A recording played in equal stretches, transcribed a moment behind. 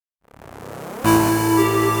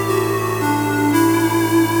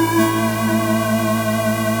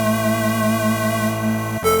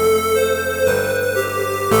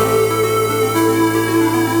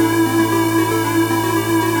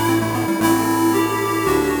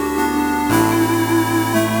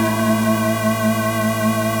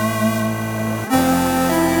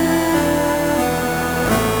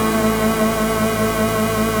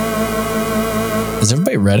Is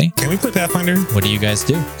everybody ready? Can we play Pathfinder? What do you guys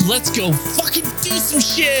do? Let's go fucking do some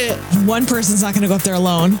shit. One person's not going to go up there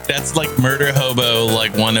alone. That's like Murder Hobo,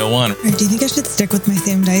 like 101. Do you think I should stick with my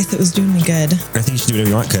same dice? It was doing me good. I think you should do whatever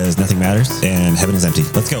you want because nothing matters and heaven is empty.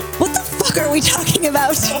 Let's go. What the fuck are we talking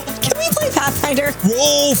about? Can we play Pathfinder?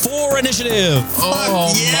 Roll for initiative. Oh,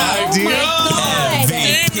 yeah, my dude. God.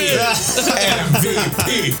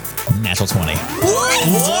 MVP. Natural 20.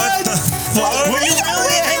 What the fuck? Were you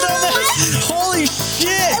really ahead on this? Holy shit.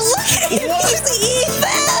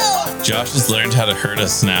 Josh has learned how to hurt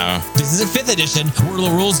us now. This is a 5th edition where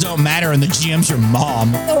the rules don't matter and the GM's your mom.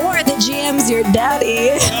 Or the GM's your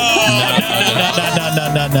daddy.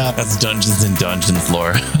 No. That's Dungeons and Dungeons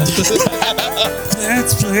lore.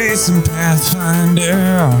 Let's play some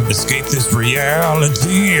Pathfinder. Escape this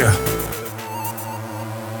reality.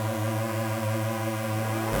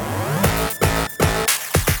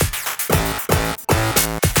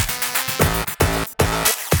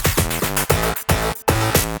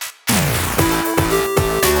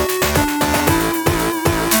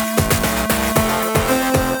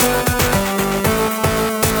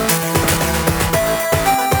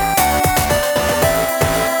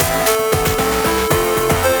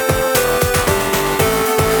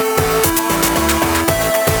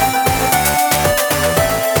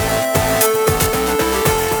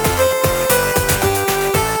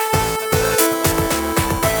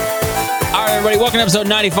 Welcome to episode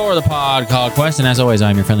 94 of the pod called Quest. And as always,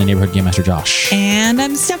 I'm your friendly neighborhood game master, Josh. And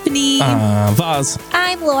I'm Stephanie. Vaz.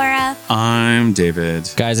 I'm Laura. I'm David.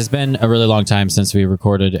 Guys, it's been a really long time since we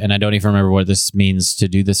recorded, and I don't even remember what this means to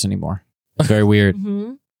do this anymore. It's very weird.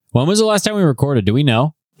 Mm-hmm. When was the last time we recorded? Do we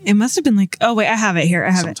know? It must have been like, oh wait, I have it here. I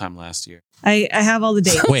have Sometime last year. it. I have all the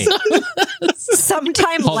dates. Wait.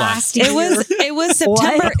 Sometime Hold on. last year. It was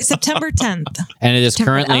September 10th. And it is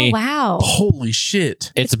currently... Oh, wow. Holy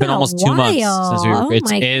shit. It's been been a almost 2 months since we while. were. Oh It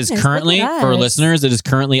my is goodness, currently, look at for us. listeners, it is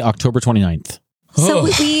currently October 29th. So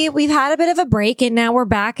we've had a bit of a break and now we're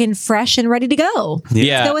back and fresh and ready to go.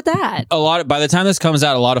 Yeah. Let's go with that. By the time this comes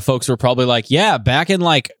out, a lot of folks were probably like, yeah, back in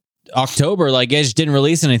like October, like, you guys didn't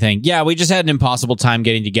release anything. Yeah, we just had an impossible time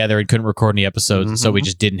getting together and couldn't record any episodes, and so we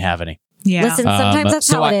just didn't have any. Yeah. Listen, sometimes that's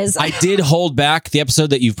how it is. I did hold back the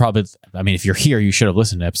episode that you've probably, I mean, if you're here, you should have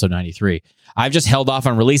listened to episode 93. I've just held off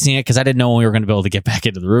on releasing it because I didn't know when we were going to be able to get back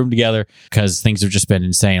into the room together because things have just been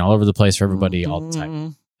insane all over the place for everybody all the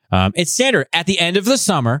time. It's standard. At the end of the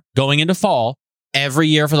summer, going into fall, every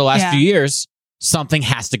year for the last few years, something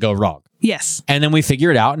has to go wrong. Yes. And then we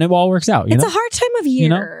figure it out and it all works out. It's a hard time of year. You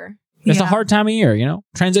know? It's a hard time of year, you know?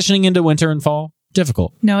 Transitioning into winter and fall,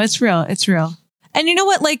 difficult. No, it's real. It's real. And you know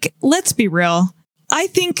what? Like, let's be real. I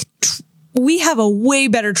think we have a way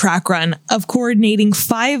better track run of coordinating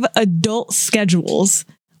 5 adult schedules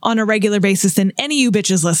on a regular basis than any of you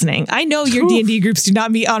bitches listening. I know your D&D groups do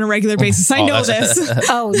not meet on a regular basis. I know this.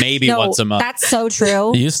 Oh, Maybe no, once a month. That's so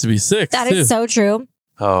true. It used to be 6. That too. is so true.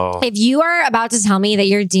 Oh. If you are about to tell me that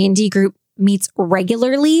your D&D group meets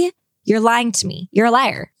regularly, you're lying to me. You're a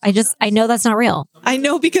liar. I know that's not real. I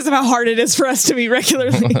know because of how hard it is for us to meet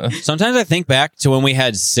regularly. Sometimes I think back to when we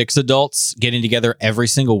had 6 adults getting together every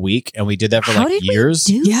single week, and we did that for How like did we years.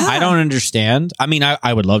 do Yeah. I don't understand. I mean,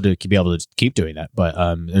 I would love to be able to keep doing that, but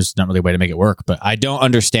there's not really a way to make it work. But I don't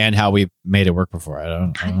understand how we made it work before. I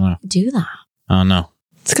don't know. Do that. I don't know.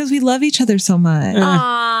 It's because we love each other so much.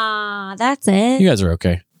 Ah, that's it. You guys are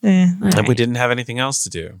okay. All And we right. didn't have anything else to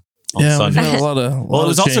do. on Yeah, we've Sunday. had a lot of. Well, it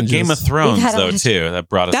was also changes. Game of Thrones, We've had a though, lot of- too, that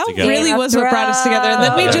brought us That together. really was what brought us together. And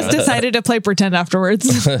then we just decided to play pretend afterwards.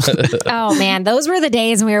 Oh man, those were the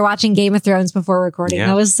days when we were watching Game of Thrones before recording. Yeah,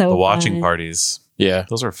 That was so the watching fun. parties. Yeah.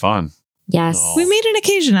 Those are fun. Yes. Oh. We made an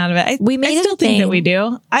occasion out of it. We made I it still a think that thing. we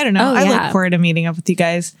do. I don't know. Oh, I yeah. look forward to meeting up with you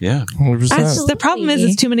guys. Yeah. 100%. Absolutely. The problem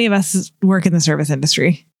is too many of us work in the service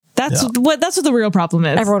industry. That's what the real problem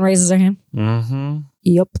is. Everyone raises their hand. Mm-hmm.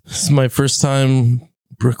 Yep. This is my first time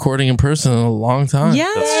recording in person in a long time.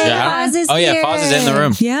 Yeah. Yeah. Foz is Oh yeah, here. Foz is in the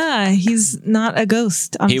room. Yeah. He's not a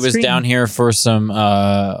ghost on He was screen. down here for some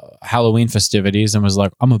Halloween festivities and was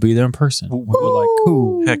like, "I'm gonna be there in person." We were like,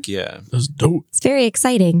 "Cool." Heck yeah. That's dope. It's very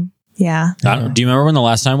exciting. Yeah. Do you remember when the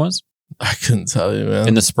last time was? I couldn't tell you, man.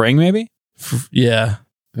 In the spring, maybe? Yeah.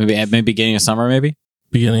 Maybe beginning of summer, maybe?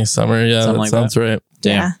 Beginning of summer. Yeah, Something that like sounds right.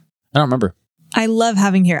 Damn. Yeah. I don't remember. I love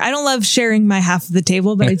having here. I don't love sharing my half of the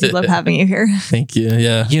table, but I do love having you here. Thank you.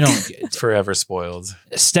 Yeah. You don't, Forever spoiled.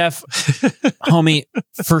 Steph, homie,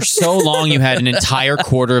 for so long you had an entire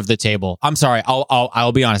quarter of the table. I'm sorry,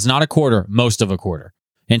 I'll be honest, not a quarter, most of a quarter.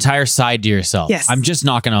 Entire side to yourself. Yes. I'm just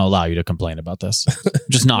not going to allow you to complain about this.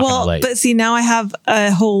 Just not going to Well, let you. but see, now I have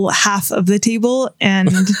a whole half of the table, and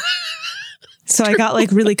so I got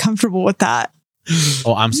like really comfortable with that.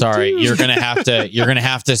 Oh, I'm sorry. You're gonna have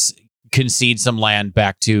to concede some land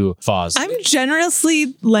back to Foz. I'm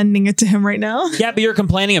generously lending it to him right now. Yeah, but you're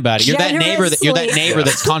complaining about it. You're that neighbor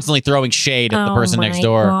that's constantly throwing shade at the person next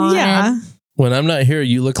door. God. Yeah. When I'm not here,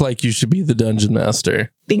 you look like you should be the dungeon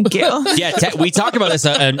master. Thank you. Yeah, we talked about this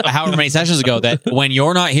however many sessions ago that when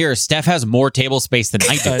you're not here, Steph has more table space than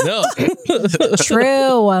I do. I know.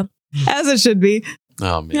 True. As it should be.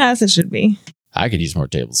 Oh man. As it should be. I could use more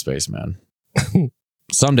table space, man.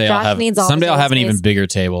 Someday Josh I'll needs all the have table an even space. bigger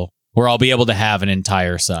table where I'll be able to have an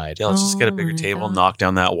entire side. Yeah, let's just get a Oh bigger my table, God. knock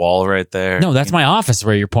down that wall right there. No, that's my office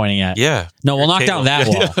where you're pointing at. Yeah. No, we'll Your knock down that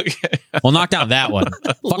table. wall. Okay. We'll knock down that one.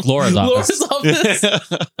 Fuck Laura's office. Laura's office.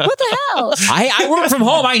 What the hell? I work from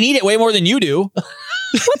home. I need it way more than you do.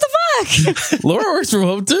 Laura works from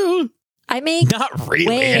home too. I make Not really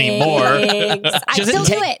wigs. anymore. I Doesn't still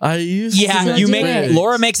take- do it. I used to Yeah, Still you do make it.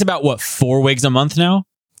 Laura makes about what 4 wigs a month now,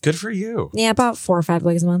 Good for you. Yeah, about 4 or 5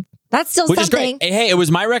 wigs a month. That's still which something. is great. Hey, it was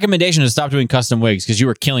my recommendation to stop doing custom wigs because you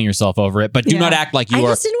were killing yourself over it. But do Yeah. not act like you I are.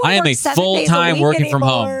 just didn't want I to am a work 7 full days time week working from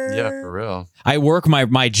home. anymore. Yeah, for real. I work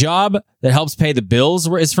my job that helps pay the bills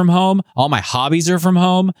is from home. All my hobbies are from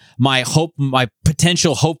home. My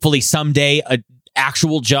potential, hopefully someday,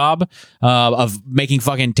 actual job of making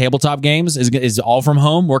fucking tabletop games is all from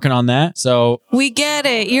home. Working on that. So We get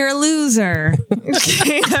it. You're a loser.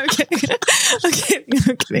 Okay, I'm kidding.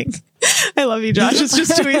 I'm kidding. I love you, Josh. It's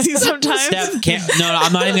just too easy sometimes. Steph, no,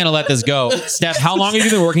 I'm not even gonna let this go. Steph, how long have you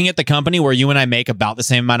been working at the company where you and I make about the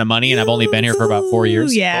same amount of money, and I've only been here for about 4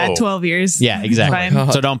 years? Yeah, Oh. 12 years. Yeah, exactly.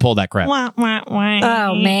 Fine. So don't pull that crap. Wah, wah, wah.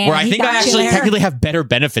 Oh, man. Where I he think I got you actually there. technically have better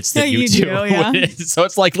benefits than Yeah, you you do. do, yeah. So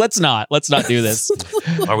it's like, let's not do this.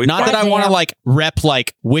 Are we Not that I want to Goddamn. like rep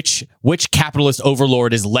like which capitalist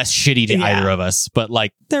overlord is less shitty to Yeah. either of us, but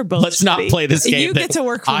like They're both let's not shitty. play this game. You that get to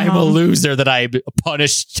work from I'm a home. loser that I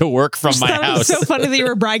punished to work from my That was house. so funny that you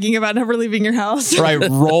were bragging about never leaving your house. Where I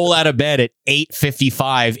roll out of bed at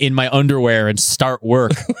 8:55 in my underwear and start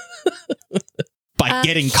work by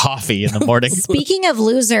getting coffee in the morning. Speaking of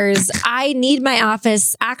losers, I need my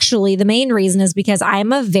office. Actually, the main reason is because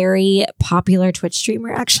I'm a very popular Twitch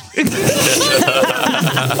streamer, actually.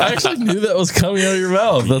 I actually knew that was coming out of your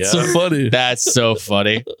mouth. That's so Yeah. funny. That's so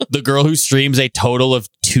funny. The girl who streams a total of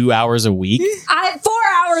 2 hours a week 4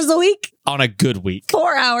 hours a week. on a good week.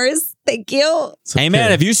 4 hours. Thank you. It's Hey okay.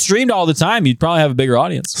 man, if you streamed all the time, you'd probably have a bigger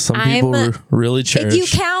audience. Some people really cherish If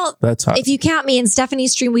you count that time. If you count me and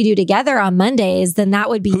Stephanie's stream we do together on Mondays, then that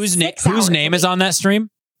would be Whose 6 hours name a is week. on that stream?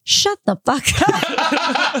 Shut the fuck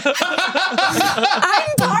up.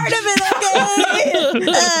 I'm part of it,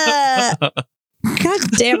 okay? God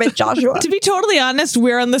damn it, Joshua. To be totally honest,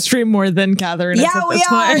 we're on the stream more than Catherine. is Yeah, at we this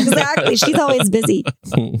are. point. Exactly. She's always busy,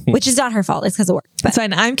 which is not her fault. It's because of work. But It's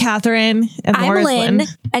fine. I'm Catherine and I'm Laura's Lynn,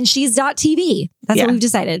 and she's .tv. That's Yeah. what we've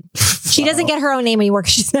decided. She doesn't get her own name anymore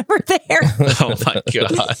because she's never there. Oh my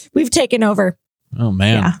god. We've taken over. Oh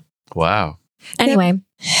man. Yeah. Wow. Anyway,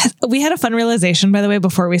 We had a fun realization, by the way,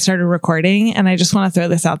 before we started recording, and I just want to throw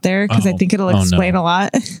this out there because I Oh. think it'll Oh, no. explain a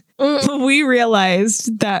lot. We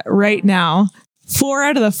realized that right now, 4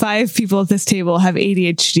 out of the 5 people at this table have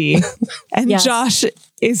ADHD, and Yes. Josh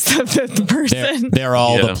is the 5th person. They're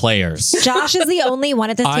all Yeah. the players. Josh is the only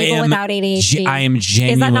one at this I table am without ADHD. I am Is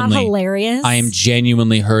that not genuinely hilarious? I am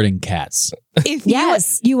genuinely hurting cats. If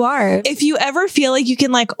Yes, you are. if you ever feel like you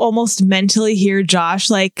can like almost mentally hear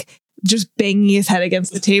Josh like just banging his head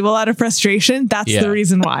against the table out of frustration, that's Yeah. the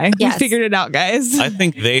reason why. Yes. We figured it out, guys. I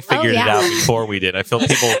think they figured yeah. it out before we did. I feel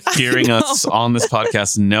people hearing us on this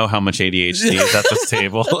podcast know how much ADHD is at this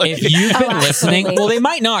table. If you've been Oh, listening, absolutely. well, they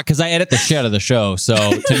might not because I edit the shit out of the show. So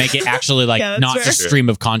to make it actually like Yeah, that's not fair. just stream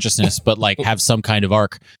of consciousness, but like have some kind of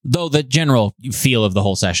arc. Though the general feel of the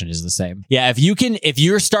whole session is the same. Yeah, if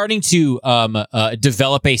you're starting to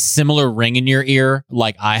develop a similar ring in your ear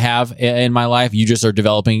like I have in my life, you just are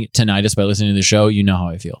developing tinnitus by listening to the show. You know how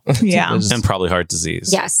I feel. Yeah. and probably heart disease.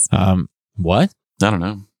 Yes. What? I don't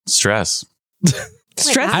know. Stress.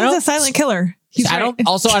 Stress I is don't- a silent killer. He's I right. don't think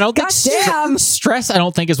Goddamn. stress. I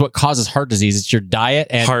don't think is what causes heart disease. It's your diet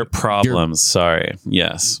and Heart problems. Sorry.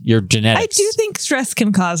 Yes. your genetics. I do think stress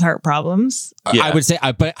can cause heart problems. Yeah. I would say,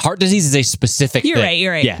 but heart disease is a specific. You're thing. right,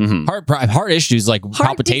 you're right. Yeah, Mhm. heart issues like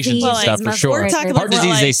palpitations disease and is stuff for much sure. more We're talking Heart about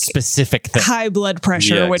disease is a like specific thing. high blood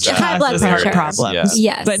pressure, Yeah, which exactly. High blood causes pressure. heart problems.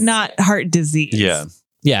 Yeah. Yes. But not heart disease. Yeah.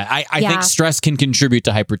 Yeah, I Yeah. think stress can contribute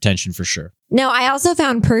to hypertension for sure. No, I also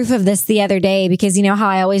found proof of this the other day because you know how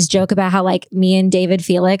I always joke about how like me and David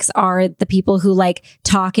Felix are the people who like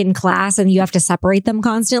talk in class and you have to separate them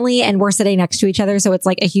constantly and we're sitting next to each other. So it's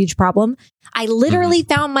like a huge problem. I literally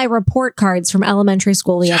found my report cards from elementary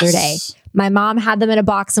school the other day. My mom had them in a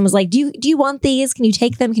box and was like, do you want these? Can you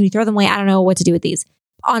take them? Can you throw them away? I don't know what to do with these.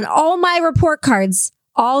 On all my report cards,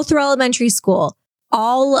 all through elementary school,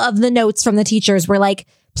 all of the notes from the teachers were like,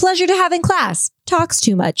 pleasure to have in class, talks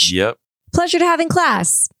too much. Yep. Pleasure to have in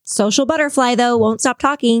class. Social butterfly, though, won't stop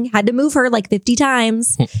talking. Had to move her like 50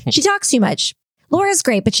 times. She talks too much. Laura's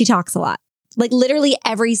great, but she talks a lot. Like literally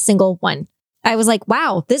every single one. I was like,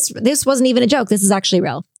 wow, this wasn't even a joke. This is actually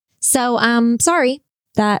real. So sorry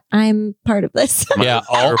that I'm part of this. Yeah,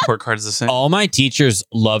 My report card is the same. all my teachers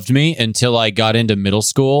loved me until I got into middle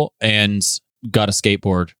school and got a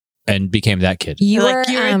skateboard and became that kid. You You're were like,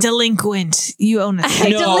 you're a delinquent. You own a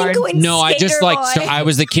delinquent No, I just skater like boy. I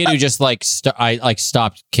was the kid who just like I like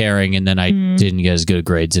stopped caring, and then I didn't get as good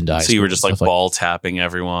grades into high So school. you were just like Stuff ball tapping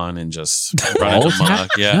everyone and just running Ball amok.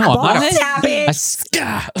 Yeah. No, I'm ball not. tapping.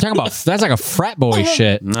 Talking about that's like a frat boy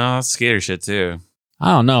shit. No, that's skater shit too.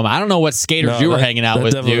 I don't know. I don't know what skaters No, you were that- hanging out that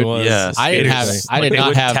with, definitely dude. was. Yeah, I didn't have. skaters. I did They not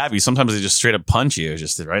wouldn't have. tap you. Sometimes they just straight up punch you,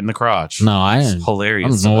 just right in the crotch. No, I didn't.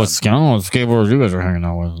 Hilarious. I don't know what skateboarders you guys are hanging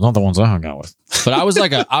out with. Not the ones I hung out with. But I was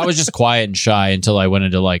like I was just quiet and shy until I went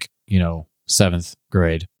into like 7th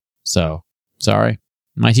grade. So sorry,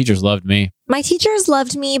 my teachers loved me. My teachers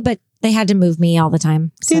loved me, but they had to move me all the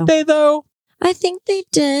time. So Did they though? I think they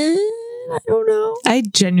did. I don't know. I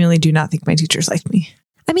genuinely do not think my teachers liked me.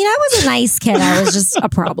 I mean, I was a nice kid. I was just a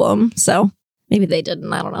problem. So maybe they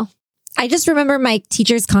didn't. I don't know. I just remember my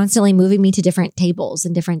teachers constantly moving me to different tables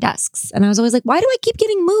and different desks. And I was always like, why do I keep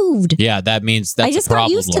getting moved? Yeah, that means that's I just a got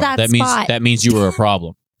problem. used to Laura. that spot. That means you were a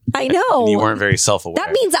problem. I know. And you weren't very self-aware.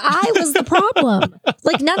 That means I was the problem.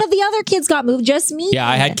 Like none of the other kids got moved, just me. Yeah,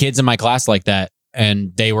 I had kids in my class like that,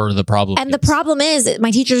 and they were the problem. And the kids. problem is,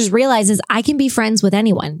 my teachers realizes I can be friends with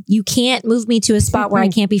anyone. You can't move me to a spot where I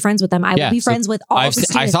can't be friends with them. I Yeah, will be so friends with all the I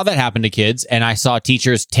students. saw that happen to kids, and I saw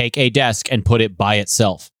teachers take a desk and put it by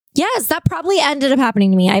itself. Yes, that probably ended up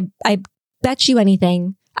happening to me. I bet you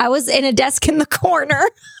anything. I was in a desk in the corner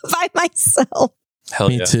by myself. Hell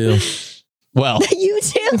Me yeah. too. Well, You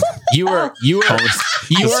too. you were at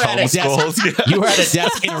a desk. Homeschooled. You were at a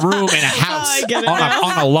desk in a room in a house I get it on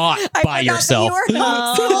now. a lot I by forgot that yourself. You were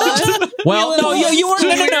homeschooled. Well, no, you weren't.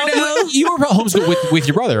 No, you were homeschooled with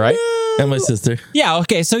your brother, right? And my sister. Yeah.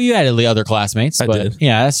 Okay. So you had the other classmates. I but did.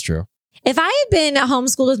 Yeah, that's true. If I had been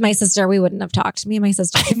homeschooled with my sister, we wouldn't have talked. Me and my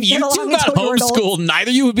sister. If you two got homeschooled,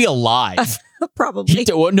 neither you would be alive. Probably.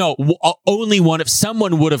 Only one. If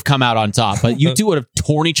someone would have come out on top, but you two would have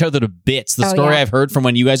torn each other to bits. The Oh, story yeah. I've heard from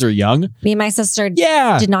when you guys were young. Me and my sister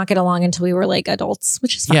Yeah. did not get along until we were like adults,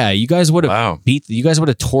 which is fine. Yeah. You guys would have Wow. You guys would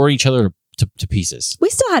have torn each other to pieces. We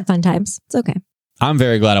still had fun times. It's okay. I'm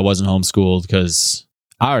very glad I wasn't homeschooled because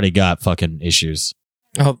I already got fucking issues.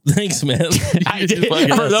 Oh, thanks, man. I did. You fucking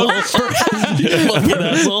For those- asshole. You fucking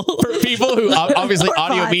asshole. For people who obviously Poor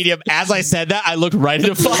audio Foz. medium, as I said that, I looked right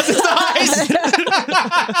into Foz's eyes.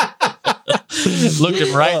 Looked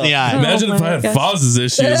him right in the eye. Imagine Oh if my I had gosh. Foz's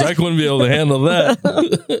issues. I wouldn't be able to handle that.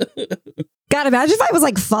 God, imagine if I was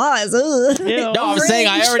like Foz. Ugh. No, I'm saying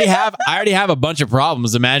I already have a bunch of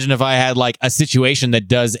problems. Imagine if I had like a situation that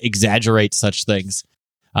does exaggerate such things.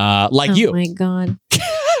 Like Oh you. my God.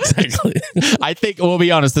 Exactly. I think we'll be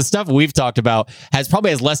honest, the stuff we've talked about has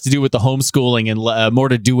less to do with the homeschooling and more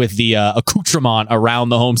to do with the accoutrement around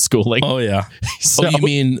the homeschooling. Oh, yeah. So- Oh, you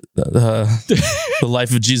mean the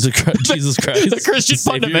life of Jesus Christ? the Christian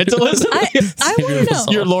Savior? fundamentalism. I want to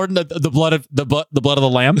know Your Lord and the blood of the blood of the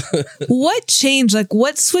Lamb. what changed. Like,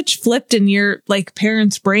 what switch flipped in your like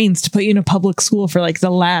parents' brains to put you in a public school for like the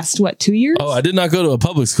last 2 years? Oh, I did not go to a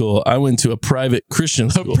public school. I went to a private Christian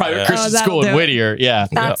school. Private Christian that'll school in do it. Whittier. Yeah.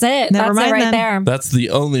 That's it. Never That's mind it right then. there. That's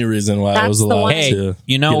the only reason why I That's was the allowed one. Hey, to.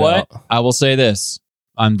 you know get what? out. I will say this.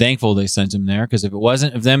 I'm thankful they sent him there because if it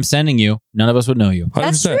wasn't of them sending you, none of us would know you. 100%.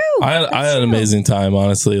 That's true. I had That's an true. amazing time,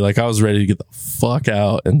 honestly. Like, I was ready to get the fuck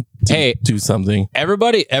out and do something.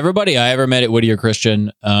 Everybody I ever met at Whittier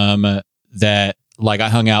Christian that like I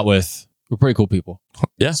hung out with were pretty cool people.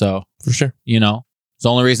 Yeah. So, For sure. it's the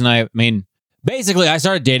only reason basically I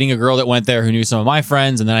started dating a girl that went there who knew some of my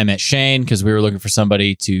friends, and then I met Shane because we were looking for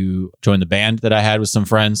somebody to join the band that I had with some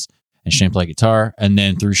friends, and Shane played guitar. And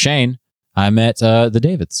then through Shane, I met the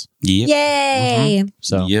Davids. Yep. Yay.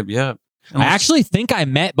 So Yep. I actually think I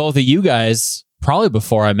met both of you guys probably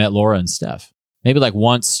before I met Laura and Steph. Maybe like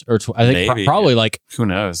once or twice. I think Maybe, probably like Who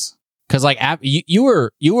knows? Because like you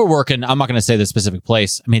were working. I'm not going to say the specific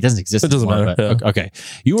place. I mean, it doesn't exist. It doesn't anymore, matter, but- Okay,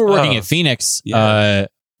 you were working at Phoenix.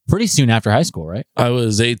 Pretty soon after high school, right? I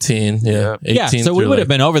was 18. Yeah. 18 Yeah. So we through, would have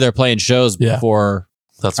like- been over there playing shows Yeah. before.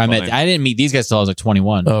 That's I funny. didn't meet these guys till I was like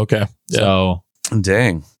 21. Oh, okay. Yeah. So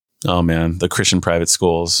Dang. Oh man, the Christian private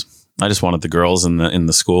schools. I just wanted the girls in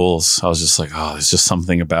the schools. I was just like, oh, there's just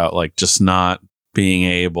something about like just not being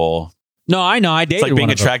able. no, I know. I dated It's like being one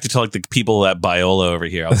of them. attracted to like the people at Biola over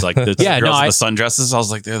here. I was like, the Yeah, girls no, in the sundresses. I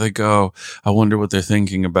was like, there they go. I wonder what they're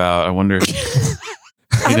thinking about. I wonder.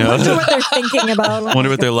 I wonder what they're thinking about. I wonder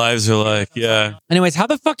what their lives are like. Yeah. Anyways, how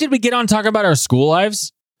the fuck did we get on talking about our school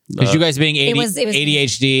lives? Because you guys being It was-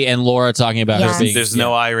 ADHD and Laura talking about Yes. her being. There's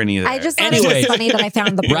no irony there. I just thought it Anyway. was funny that I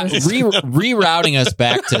found the post. Rerouting us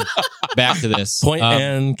back to this Point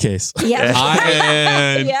and case. Yep.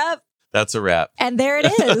 And Yep. that's a wrap. And there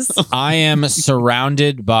it is. I am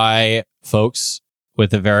surrounded by folks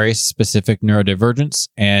with a very specific neurodivergence,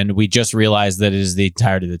 and we just realized that it is the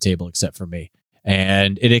entirety of the table except for me.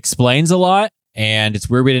 And it explains a lot, and it's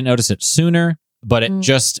weird we didn't notice it sooner, but it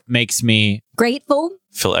just makes me Grateful,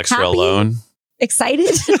 Feel extra Happy? alone. excited,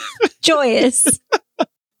 joyous.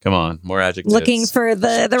 Come on, more adjectives. Looking for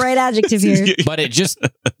the right adjective here. but it just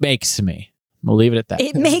makes me. We'll leave it at that.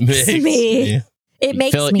 It makes me. It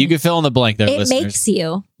makes Fill- me. You can fill in the blank there, It listeners. makes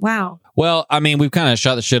you. Wow. Well, I mean, we've kind of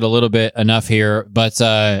shot the shit a little bit enough here, but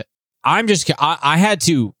I had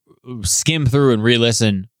to skim through and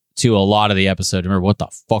re-listen to a lot of the episode to remember what the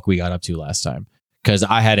fuck we got up to last time, because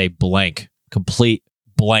I had a complete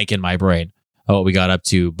blank in my brain of what we got up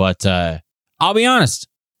to. But I'll be honest,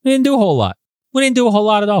 we didn't do a whole lot. We didn't do a whole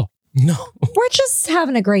lot at all. No. We're just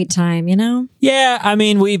having a great time, you know? Yeah, I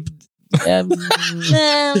mean, we've...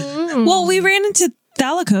 Well, we ran into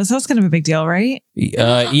Thalicos. That was kind of a big deal, right?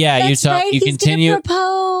 yeah, you That's right. you He's continue... gonna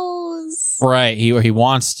propose. Right, he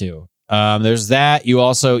wants to. There's that. You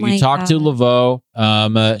also My you talk to God.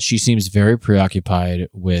 Laveau. She seems very preoccupied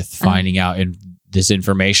with finding out this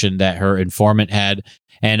information that her informant had,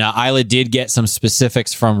 and Isla did get some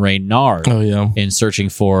specifics from Reynard Oh, yeah. in searching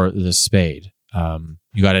for the spade.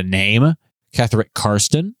 You got a name. Ketherick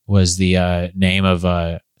Karsten was the name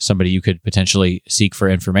of somebody you could potentially seek for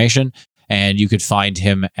information, and you could find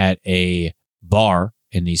him at a bar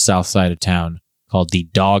in the south side of town called the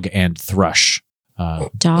Dog and Thrush.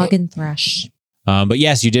 Dog and thrush. But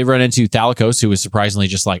yes, you did run into Thalicos, who was surprisingly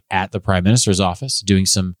just like at the prime minister's office doing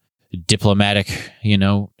some diplomatic,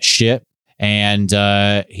 shit. And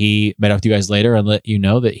he met up with you guys later and let you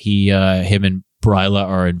know that him and Bryla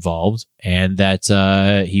are involved, and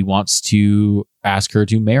that he wants to ask her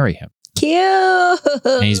to marry him. Cute.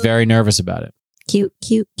 And he's very nervous about it. Cute,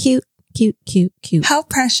 cute, cute, cute, cute, cute. How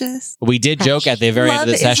precious. We did joke at the very end of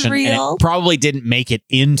the Love is session, and real. it probably didn't make it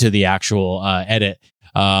into the actual edit,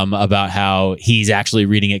 about how he's actually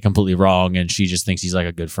reading it completely wrong, and she just thinks he's like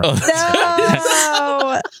a good friend.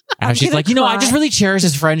 No. And she's gonna like, I cry. just really cherish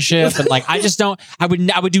his friendship, and like, I just don't. I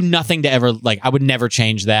would do nothing to ever like. I would never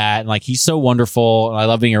change that. And like, he's so wonderful, and I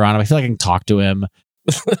love being around him. I feel like I can talk to him.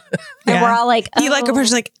 And Yeah. we're all like, You like a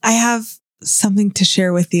person like, I have something to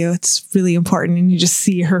share with you. It's really important. And you just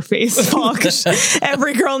see her face fall. 'Cause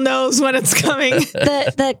every girl knows when it's coming.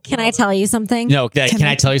 the can I tell you something? No, can Can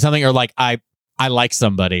I I- tell you something? Or like, I like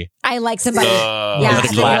somebody. I like somebody. Yeah, Is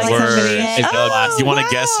it a the glass word. somebody? Is it a Oh, glass? You want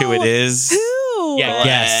to guess who it is? Who?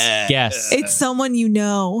 Yeah, guess. It's someone you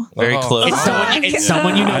know. Very Oh. close. It's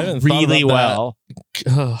someone you I know haven't thought really about that. well.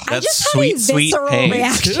 Ugh. I That's just sweet, had a sweet visceral pain.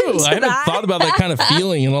 reaction Dude, to I haven't that. thought about that kind of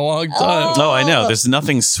feeling in a long time. No, I know. There's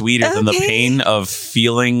nothing sweeter than the Okay. pain of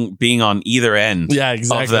being on either end. Yeah,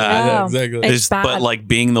 exactly. Of that. Yeah, Oh. exactly. It's bad. But like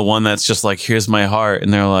being the one that's just like, here's my heart,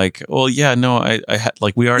 and they're like, well, yeah, no, You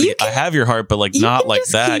I have your heart, but like You not can like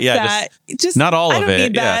just that. keep Yeah, that. just not all I of don't it.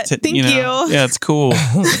 need Yeah, that. Thank you. Yeah, it's cool.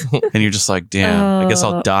 And you're just like, damn, I guess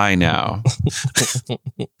I'll die now.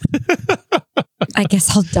 I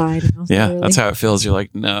guess I'll die now. Yeah, literally. that's how it feels. You're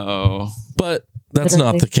like, no. But that's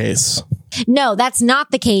Literally. not the case. No, that's not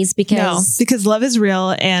the case No, because because love is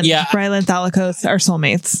real and Yeah. Bryla and Thalicos are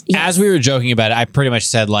soulmates. As we were joking about it, I pretty much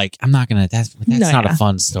said like, I'm not gonna. That's No, not yeah. a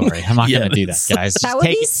fun story. I'm not Yeah, gonna do that, guys. That would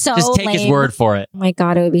be so just take his lame. word for it. oh my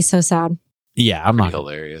god, it would be so sad. Yeah, I'm not.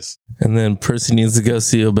 Hilarious. And then Percy needs to go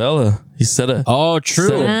see Obella. He said it. Oh, true.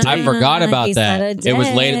 Set a I date. forgot about He set that. a It was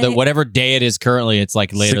later. date. Whatever day it is currently, it's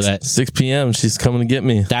like later 6 p.m. She's coming to get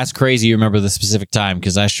me. That's crazy. You remember the specific time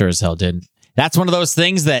because I sure as hell didn't. That's one of those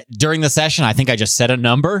things that during the session, I think I just said a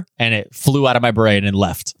number and it flew out of my brain and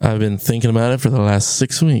left. I've been thinking about it for the last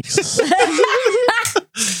 6 weeks.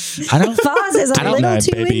 I don't. Foz is a I don't little know,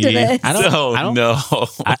 too baby. into this. I don't. No, I don't, no.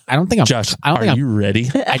 I don't think I'm. Josh, I don't are think I'm. you ready?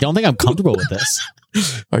 I don't think I'm comfortable with this.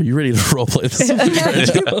 Are you ready to roleplay this?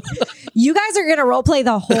 You guys are gonna role play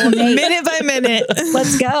the whole day. Minute by minute.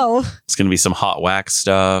 Let's go. It's gonna be some hot wax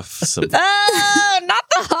stuff. Some Oh, not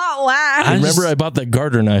the hot wax. Remember, I bought that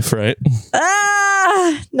garter knife, right?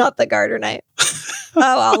 Not the garter knife. Oh,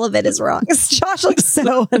 all of it is wrong. Josh looks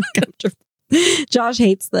so uncomfortable. Josh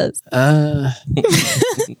hates this.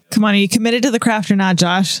 Come on, are you committed to the craft or not,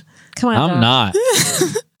 Josh? Come on, I'm Josh.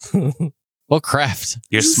 not. What craft?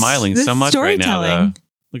 You're smiling This so much right now, though. storytelling.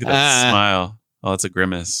 Look at that smile. Oh, it's a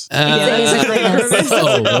grimace. It is a grimace.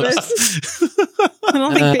 Oh, whoops. I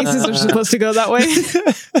don't think faces are supposed to go that way.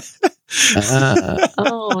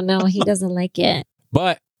 Oh no, he doesn't like it.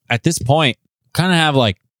 But at this point, kind of have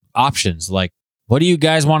like options. Like, what do you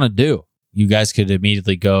guys want to do? You guys could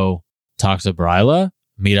immediately go talk to Bryla,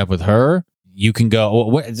 meet up with her. You can go.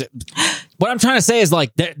 What I'm trying to say is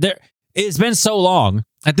like, it's been so long.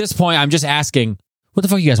 At this point, I'm just asking, what the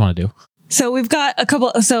fuck you guys want to do? So we've got a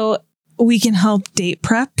couple. So we can help date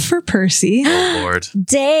prep for Percy. Oh, Lord.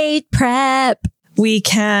 Date prep. We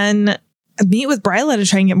can meet with Bryla to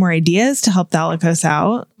try and get more ideas to help Thalicos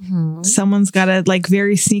out. Someone's got to like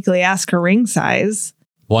very sneakily ask her ring size.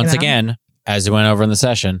 Once You know? again, as we went over in the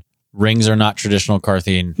session, rings are not traditional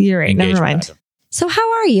Carthian. You're right. Never engagement mind. item. So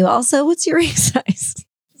how are you? Also, what's your ring size?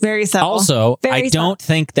 Very subtle. Also, Very I don't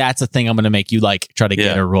think that's a thing I'm going to make you like try to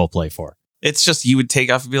get Yeah. a role play for. It's just you would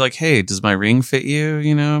take off and be like, "Hey, does my ring fit you?"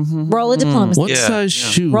 You know, Roll a diplomacy. What Yeah, size yeah.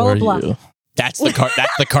 shoe Roll a are bluff. you? That's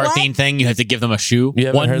the Carthian thing. You have to give them a shoe. You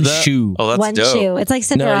haven't One heard that? shoe. Oh, that's One dope. shoe. It's like No,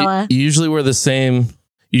 Cinderella. you usually wear the same.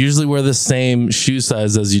 You usually wear the same shoe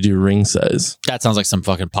size as you do ring size, That sounds like some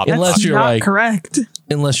fucking pop. That's unless you're not like- correct.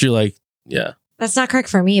 unless you're like, yeah. That's not correct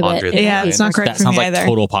for me, but Andre the Yeah, it's not correct That for sounds me like either.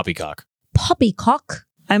 total poppycock. poppycock.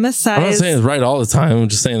 I'm a I'm not size. saying it's right all the time. I'm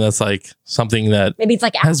just saying that's like something that Maybe it's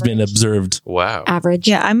like has average. been observed. Wow. Average.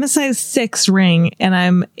 Yeah, I'm a size 6 ring and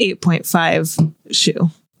I'm 8.5 shoe.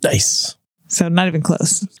 Nice. So not even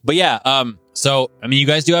close. But yeah, so I mean, you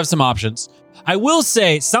guys do have some options. I will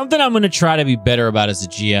say something I'm going to try to be better about as a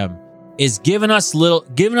GM is giving us a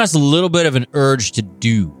little bit of an urge to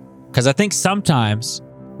do, because I think sometimes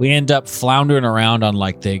we end up floundering around on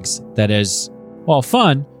like things that is, well,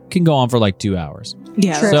 fun can go on for like 2 hours.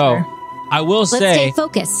 Yeah. True. So sure. I will Let's say, stay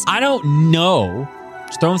focused. I don't know.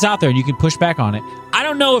 Just throwing this out there and you can push back on it. I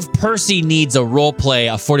don't know if Percy needs a role play,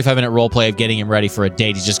 a 45-minute role play of getting him ready for a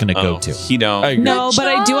date he's just going to go to. He don't. I agree. No, but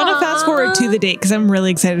I do want to fast forward to the date because I'm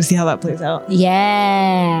really excited to see how that plays out.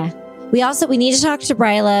 Yeah. We need to talk to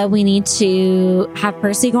Bryla. We need to have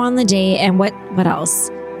Percy go on the date. And what else?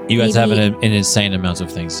 You guys Maybe- have an insane amount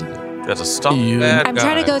of things to do. Got to stop You- that I'm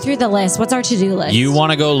trying to go through the list. What's our to-do list? You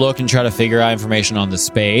want to go look and try to figure out information on the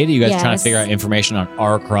spade. You guys are trying to Yes. figure out information on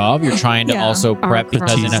Arkrov. You're trying to Yeah. also prep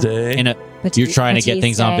because Batiste Day. you're trying to get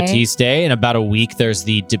things on Batiste Day. In about a week, there's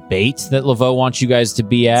the debate that Laveau wants you guys to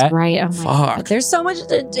be at. That's right. Oh my Fuck. God. There's so much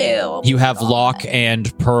to do. You have Locke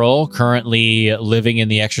and Pearl currently living in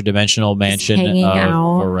the extra dimensional mansion hanging of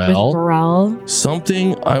out with Varel. Varel.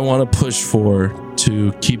 Something I want to push for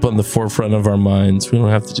to keep on the forefront of our minds. We don't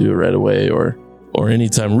have to do it right away or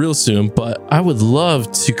anytime real soon, but I would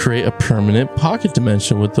love to create a permanent pocket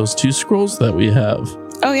dimension with those 2 scrolls that we have.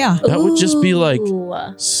 Oh, yeah. That would just be like Ooh.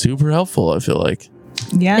 super helpful, I feel like.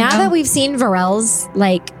 Yeah. Now no. that we've seen Varel's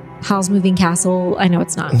like Howl's Moving Castle, I know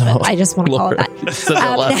it's not, No, but I just want to call it Lord. that. Said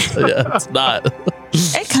that last- yeah, it's not.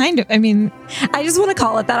 It kind of, I mean, I just want to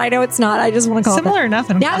call it that. I know it's not. I just want to call it similar enough.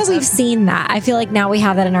 In that. Now that we've concept. seen that, I feel like now we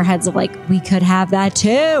have that in our heads of like, we could have that too.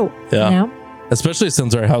 Yeah. You know? Especially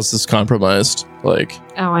since our house is compromised. Like,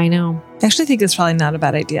 Oh, I know. I actually think it's probably not a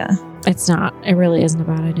bad idea. It's not. It really isn't a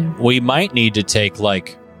bad idea. We might need to take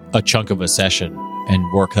like a chunk of a session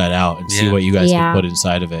and work that out and see Yeah. what you guys Yeah. can put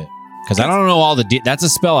inside of it. Because I don't know all the that's a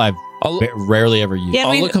spell I've I'll, rarely ever used. Yeah, I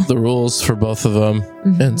I'll mean- look up the rules for both of them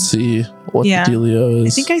Mhm. and see what Yeah. the dealio I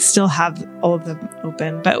is. think I still have all of them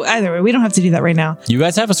open, but either way, we don't have to do that right now. You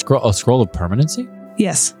guys have a scroll of permanency?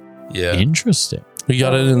 Yes. Yeah. Interesting. We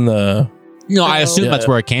got it in the. No, I assume Yeah. that's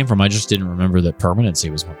where it came from. I just didn't remember that permanency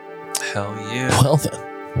was one. Hell yeah. Well, then.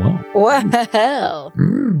 Well, Whoa.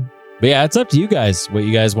 but yeah, it's up to you guys. What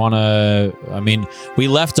you guys want to? I mean, we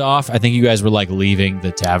left off. I think you guys were like leaving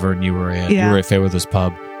the tavern you were in. Yeah. You were at Fairweather's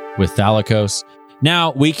pub with Thalicos.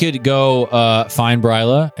 Now we could go find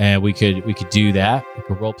Bryla, and we could do that. We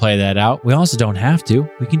could role play that out. We also don't have to.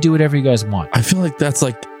 We can do whatever you guys want. I feel like that's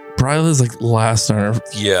like. Bryla's like last on our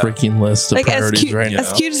Yeah. freaking list of Like as priorities cute, right now.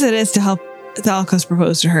 as cute as it is to help Thalicos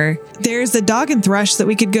propose to her, there's a dog and thrush that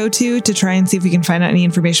we could go to try and see if we can find out any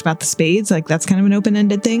information about the spades. Like that's kind of an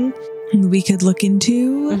open-ended thing we could look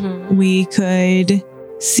into. Mhm. We could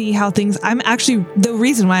see how things. I'm actually the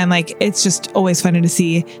reason why I'm like it's just always funny to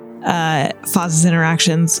see Foz's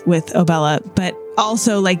interactions with Obella, but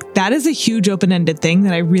also like that is a huge open-ended thing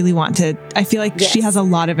that I really want to. I feel like she has a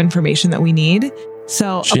lot of information that we need.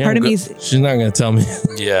 So a part of me is she's not going to tell me.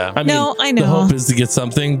 Yeah. I mean, no, I know. The hope is to get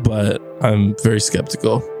something, but I'm very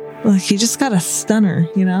skeptical. Look, you just got a stunner,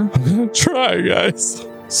 you know? I'm going to try, guys.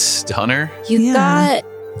 Stunner. You've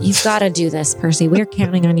got to do this, Percy. We're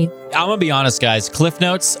counting on you. I'm gonna be honest, guys. Cliff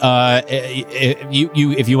notes.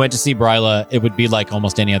 If you went to see Bryla, it would be like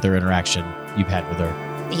almost any other interaction you've had with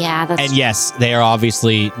her. Yeah, that's And yes, they are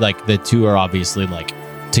obviously like the two are obviously like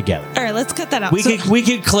together. All right, let's cut that out. We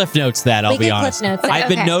could Cliff notes that. I'll We be could honest. Cliff Notes it, I've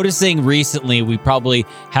been okay. noticing recently we probably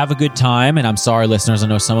have a good time, and I'm sorry, listeners. I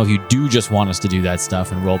know some of you do just want us to do that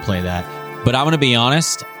stuff and role play that, but I'm gonna be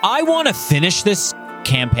honest. I want to finish this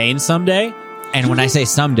campaign someday, and when I say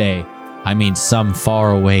someday, I mean some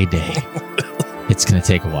far away day. It's gonna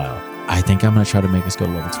take a while. I think I'm gonna try to make us go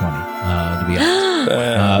to level 20. To be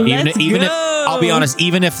honest, even if I'll be honest,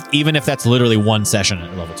 even if that's literally one session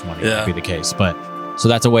at level 20, that would be the case. But so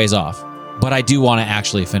that's a ways off. But I do want to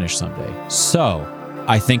actually finish someday. So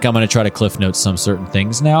I think I'm gonna try to cliff note some certain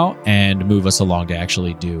things now and move us along to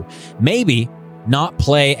actually do maybe not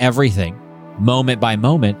play everything moment by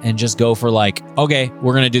moment and just go for like, okay,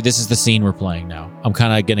 we're going to do, this is the scene we're playing now. I'm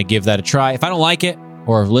kind of going to give that a try. If I don't like it,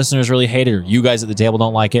 or if listeners really hate it, or you guys at the table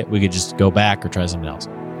don't like it, we could just go back or try something else.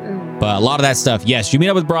 But a lot of that stuff, yes, you meet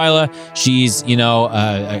up with Bryla. She's,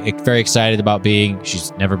 very excited about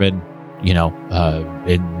she's never been,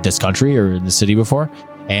 in this country or in the city before.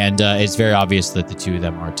 And it's very obvious that the two of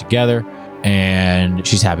them are together, and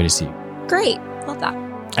she's happy to see you. great. Love that.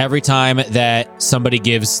 Every time that somebody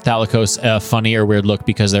gives Thalikos a funny or weird look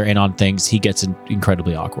because they're in on things, he gets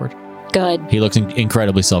incredibly awkward. Good. He looks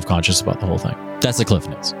incredibly self-conscious about the whole thing. That's the Cliff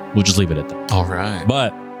Notes. We'll just leave it at that. All right.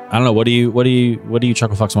 But I don't know. What do you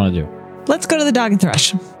Chucklefucks want to do? Let's go to the Dog and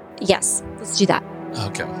Thrush. Yes, let's do that.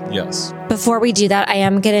 Okay. Yes. Before we do that, I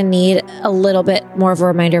am going to need a little bit more of a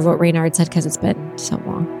reminder of what Reynard said because it's been so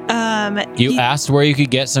long. You asked where you could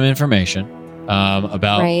get some information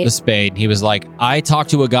about the spade. He was like, I talked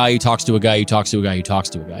to a guy who talks to a guy who talks to a guy who talks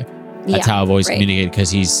to a guy. That's how I've always communicated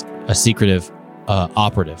because he's a secretive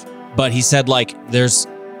operative. But he said, like, there's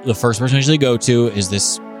the first person I usually go to is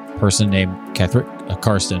this person named Kethrick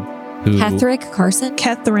Karsten. Kethrick Carson?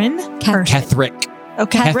 Catherine? Kethrick. Oh,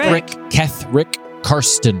 Kethrick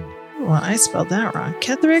Karsten. Well, I spelled that wrong.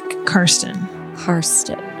 Kethrick Karsten.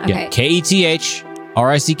 Karsten. Okay. Yeah, Kethrick.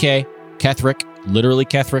 Kethrick. Literally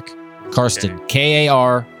Kethrick Karsten.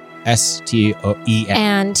 Karstoen.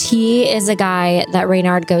 And he is a guy that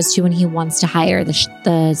Reynard goes to when he wants to hire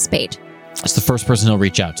the spade. That's the first person he'll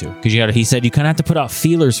reach out to. Because he said you kind of have to put out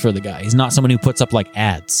feelers for the guy. He's not someone who puts up like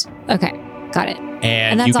ads. Okay. Got it.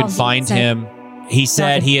 And that's you can all he find said. him. He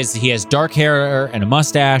said he has dark hair and a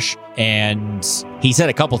mustache. And he said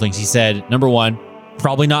a couple things. He said, number one,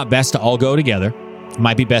 probably not best to all go together.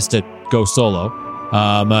 Might be best to go solo.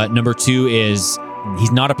 Number two is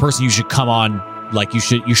he's not a person you should come on. Like you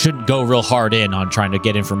shouldn't go real hard in on trying to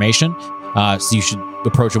get information. So you should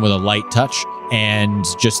approach him with a light touch and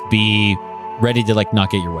just be ready to like not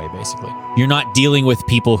get your way. Basically, you're not dealing with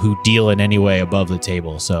people who deal in any way above the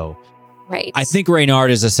table. So, right. I think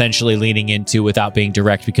Reynard is essentially leaning into, without being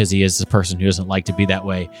direct, because he is a person who doesn't like to be that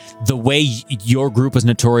way. The way your group is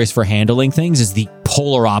notorious for handling things is the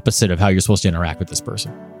polar opposite of how you're supposed to interact with this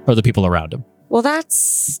person or the people around him. Well,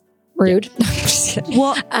 that's rude.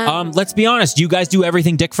 Well, let's be honest. You guys do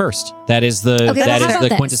everything dick first. That is the Okay, how about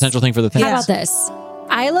this? quintessential thing for the thing. How about this?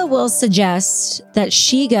 Isla will suggest that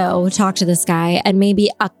she go talk to this guy and maybe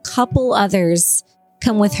a couple others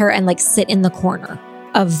come with her and like sit in the corner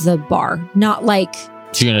of the bar. Not like...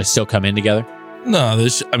 So you're going to still come in together? No, they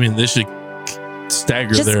should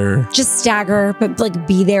stagger their... Just stagger, but like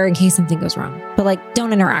be there in case something goes wrong. But like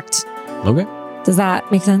don't interact. Okay. Does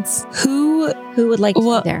that make sense? Who would like to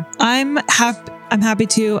be there? I'm happy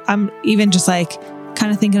to. I'm even just like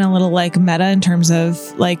kind of thinking a little like meta in terms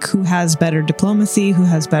of like who has better diplomacy, who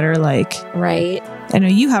has better like. Right. I know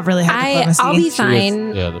you have really high diplomacy. I'll be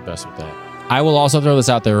fine. Yeah, the best with that. I will also throw this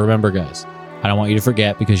out there. Remember, guys, I don't want you to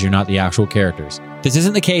forget because you're not the actual characters. This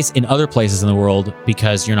isn't the case in other places in the world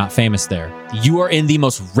because you're not famous there. You are in the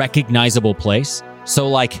most recognizable place. So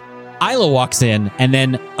like Isla walks in and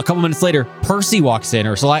then a couple minutes later, Percy walks in,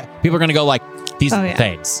 or so like people are going to go like these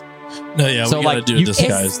things. No, yeah, so we gotta like, do a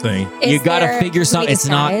disguise thing. You gotta figure something. It's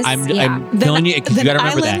not. I'm telling you. You gotta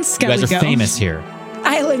remember that you guys are famous here.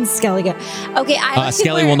 Island Skelly go. Okay,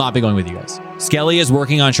 Skelly will not be going with you guys. Skelly is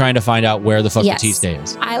working on trying to find out where the fuck Batiste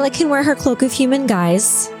is. Isla can wear her cloak of human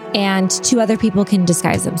guise and 2 other people can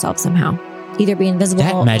disguise themselves somehow. Either be invisible.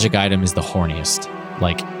 That magic item is the horniest.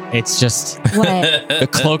 Like, it's just What? the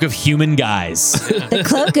cloak of human guys. The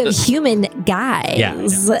cloak of human guys. Yeah, I know.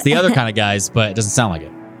 It's the other kind of guys, but it doesn't sound like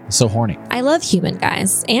it. It's so horny. I love human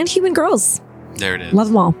guys and human girls. There it is. Love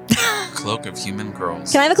them all. Cloak of human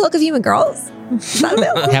girls. Can I have a cloak of human girls? Is that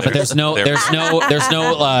available? Yeah, but there's no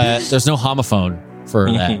homophone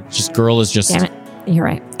for that. It's just girl is just. Damn it. You're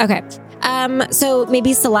right. Okay. So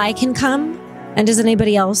maybe Salai can come. And does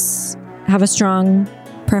anybody else have a strong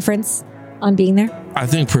preference on being there? I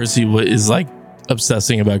think Percy is like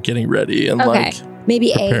obsessing about getting ready and Okay. like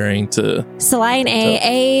Maybe preparing to. Salai and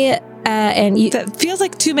A, and you. That feels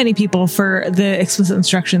like too many people for the explicit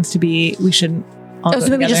instructions to be. We shouldn't. All Oh, go so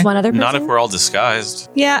maybe together. just one other person? Not if we're all disguised.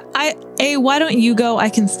 Yeah, why don't you go? I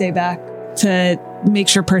can stay back to make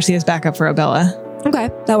sure Percy is back up for Abella.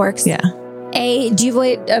 Okay, that works. Yeah. Do you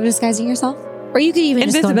avoid disguising yourself? Or you could even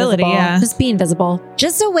just go Invisibility, invisible. yeah. Just be invisible.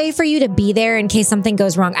 Just a way for you to be there in case something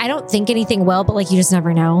goes wrong. I don't think anything will, but like you just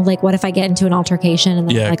never know. Like what if I get into an altercation and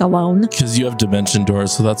then Yeah. I'm like alone? Because you have dimension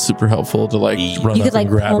doors, so that's super helpful to like run You up could like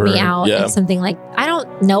and grab pull her. me out Yeah. and something like I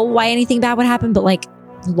don't know why anything bad would happen, but like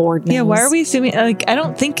Lord knows. Yeah, why are we assuming? Like, I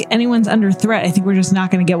don't think anyone's under threat. I think we're just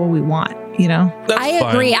not going to get what we want. You know? That's I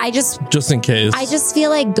fine. agree. Just in case. I just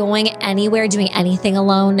feel like going anywhere, doing anything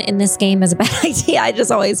alone in this game is a bad idea. I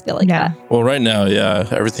just always feel like that. Well, right now, yeah,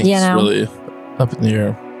 everything's You know. really up in the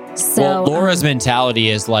air. So Well, Laura's mentality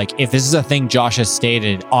is like, if this is a thing Josh has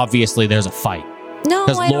stated, obviously there's a fight. no,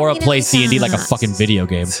 Because I don't Laura mean it plays D&D like a that. fucking video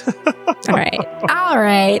game. All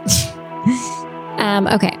right.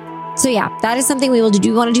 Okay. So yeah, that is something we will do.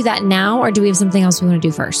 Do we want to do that now, or do we have something else we want to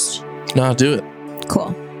do first? No, do it.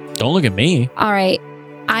 Cool. Don't look at me. All right.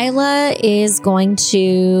 Isla is going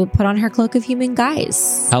to put on her cloak of human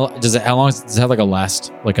guise. How long does it have like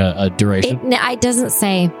a duration? It doesn't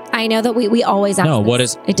say. I know that we always ask. No, this. what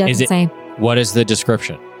is- it? Doesn't is it- say. What is the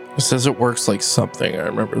description? It says it works like something. I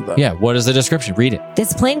remember that. Yeah, what is the description? Read it.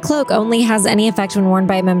 This plain cloak only has any effect when worn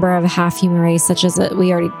by a member of a half human race, such as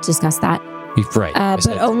we already discussed that. Right. I But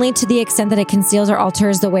said- only to the extent that it conceals or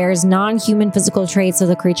alters the wearer's non-human physical traits, so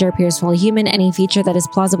the creature appears fully human. Any feature that is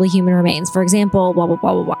plausibly human remains. For example, blah blah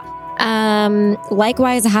blah blah blah.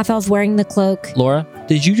 Likewise, a half elf wearing the cloak. Laura,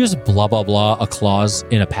 did you just blah blah blah a clause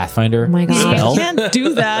in a Pathfinder? Oh my God. spell? You can't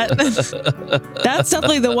do that. That's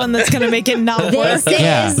definitely the one that's going to make it not work. This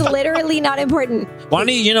Yeah. is literally not important. Why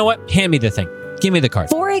don't you know what? Hand me the thing. Give me the card.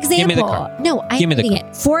 For example, me the card. no, I'm Give me the reading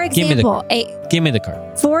card. it. For Give me the example, Give me the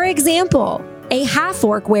card. For example, a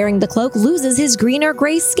half-orc wearing the cloak loses his green or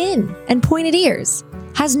gray skin and pointed ears,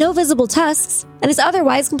 has no visible tusks, and is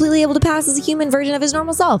otherwise completely able to pass as a human version of his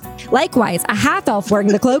normal self. Likewise, a half-elf wearing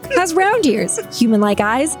the cloak has round ears, human-like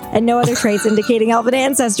eyes, and no other traits indicating elven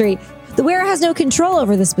ancestry. The wearer has no control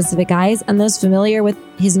over the specific eyes, and those familiar with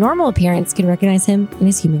his normal appearance can recognize him in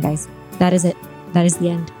his human guise. That is it. That is the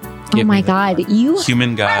end. Give Oh my me the God, you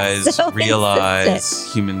Human guys, so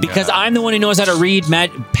realize human Because guys. I'm the one who knows how to read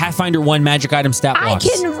Pathfinder 1 magic item stat I blocks.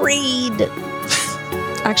 can read.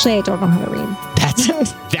 Actually, I don't know how to read.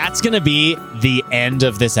 That's going to be the end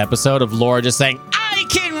of this episode of Laura just saying, I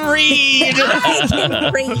can read. I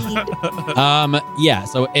can read. Yeah,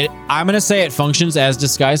 so I'm going to say it functions as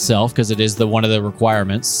disguised self because it is one of the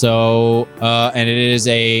requirements. So, and it is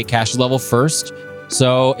a caster level first.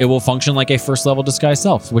 So it will function like a first level disguised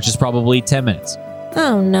self, which is probably 10 minutes.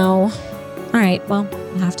 Oh no. All right, well,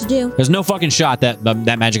 I'll have to do. There's no fucking shot that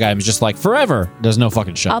that magic item is just like forever. There's no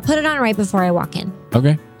fucking shot. I'll put it on right before I walk in.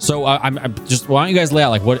 Okay. So I'm just, why don't you guys lay out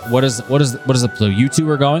like what is the, so you two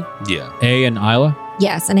are going? Yeah. A and Isla?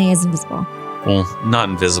 Yes, and A is invisible. Well, not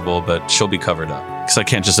invisible, but she'll be covered up because I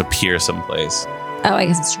can't just appear someplace. Oh, I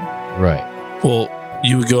guess it's true. Right. Well,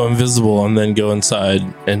 you would go invisible and then go inside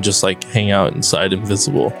and just like hang out inside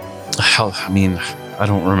invisible. I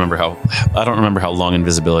don't remember how long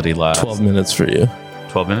invisibility lasts. 12 minutes for you.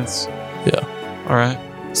 12 minutes? Yeah. All right.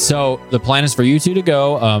 So the plan is for you two to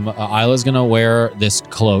go. Isla's going to wear this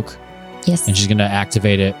cloak Yes. and she's going to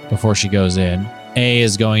activate it before she goes in. A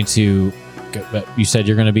is going to, you said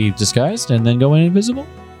you're going to be disguised and then go in invisible?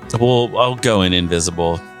 Well, I'll go in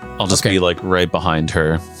invisible. I'll just Okay. be like right behind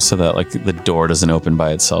her so that like the door doesn't open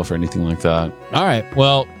by itself or anything like that. All right.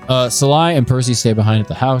 Well, Salai and Percy stay behind at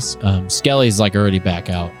the house. Skelly's like already back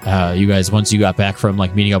out. You guys, once you got back from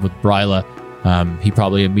like meeting up with Bryla, he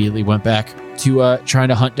probably immediately went back to trying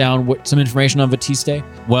to hunt down some information on Batiste.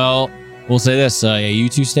 Well, we'll say this. You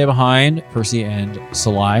two stay behind, Percy and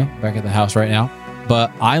Salai, back at the house right now.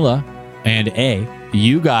 But Isla and A,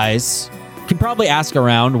 you guys can probably ask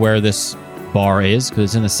around where this bar is because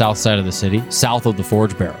it's in the south side of the city, south of the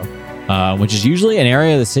Forge Barrow. which is usually an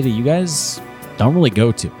area of the city you guys don't really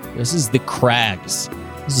go to. This is the Crags.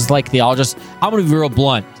 This is like I'm going to be real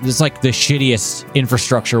blunt. This is like the shittiest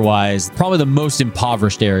infrastructure-wise, probably the most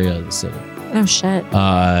impoverished area of the city. Oh, shit.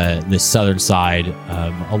 The southern side.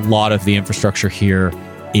 A lot of the infrastructure here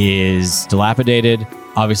is dilapidated.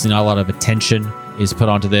 Obviously, not a lot of attention is put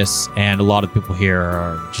onto this, and a lot of people here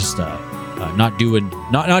are just not doing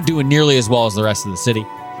nearly as well as the rest of the city.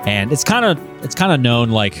 And it's kind of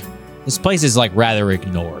known like this place is like rather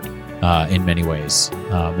ignored in many ways.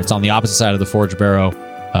 It's on the opposite side of the Forge Barrow,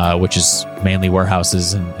 which is mainly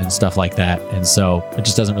warehouses and stuff like that, and so it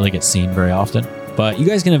just doesn't really get seen very often. But you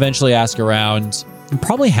guys can eventually ask around and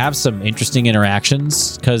probably have some interesting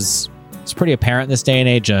interactions because it's pretty apparent in this day and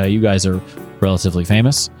age. You guys are relatively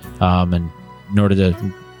famous, and in order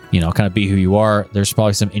to, kind of be who you are, there's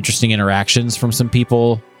probably some interesting interactions from some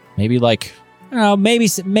people. Maybe like, I don't know, maybe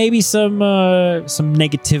some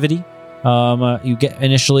negativity you get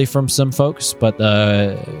initially from some folks, but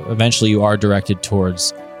eventually you are directed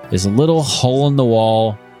towards this little hole in the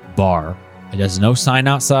wall bar. It has no sign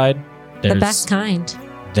outside. The best kind.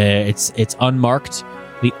 It's unmarked.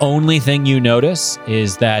 The only thing you notice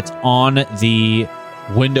is that on the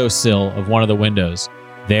windowsill of one of the windows,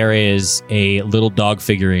 there is a little dog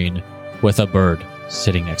figurine with a bird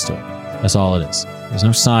sitting next to it. That's all it is. There's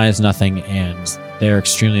no signs, nothing, and they're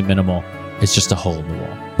extremely minimal. It's just a hole in the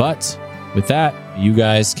wall. But with that, you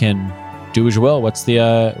guys can do as you will. What's the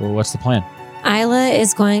plan? Isla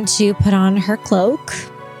is going to put on her cloak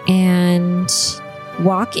and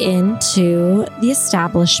walk into the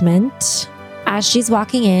establishment. As she's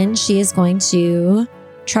walking in, she is going to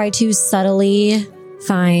try to subtly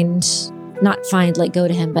go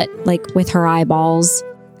to him, but like with her eyeballs,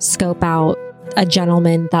 scope out a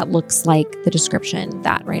gentleman that looks like the description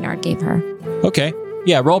that Reynard gave her. Okay.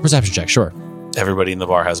 Yeah, roll a perception check, sure. Everybody in the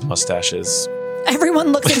bar has mustaches.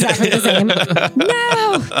 Everyone looks exactly the same.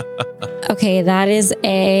 No! Okay, that is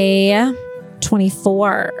a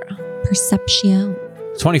 24. Perception.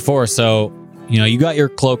 24, so, you got your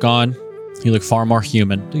cloak on. You look far more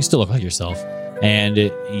human. You still look like yourself.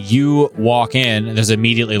 And you walk in, and there's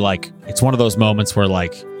immediately it's one of those moments where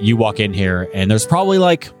you walk in here and there's probably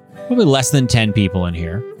less than 10 people in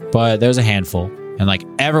here, but there's a handful. And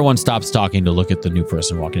everyone stops talking to look at the new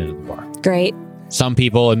person walking into the bar. Great. Some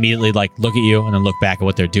people immediately look at you and then look back at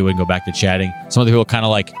what they're doing, go back to chatting. Some other people kind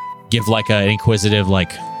of give an inquisitive, who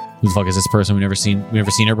the fuck is this person? We've never seen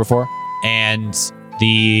her before. And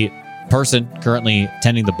the person currently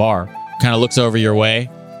tending the bar kind of looks over your way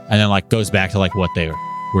and then goes back to what they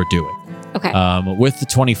were doing. Okay. With the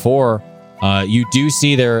 24, you do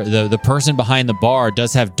see the person behind the bar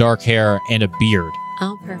does have dark hair and a beard.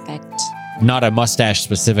 Oh, perfect. Not a mustache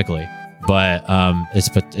specifically, but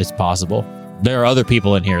it's possible. There are other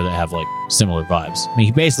people in here that have similar vibes. I mean,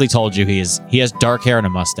 he basically told you he has dark hair and a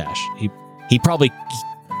mustache. He probably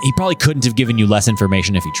couldn't have given you less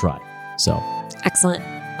information if he tried. So excellent.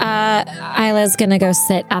 Isla's gonna go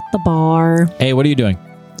sit at the bar. Hey, what are you doing?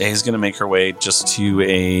 Dave's going to make her way just to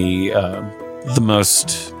the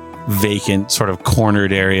most vacant, sort of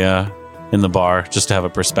cornered area in the bar, just to have a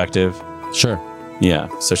perspective. Sure. Yeah.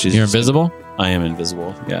 So You're invisible? I am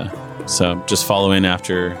invisible. Yeah. So just follow in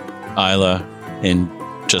after Isla and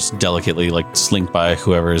just delicately slink by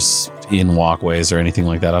whoever's in walkways or anything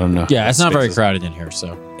like that. I don't know. Yeah, it's not very crowded in here,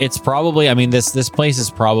 so it's probably. I mean, this place is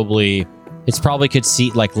probably. It's probably could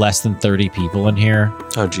seat less than 30 people in here.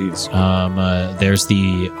 Oh, geez. There's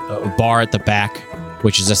the bar at the back,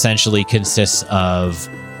 which is essentially consists of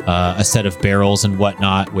a set of barrels and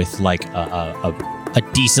whatnot with a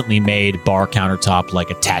decently made bar countertop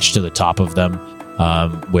attached to the top of them,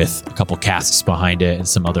 with a couple casks behind it and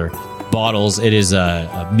some other bottles. It is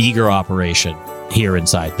a meager operation here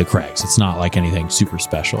inside the Crags. It's not anything super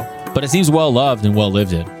special, but it seems well loved and well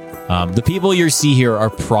lived in. The people you see here are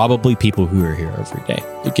probably people who are here every day.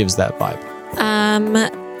 It gives that vibe.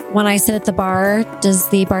 When I sit at the bar, does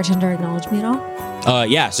the bartender acknowledge me at all?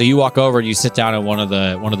 Yeah. So you walk over and you sit down at one of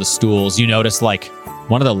the stools. You notice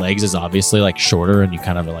one of the legs is obviously shorter, and you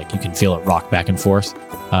kind of you can feel it rock back and forth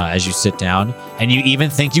as you sit down, and you even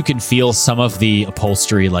think you can feel some of the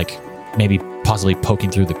upholstery maybe possibly poking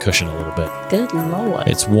through the cushion a little bit. Good Lord.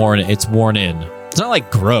 It's worn in. It's not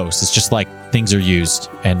gross. It's just things are used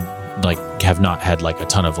and have not had a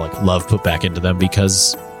ton of love put back into them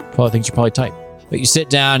because things are probably tight. But you sit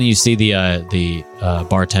down and you see the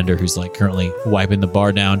bartender who's currently wiping the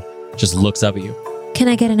bar down, just looks up at you. Can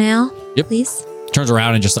I get an ale? Yep. Please. Turns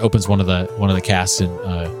around and just opens one of the casks and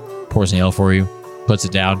pours an ale for you. Puts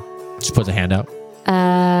it down. Just puts a hand out.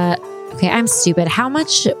 Okay, I'm stupid. How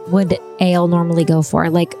much would ale normally go for?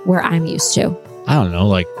 Like where I'm used to? I don't know.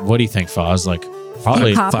 Like, what do you think, Foz? Like,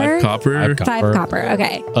 probably Copper? 5 copper. 5 copper.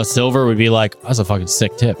 Okay. A silver would be like, that's a fucking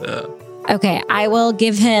sick tip. Okay, I will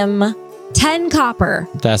give him 10 copper.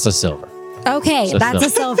 That's a silver. Okay, It's a that's a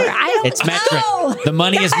silver. I don't It's metric. know. The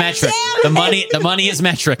money is God metric. damn The money is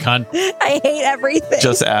metric, hon. I hate everything.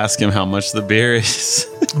 Just ask him how much the beer is.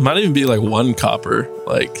 Might even be like 1 copper.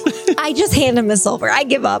 Like, I just hand him the silver. I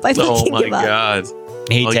give up. I Oh fucking my give up. god!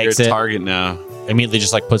 He Oh, takes you're a it, target now. immediately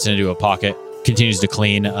just like puts it into a pocket, continues to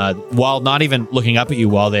clean, while not even looking up at you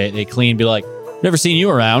while they clean, be like, never seen you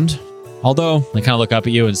around. Although they kind of look up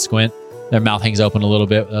at you and squint. Their mouth hangs open a little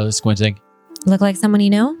bit, squinting. Look like someone you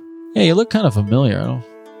know? Yeah, you look kind of familiar. I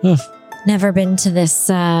don't. Never been to this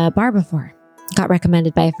bar before. Got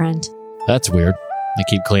recommended by a friend. That's weird. They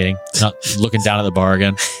keep cleaning, not looking down at the bar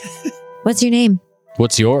again. What's your name?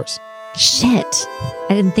 What's yours? Shit.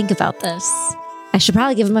 I didn't think about this. I should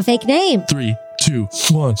probably give him a fake name. 3, 2,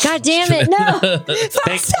 1. God damn it. No.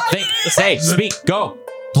 Think, say, speak, go.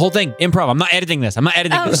 The whole thing, improv. I'm not editing this. I'm not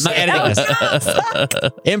editing this. I'm not editing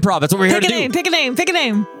this. Improv. That's what we're here Pick to a name. do. Pick a name. Pick a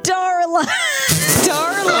name. Darla.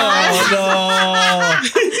 Darla.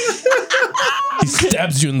 He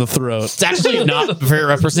stabs you in the throat. It's actually not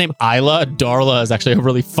for a person named Isla. Darla is actually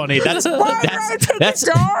really funny. That's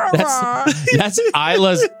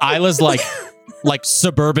Isla's like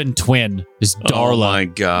suburban twin is Oh Darla. my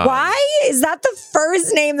god! Why is that the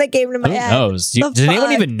first name that came to my Who head? knows? The Does anyone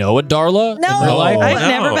fuck? even know a Darla No. in real life? Oh, I've no.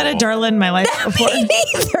 never met a Darla in my life before. Me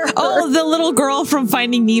neither. Oh, the little girl from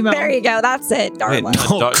Finding Nemo. There you go. That's it. Wait,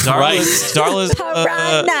 Darla. Darla's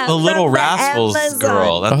Piranha the Little from the Rascals Amazon.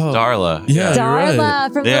 girl. That's Oh. Darla. Yeah, you're right.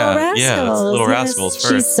 Darla from Yeah, Little Rascals. yeah, it's Little Yes, Rascals She's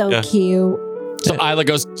first. so Yeah. cute. So Isla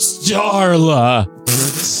goes, Darla.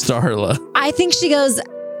 Starla. I think she goes,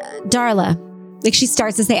 Darla. Like she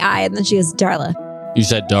starts to say I and then she goes, Darla. You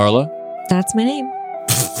said Darla? That's my name.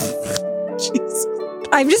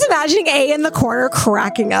 I'm just imagining A in the corner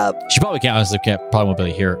cracking up. She probably probably won't be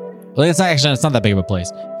able to hear it. Well, it's not that big of a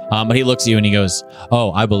place. But he looks at you and he goes,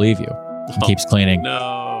 oh, I believe you. And keeps cleaning.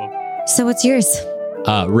 No. So what's yours?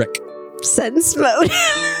 Rick. Sense mode.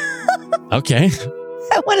 Okay.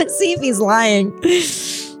 I want to see if he's lying.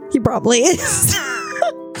 He probably is.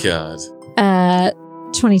 God.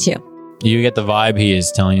 22. You get the vibe he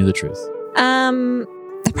is telling you the truth.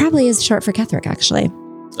 That probably is short for Kethrick, actually.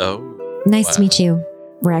 Oh. Nice Wow. to meet you,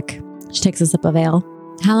 Rick. She takes a sip of ale.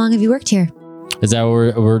 How long have you worked here? Is that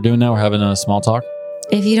what we're doing now? We're having a small talk?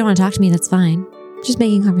 If you don't want to talk to me, that's fine. Just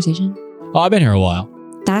making conversation. Oh, I've been here a while.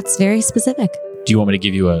 That's very specific. Do you want me to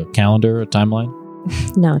give you a calendar, a timeline?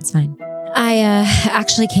 No, it's fine. I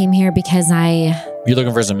actually came here because You're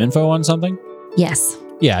looking for some info on something? yes.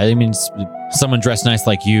 Yeah, I mean, someone dressed nice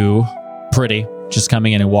like you, pretty, just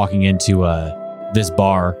coming in and walking into this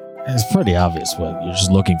bar. It's pretty obvious what you're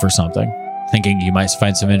just looking for something. Thinking you might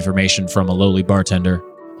find some information from a lowly bartender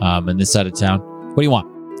in this side of town. What do you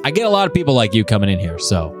want? I get a lot of people like you coming in here,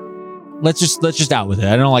 so let's just out with it.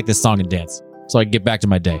 I don't like this song and dance, so I can get back to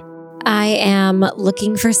my day. I am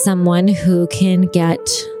looking for someone who can get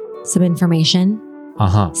some information.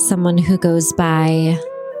 Uh-huh. Someone who goes by,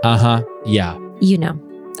 Uh-huh. Yeah. you know.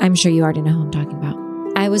 I'm sure you already know who I'm talking about.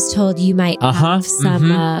 I was told you might Uh-huh. have some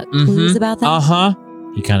clues about that. Uh-huh.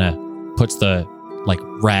 He kind of puts the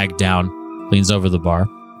rag down, leans over the bar.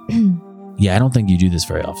 Yeah, I don't think you do this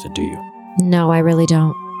very often, do you? No, I really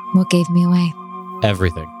don't. What gave me away?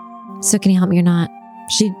 Everything. So can you help me or not?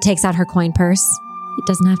 She takes out her coin purse. It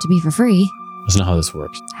doesn't have to be for free. That's not how this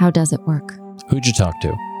works. How does it work? Who'd you talk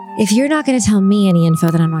to? If you're not going to tell me any info,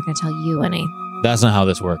 then I'm not going to tell you any. That's not how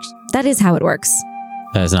this works. That is how it works.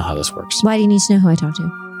 That is not how this works. Why do you need to know who I talk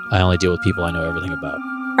to? I only deal with people I know everything about.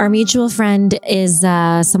 Our mutual friend is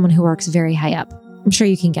someone who works very high up. I'm sure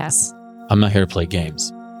you can guess. I'm not here to play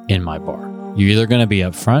games in my bar. You're either going to be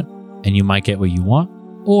up front and you might get what you want,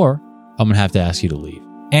 or I'm going to have to ask you to leave.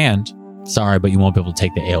 And, sorry, but you won't be able to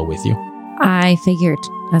take the ale with you. I figured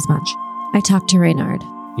as much. I talked to Reynard.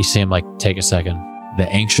 You see him take a second. The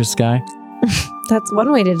anxious guy? That's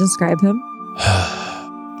one way to describe him.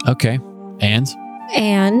 Okay. And?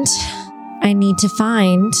 And I need to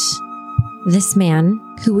find this man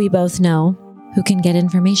who we both know who can get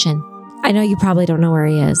information. I know you probably don't know where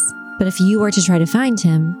he is, but if you were to try to find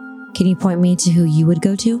him, can you point me to who you would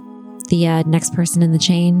go to? The next person in the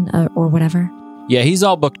chain or whatever? Yeah, he's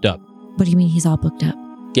all booked up. What do you mean he's all booked up?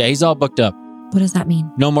 Yeah, he's all booked up. What does that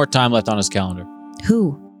mean? No more time left on his calendar.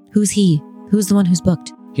 Who? Who's he? Who's the one who's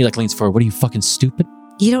booked? He leans forward. What are you, fucking stupid?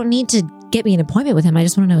 You don't need to get me an appointment with him. I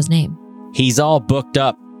just want to know his name. He's all booked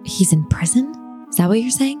up. He's in prison? Is that what you're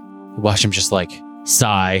saying? You watch him just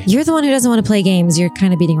Sigh. You're the one who doesn't want to play games. You're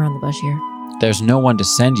kind of beating around the bush here. There's no one to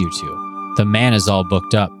send you to. The man is all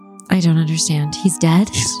booked up. I don't understand. He's dead?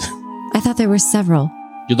 I thought there were several.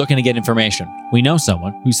 You're looking to get information. We know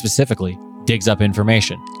someone who specifically digs up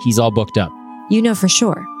information. He's all booked up. You know for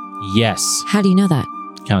sure. Yes. How do you know that?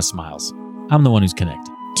 Kind of smiles. I'm the one who's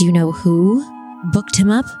connected. Do you know who booked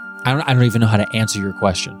him up? I don't even know how to answer your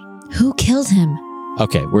question. Who killed him?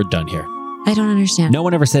 Okay, we're done here. I don't understand. No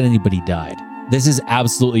one ever said anybody died. This is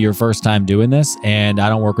absolutely your first time doing this, and I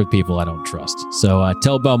don't work with people I don't trust. So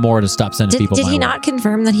tell Belmora to stop sending people Did my he way. not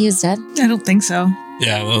confirm that he is dead? I don't think so.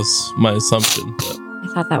 Yeah, that was my assumption. But I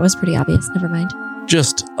thought that was pretty obvious. Never mind.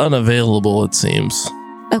 just unavailable, it seems.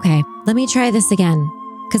 Okay, let me try this again.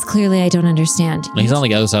 Because clearly I don't understand. He's on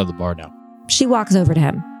the other side of the bar now. She walks over to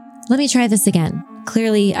him. Let me try this again.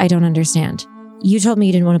 Clearly I don't understand. You told me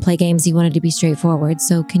you didn't want to play games. You wanted to be straightforward.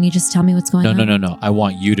 So can you just tell me what's going on? No. I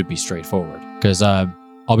want you to be straightforward. Because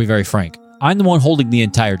I'll be very frank. I'm the one holding the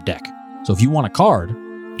entire deck. So if you want a card,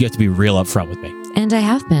 you have to be real upfront with me. And I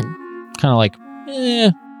have been. Kind of like,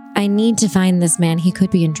 I need to find this man. He could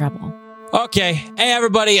be in trouble. Okay. Hey,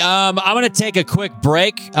 everybody. I'm going to take a quick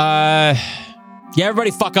break. Yeah,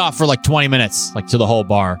 everybody fuck off for like 20 minutes, like to the whole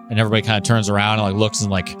bar. And everybody kind of turns around and like looks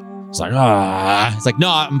and like, it's like, It's like, no,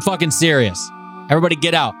 I'm fucking serious. Everybody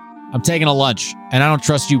get out. I'm taking a lunch. And I don't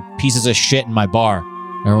trust you pieces of shit in my bar.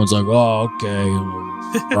 Everyone's like, oh,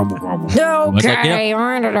 okay. Grumble, grumble. It's like,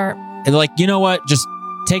 and they're like, you know what? Just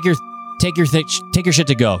take your shit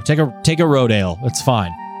to go. Take a road ale. It's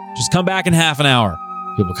fine. Just come back in half an hour.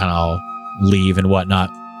 People kind of all leave and whatnot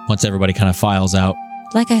once everybody kind of files out.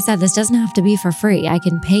 Like I said, this doesn't have to be for free. I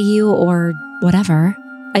can pay you or whatever.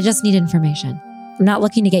 I just need information. I'm not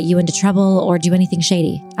looking to get you into trouble or do anything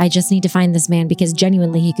shady. I just need to find this man because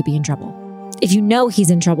genuinely he could be in trouble. If you know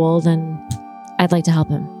he's in trouble, then I'd like to help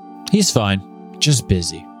him. He's fine. Just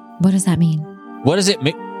busy. What does that mean? What does it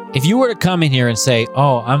mean? If you were to come in here and say,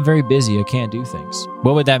 oh, I'm very busy, I can't do things,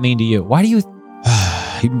 what would that mean to you? Why do you...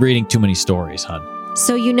 You've been reading too many stories, hon.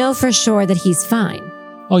 So you know for sure that he's fine.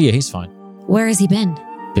 Oh, yeah, he's fine. Where has he been?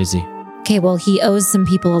 Busy. Okay, well, he owes some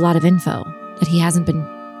people a lot of info that he hasn't been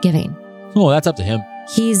giving. Oh, that's up to him.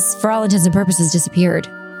 He's, for all intents and purposes, disappeared.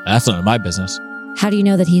 That's none of my business. How do you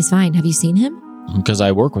know that he's fine? Have you seen him? Because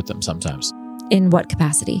I work with them sometimes. In what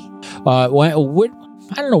capacity? What?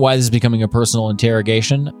 I don't know why this is becoming a personal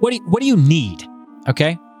interrogation. What do you need?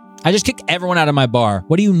 Okay? I just kicked everyone out of my bar.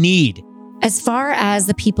 What do you need? As far as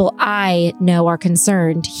the people I know are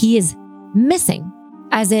concerned, he is missing.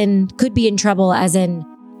 As in, could be in trouble, as in...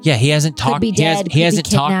 Yeah, he hasn't talked. Could be dead, He hasn't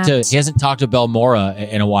talked to. kidnapped. He hasn't talked to Belmora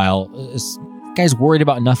in a while. This guy's worried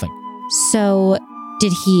about nothing. So,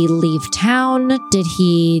 did he leave town? Did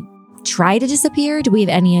he try to disappear? Do we have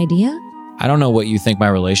any idea? I don't know what you think my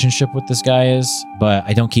relationship with this guy is, but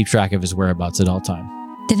I don't keep track of his whereabouts at all time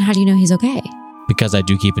Then how do you know he's okay? because I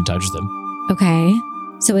do keep in touch with him. Okay.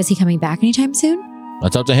 So is he coming back anytime soon?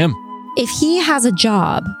 That's up to him. If he has a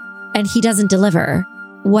job and he doesn't deliver,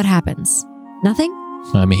 what happens? Nothing?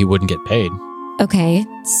 I mean, he wouldn't get paid. Okay.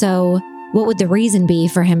 So what would the reason be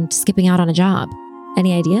for him skipping out on a job?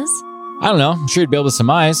 Any ideas? I don't know. I'm sure he'd be able to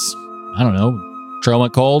surmise. I don't know. Trail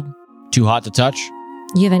went cold. Too hot to touch.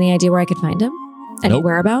 You have any idea where I could find him? Any Nope.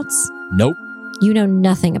 whereabouts? Nope. You know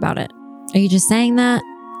nothing about it. Are you just saying that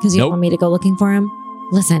because you Nope. don't want me to go looking for him?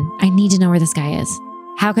 Listen, I need to know where this guy is.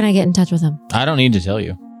 How can I get in touch with him? I don't need to tell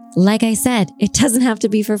you. Like I said, it doesn't have to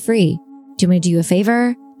be for free. Do you want me to do you a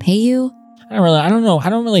favor? Pay you? I don't know. I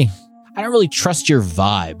don't really trust your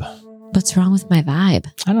vibe. What's wrong with my vibe?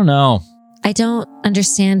 I don't know. I don't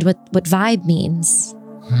understand what vibe means.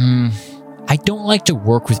 I don't like to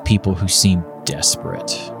work with people who seem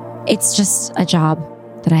desperate. It's just a job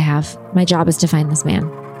that I have. My job is to find this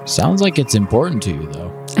man. Sounds like it's important to you,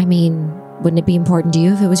 though. I mean, wouldn't it be important to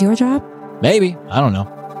you if it was your job? Maybe. I don't know.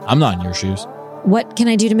 I'm not in your shoes. What can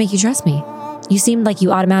I do to make you trust me? You seemed like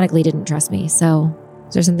you automatically didn't trust me, so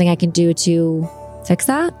is there something I can do to fix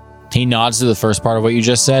that? He nods to the first part of what you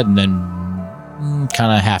just said and then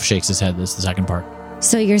kind of half shakes his head. This is the second part.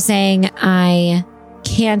 So you're saying I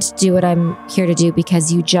can't do what I'm here to do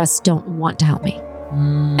because you just don't want to help me.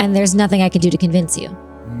 And there's nothing I can do to convince you.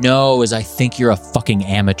 No, as I think you're a fucking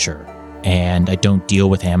amateur. And I don't deal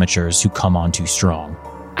with amateurs who come on too strong.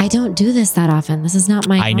 I don't do this that often. This is not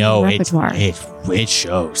my I know, repertoire. it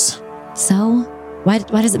shows. So why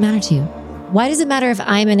does it matter to you? Why does it matter if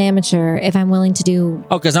I'm an amateur, if I'm willing to do...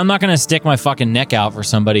 Oh, because I'm not going to stick my fucking neck out for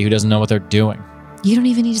somebody who doesn't know what they're doing. You don't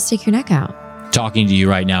even need to stick your neck out. Talking to you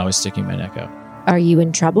right now is sticking my neck out. Are you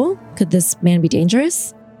in trouble? Could this man be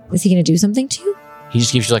dangerous? Is he going to do something to you? He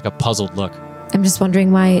just gives you like a puzzled look. I'm just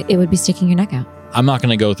wondering why it would be sticking your neck out. I'm not going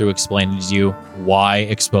to go through explaining to you why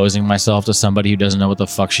exposing myself to somebody who doesn't know what the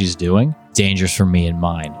fuck she's doing dangerous for me and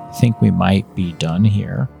mine. I think we might be done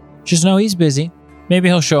here. Just know he's busy. Maybe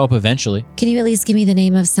he'll show up eventually. Can you at least give me the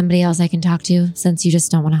name of somebody else I can talk to since you just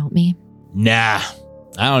don't want to help me? Nah,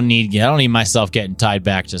 I don't need myself getting tied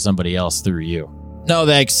back to somebody else through you. No,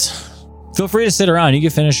 thanks. Feel free to sit around. You can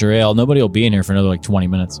finish your ale. Nobody will be in here for another like 20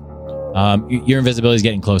 minutes. Your invisibility is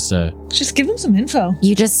getting close to... Just give him some info.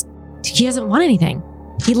 He doesn't want anything.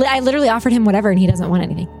 I literally offered him whatever and he doesn't want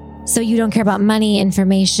anything. So you don't care about money,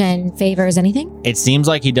 information, favors, anything? It seems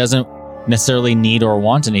like he doesn't necessarily need or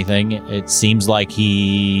want anything. It seems like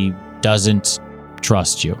he doesn't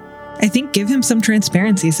trust you. I think give him some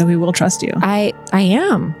transparency so he will trust you. I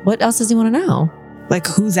am. What else does he want to know? Like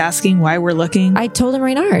who's asking why we're looking? I told him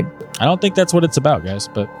Reynard. I don't think that's what it's about, guys,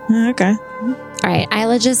 but... Okay. All right.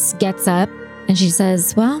 Isla just gets up and she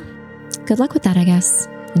says, well, good luck with that, I guess.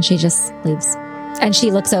 And she just leaves. And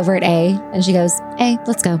she looks over at A and she goes, hey,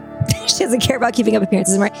 let's go. She doesn't care about keeping up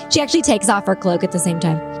appearances anymore. She actually takes off her cloak at the same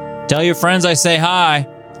time. Tell your friends I say hi.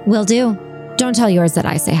 Will do. Don't tell yours that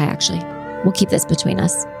I say hi, actually. We'll keep this between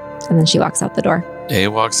us. And then she walks out the door. A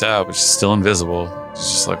walks out, but she's still invisible.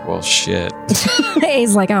 She's just like, well, shit.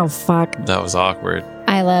 A's like, oh, fuck. That was awkward.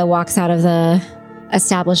 Isla walks out of the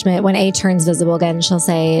establishment. When A turns visible again, she'll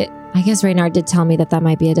say, I guess Reynard did tell me that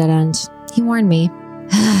might be a dead end. He warned me.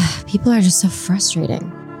 People are just so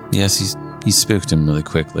frustrating. Yes, he spooked him really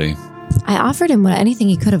quickly. I offered him anything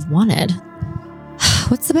he could have wanted.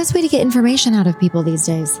 What's the best way to get information out of people these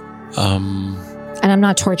days? And I'm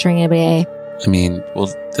not torturing anybody, A. I mean, well,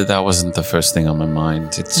 that wasn't the first thing on my mind.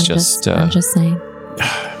 I'm just saying.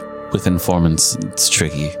 With informants, it's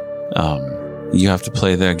tricky. You have to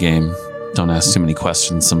play their game. Don't ask too many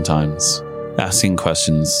questions sometimes. Asking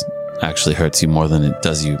questions actually hurts you more than it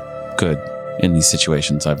does you good in these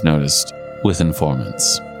situations, I've noticed, with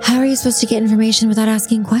informants. How are you supposed to get information without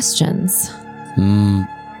asking questions?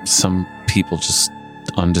 Some people just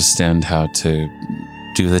understand how to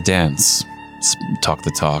do the dance, talk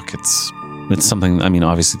the talk. It's something, I mean,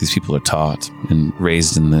 obviously these people are taught and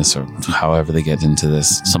raised in this, or however they get into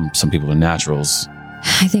this. Some people are naturals.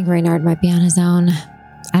 I think Reynard might be on his own.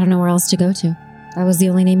 I don't know where else to go to. That was the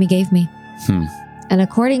only name he gave me. And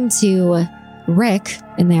according to Rick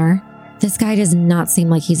in there, this guy does not seem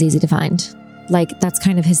like he's easy to find. Like, that's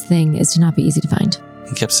kind of his thing, is to not be easy to find.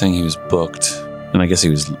 He kept saying he was booked, and I guess he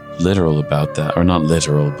was literal about that. Or not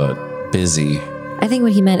literal, but busy. I think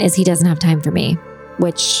what he meant is he doesn't have time for me,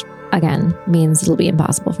 which, again, means it'll be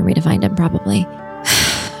impossible for me to find him, probably.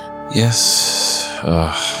 Yes.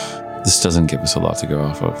 This doesn't give us a lot to go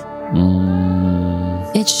off of.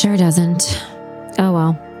 It sure doesn't. Oh,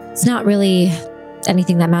 well. It's not really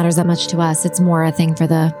anything that matters that much to us. It's more a thing for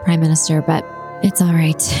the Prime Minister, but it's all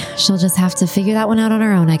right. She'll just have to figure that one out on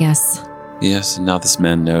her own, I guess. Yes, and now this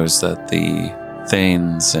man knows that the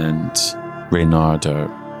Thanes and Reynard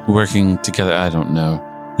are working together. I don't know.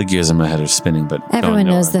 The gears in my head are spinning, but everyone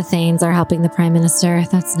knows the Thanes are helping the Prime Minister.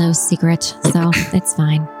 That's no secret, so it's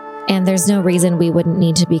fine. And there's no reason we wouldn't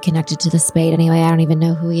need to be connected to the Spade anyway. I don't even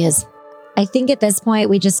know who he is. I think at this point,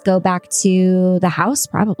 we just go back to the house,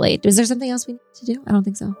 probably. Is there something else we need to do? I don't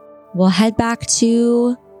think so. We'll head back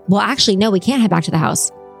to... Well, actually, no, we can't head back to the house.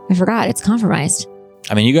 I forgot. It's compromised.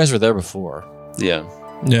 I mean, you guys were there before. Yeah.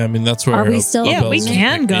 Yeah, I mean, that's where... Are we still... Yeah, we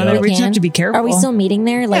can go there. We just have to be careful. Are we still meeting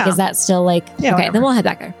there? Like, Yeah. is that still like... Yeah, okay, whatever. then we'll head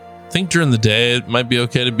back there. I think during the day it might be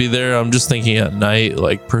okay to be there. I'm just thinking at night,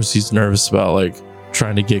 like Percy's nervous about like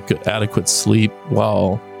trying to get adequate sleep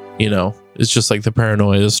while, it's just like the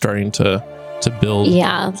paranoia is starting to build.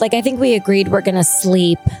 Yeah, like I think we agreed we're going to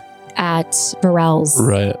sleep at Burrell's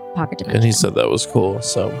Right. pocket dimension. And he said that was cool.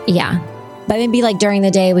 So Yeah. But maybe like during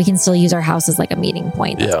the day, we can still use our house as like a meeting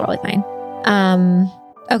point. That's Yeah. probably fine.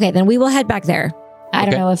 Okay, then we will head back there. I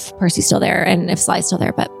don't Okay. know if Percy's still there and if Sly's still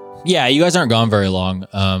there, but Yeah, you guys aren't gone very long.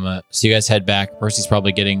 So you guys head back. Percy's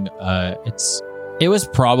probably getting, it was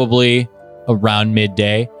probably around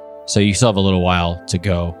midday. So you still have a little while to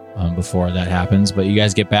go before that happens. But you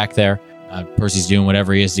guys get back there. Percy's doing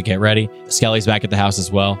whatever he is to get ready. Skelly's back at the house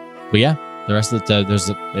as well. But yeah, the rest of the,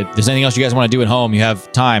 if there's anything else you guys want to do at home, you have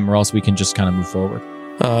time, or else we can just kind of move forward.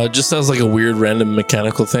 just as like a weird random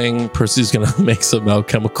mechanical thing, Percy's going to make some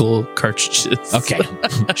alchemical cartridges. Okay,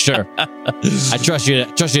 sure. I trust you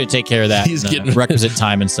to take care of that. He's and, getting- requisite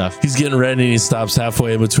time and stuff. He's getting ready and he stops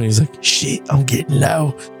halfway in between. He's like, shit, I'm getting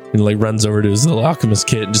low. And like runs over to his little alchemist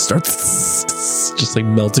kit and just starts just like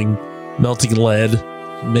melting lead.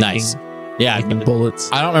 Making, Nice. Yeah, making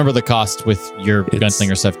bullets. I don't remember the cost with your It's-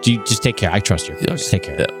 gunslinger stuff. Do you just take care? I trust you. Yeah, Just take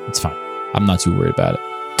care. yeah. It's fine. I'm not too worried about it.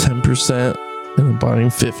 10% and I'm buying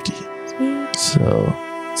 50. So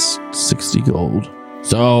it's 60 gold.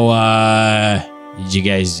 So, did you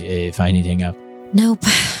guys find anything up? Nope.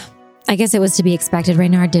 I guess it was to be expected.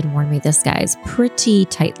 Reynard did warn me this guy's pretty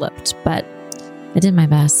tight-lipped, but I did my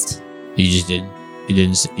best. You just didn't.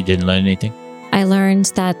 You didn't learn anything. I learned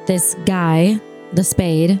that this guy, the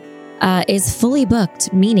Spade, is fully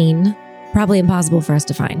booked, meaning probably impossible for us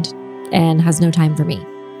to find, and has no time for me.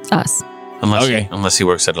 Us. Unless he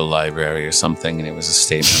works at a library or something, and it was a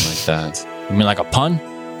statement like that. You mean like a pun?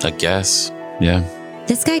 I guess. Yeah.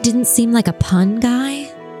 This guy didn't seem like a pun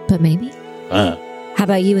guy, but maybe. How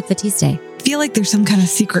about you with Batiste? I feel like there's some kind of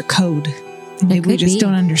secret code. Maybe we could just be.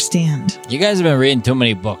 don't understand. You guys have been reading too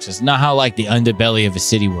many books. It's not how like the underbelly of a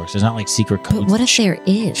city works. It's not like secret codes. But what if there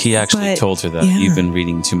is? He actually But, told her that yeah. you've been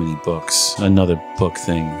reading too many books. Another book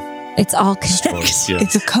thing. It's all Story, connected. yeah.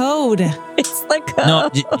 It's a code. It's like No,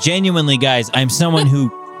 genuinely, guys, I'm someone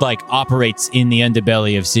who like operates in the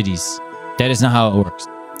underbelly of cities. That is not how it works.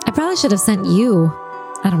 I probably should have sent you.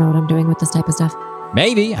 I don't know what I'm doing with this type of stuff.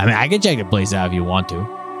 Maybe. I mean, I can check the place out if you want to.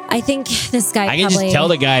 I think this guy I can probably. just tell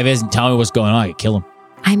the guy if he doesn't tell me what's going on, I could kill him.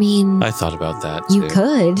 I mean, I thought about that you too.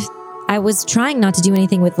 could. I was trying not to do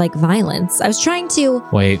anything with like violence. I was trying to.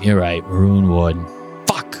 Wait, you're right. Maroon Wood.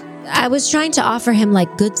 Fuck. I was trying to offer him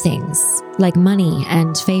like good things, like money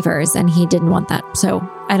and favors, and he didn't want that. So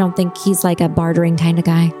I don't think he's like a bartering kind of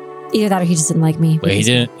guy. Either that or he just didn't like me. Wait,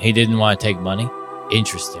 he didn't want to take money?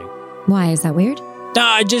 Interesting. Why? Is that weird?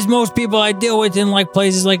 Nah, just most people I deal with in like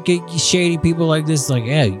places like shady people like this, like,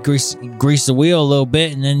 yeah, you grease the wheel a little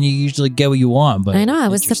bit and then you usually get what you want. But I know. I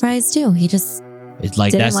was interesting. surprised too. He just. It's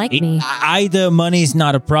like Didn't that's like me. Either money's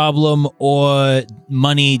not a problem or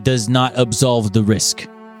money does not absolve the risk.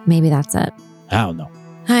 Maybe that's it. I don't know.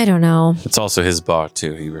 I don't know. It's also his bar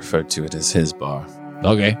too. He referred to it as his bar.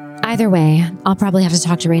 Okay. Either way, I'll probably have to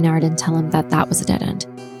talk to Reynard and tell him that was a dead end.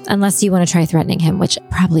 Unless you want to try threatening him, which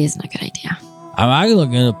probably isn't a good idea. I can look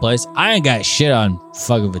into the place. I ain't got shit on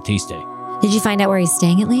fucking Batiste. Did you find out where he's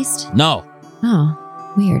staying at least? No.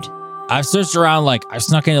 Oh, weird. I've searched around, like, I've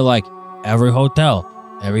snuck into, like, every hotel,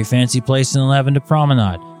 every fancy place in the Lavender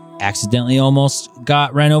Promenade. Accidentally almost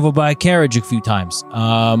got ran over by a carriage a few times.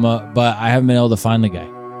 But I haven't been able to find the guy.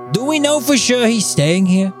 Do we know for sure he's staying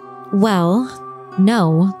here? Well,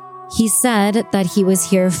 no. He said that he was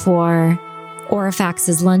here for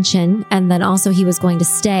Orifax's luncheon, and then also he was going to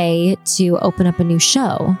stay to open up a new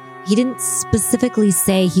show. He didn't specifically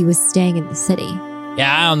say he was staying in the city.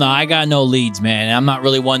 Yeah, I don't know. I got no leads, man. I'm not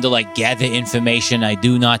really one to, like, gather information. I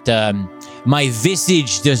do not, my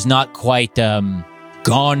visage does not quite,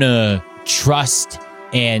 garner trust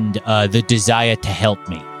and, the desire to help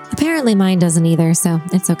me. Apparently mine doesn't either, so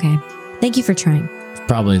it's okay. Thank you for trying. It's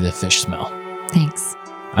probably the fish smell. Thanks.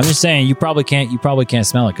 I'm just saying, you probably can't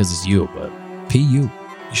smell it because it's you, but PU. You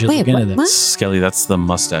should Wait, look into what- that. what? Skelly, that's the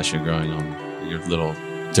mustache you're growing on. Your little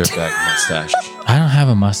dirtbag mustache. I don't have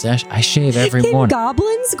a mustache. I shave every Can morning.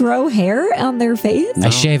 goblins grow hair on their face? I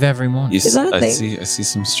shave every morning. You Is that a I thing? see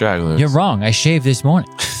some stragglers. You're wrong. I shaved this morning.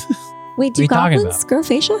 Wait, do What are you talking goblins grow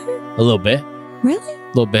facial hair? A little bit. Really? A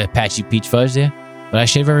little bit of patchy peach fuzz there. But I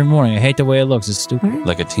shave every morning. I hate the way it looks. It's stupid. All right.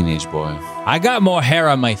 Like a teenage boy. I got more hair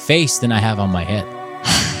on my face than I have on my head.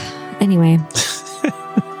 Anyway.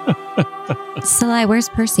 Salai, where's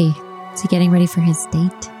Percy? Is he getting ready for his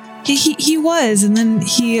date? He was, and then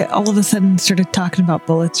he all of a sudden started talking about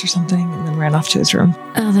bullets or something, and then ran off to his room.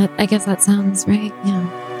 Oh, I guess that sounds right.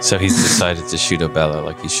 Yeah. So he's decided to shoot Obella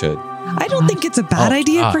like he should. I don't think it's a bad Oh,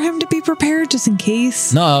 idea ah. for him to be prepared just in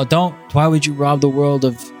case. No, don't. Why would you rob the world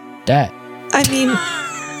of that? I mean,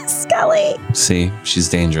 Scully. See, she's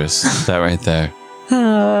dangerous. That right there.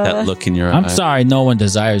 That look in your I'm eye. sorry, no one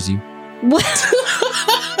desires you. What?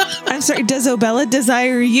 I'm sorry, does Obella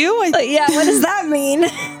desire you? Yeah, what does that mean?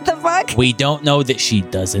 The fuck? We don't know that she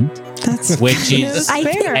doesn't, That's which is I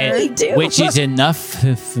fair. really do. which is enough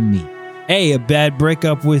for me. Hey, a bad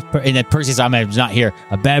breakup with and then Percy's I'm not here.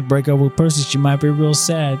 A bad breakup with Percy, she might be real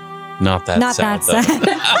sad. Not that Not sad, that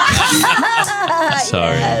though. sad.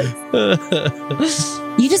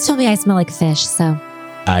 Sorry. You just told me I smell like fish, so.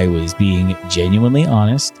 I was being genuinely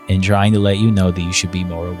honest and trying to let you know that you should be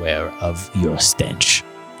more aware of your stench.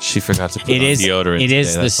 She forgot to put It on is deodorant. it is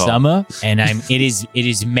today, the that's all. summer and it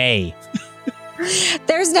is May.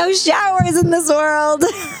 There's no showers in this world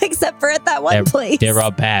except for at that one place. There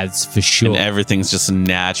are baths for sure. And everything's just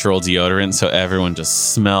natural deodorant, so everyone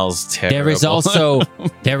just smells terrible.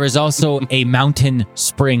 There is also a mountain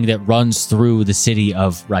spring that runs through the city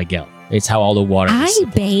of Rigel. It's how all the water I is.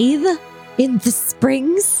 bathe in the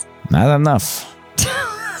springs. Not enough.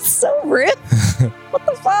 so rude. What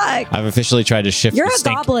the fuck? I've officially tried to shift You're the a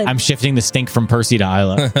stink. goblin. I'm shifting the stink from Percy to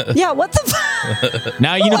Isla. Yeah, what the fuck?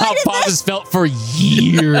 Now you know how Pop has felt for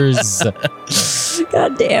years.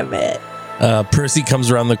 God damn it. Percy comes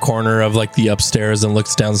around the corner of like the upstairs and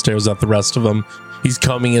looks downstairs at the rest of them. He's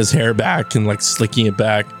combing his hair back and like slicking it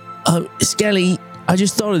back. Skelly, I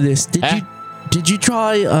just thought of this. Did you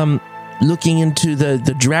try looking into the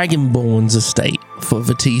Dragonborn's estate for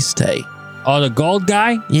Batiste? Oh, the gold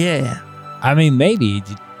guy? Yeah. I mean, maybe.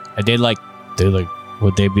 Would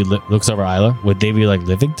they be, looks over Isla, would they be like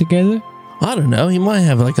living together? I don't know. He might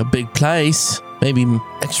have like a big place, maybe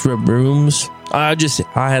extra rooms. I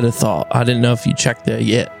had a thought. I didn't know if you checked there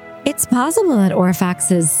yet. It's possible that Orphax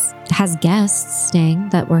has guests staying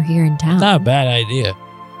that were here in town. Not a bad idea.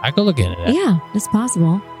 I could look into that. Yeah, it's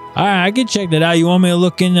possible. All right, I can check that out. You want me to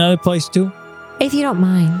look in the other place too? If you don't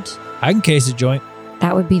mind, I can case a joint.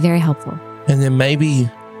 that would be very helpful. And then maybe,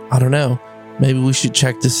 I don't know, maybe we should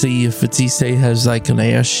check to see if Batiste has like an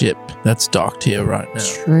airship that's docked here right now.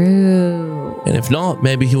 True. And if not,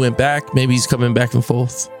 maybe he went back. Maybe he's coming back and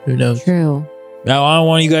forth. Who knows? True. Now, I don't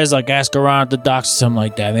want you guys like ask around at the docks or something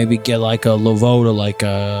like that. Maybe get like a Laveau to like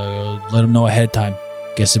let them know ahead of time.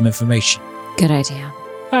 Get some information. Good idea.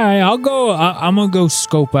 All right, I'll go. I'm gonna go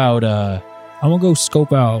scope out. I'm gonna go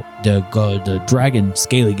scope out the dragon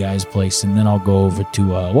scaly guy's place, and then I'll go over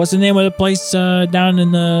to what's the name of the place down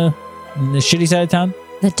in the shitty side of town?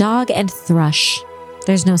 The Dog and Thrush.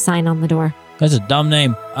 There's no sign on the door. That's a dumb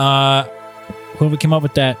name. Whoever came up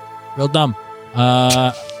with that, real dumb.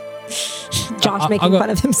 Josh I'll making go- fun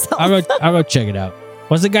of himself. I'll go check it out.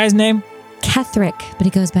 What's the guy's name? Kethrick, but he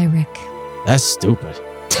goes by Rick. That's stupid.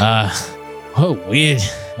 Oh, weird.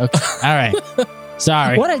 Okay, all right.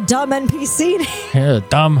 Sorry. What a dumb NPC. Yeah,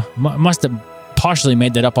 dumb. Must have partially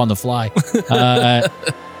made that up on the fly.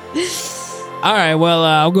 All right. Well,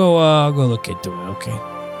 I'll go look into it. Okay.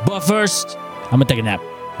 But first, I'm gonna take a nap.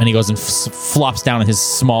 And he goes and flops down in his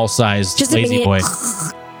small-sized Just lazy boy.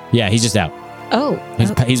 immediate. Yeah, he's just out. Oh.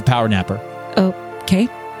 He's a power napper. Okay.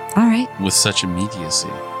 All right. With such immediacy.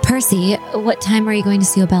 Percy, what time are you going to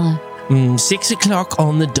see Obella? 6 o'clock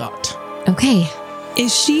on the dot. Okay.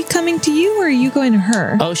 Is she coming to you or are you going to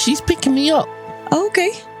her? Oh, she's picking me up. Oh,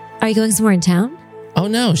 okay. Are you going somewhere in town? Oh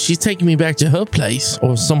no, she's taking me back to her place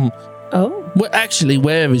or some. Oh. Well, actually,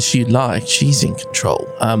 wherever she'd like, she's in control.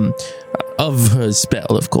 Of her spell,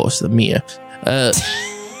 of course, the Mia.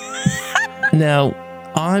 Now,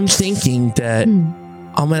 I'm thinking that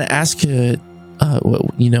I'm gonna ask her,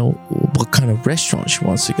 what kind of restaurant she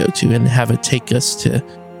wants to go to, and have her take us to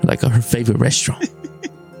like her favorite restaurant,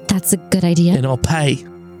 That's a good idea. and I'll pay.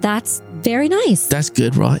 That's very nice. That's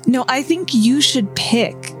good, right? No, I think you should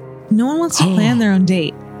pick. No one wants to plan their own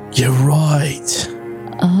date. You're right.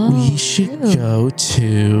 Oh. We should true. go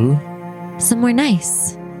to. Somewhere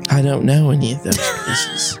nice. I don't know any of those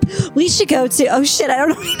places. We should go to. Oh shit! I don't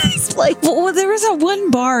know any nice place. Well, there was that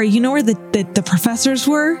one bar, you know, where the professors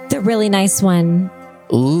were? The really nice one.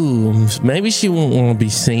 Ooh, maybe she won't want to be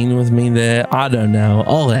seen with me there. I don't know.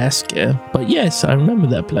 I'll ask her. But yes, I remember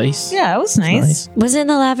that place. Yeah, it was It's nice. Was it in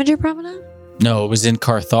the Lavender Promenade? No, it was in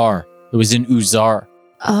Carthar. It was in Uzar.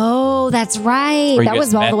 Oh, that's right. Where you That guys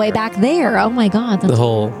was all met the way her. back there. Oh my god. The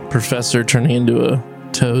whole professor turning into a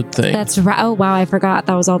toad thing. That's right. Oh wow, I forgot.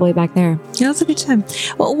 That was all the way back there. Yeah, it was a good time.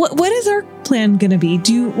 Well, what is our plan going to be?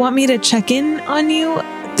 Do you want me to check in on you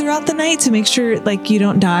throughout the night to make sure, like, you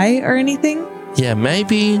don't die or anything? Yeah,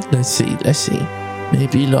 maybe. Let's see.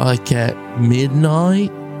 Maybe like at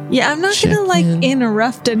midnight. Yeah, I'm not going to, Check like, in.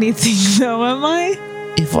 interrupt anything, though, am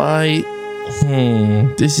I? If I.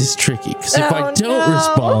 This is tricky. Because if I don't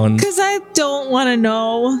respond. Because I don't want to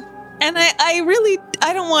know. And I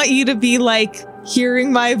don't want you to be, like,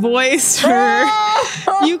 hearing my voice or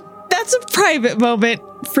you. That's a private moment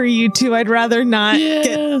for you two. I'd rather not get.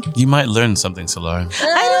 Yeah. You might learn something, Solar.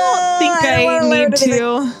 I don't think I need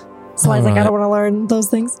to. So I was like, I Alright. don't want to learn those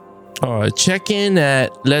things. All right. Check in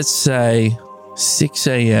at, let's say, 6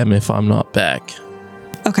 a.m. if I'm not back.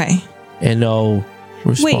 Okay. And I'll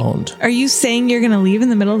respond. Are you saying you're going to leave in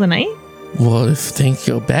the middle of the night? Well, if things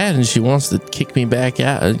go bad and she wants to kick me back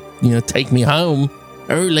out, take me home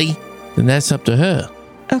early, then that's up to her,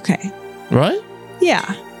 Okay. right?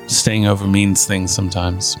 Yeah. Staying over means things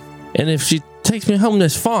sometimes. And if she takes me home,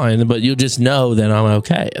 that's fine, but you'll just know that I'm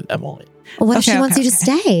okay at that point. Well, what if Okay, she wants okay, you to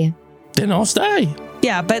stay? Then I'll stay.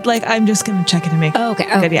 Yeah, but like I'm just going to check it and make Oh,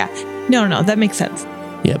 okay. good. Yeah. No, that makes sense.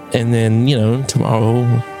 Yep. And then, tomorrow,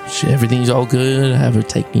 everything's all good. I have her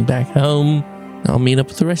take me back home. I'll meet up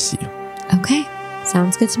with the rest of you. Okay.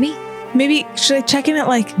 Sounds good to me. Maybe should I check in at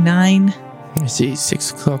like 9? I see,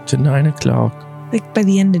 6 o'clock to 9 o'clock. Like by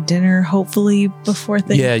the end of dinner, hopefully before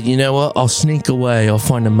things. Yeah, you know what? I'll sneak away. I'll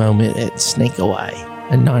find a moment and sneak away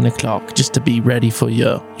at 9 o'clock just to be ready for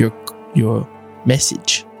your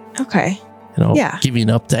message. Okay. And I'll Yeah. give you an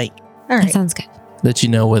update. All That right. sounds good. Let you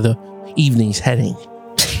know where the evening's heading.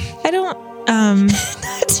 I don't.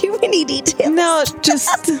 Too many details. No,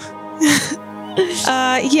 just.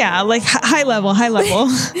 Yeah, like high level.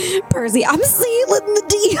 Percy, I'm sealing the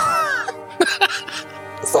deal.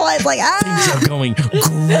 So I was like, Things are going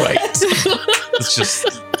great. It's just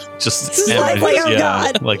is like, oh,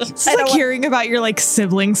 God. Like It's like hearing about your like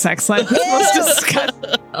sibling sex life. It's most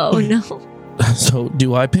disgusting. oh no. So,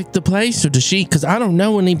 do I pick the place or does she? Because I don't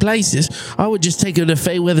know any places. I would just take her to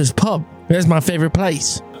Fayweather's pub. That's my favorite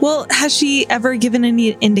place. Well, has she ever given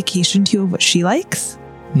any indication to you of what she likes?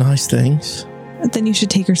 Nice things. Then you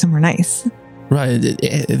should take her somewhere nice. Right,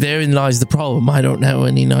 therein lies the problem. I don't know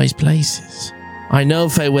any nice places. I know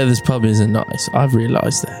Fayweather's pub isn't nice. I've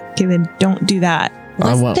realized that. Okay, then don't do that.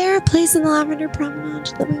 I Was won't. there a place in the Lavender Promenade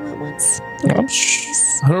that we went once?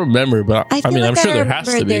 I don't remember, but I feel mean, like I'm sure there has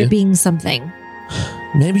remember to be. there being something.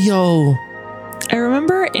 Maybe I'll. I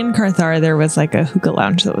remember in Carthar there was like a hookah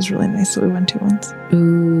lounge that was really nice that we went to once.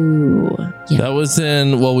 Ooh. Yeah. That was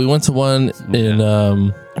in. Well, we went to one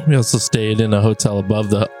in. We also stayed in a hotel above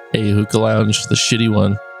the A Hookah Lounge, the shitty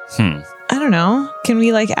one. I don't know. Can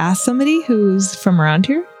we like ask somebody who's from around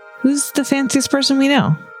here? Who's the fanciest person we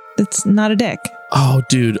know that's not a dick? Oh,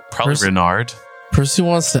 dude, probably Renard. Percy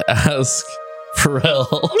wants to ask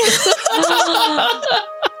Pharrell.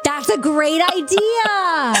 That's a great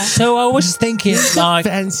idea. So I was thinking, like,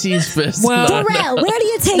 Fanciest person. Well- I know. Pharrell, where do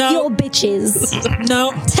you take No. your bitches?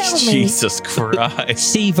 no, Tell me. Jesus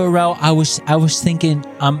Christ. see, Varel, I was thinking,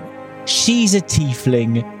 she's a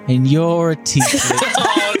tiefling and you're a tiefling.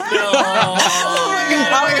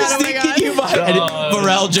 You might. And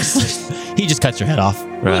Varel just cuts your head off.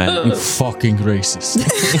 Right. You fucking racist.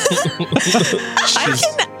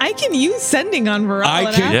 I can use sending on Varel.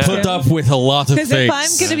 I can put up with a lot of because things. if I'm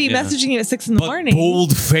going to be Yeah. messaging you at 6 in the but morning,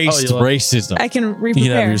 bold-faced Oh, you like- racism. I can You can have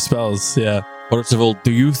re-prepare. your spells, yeah. First of all,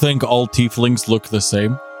 do you think all tieflings look the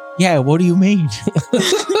same? Yeah, what do you mean?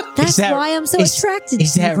 That's that- why I'm so is- attracted to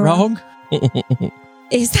Is that Pharrell. wrong?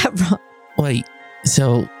 Is that wrong? Wait,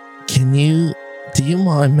 so do you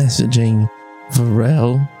mind messaging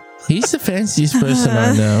Varel? He's the fanciest person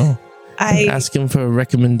I know. Ask him for a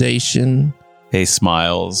recommendation. Hey,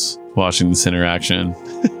 smiles, watching this interaction.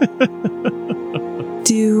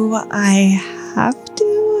 Do I have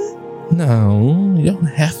to? No, you don't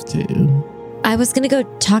have to. I was going to go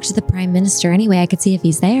talk to the prime minister anyway. I could see if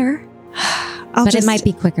he's there. But it might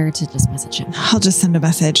be quicker to just message him. I'll just send a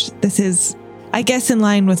message. This is, I guess, in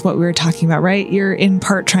line with what we were talking about, right? You're in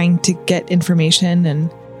part trying to get information, and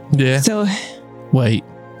Yeah. so Wait.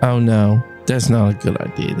 Oh no. That's not a good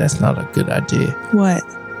idea. That's not a good idea. what?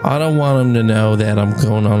 I don't want him to know that I'm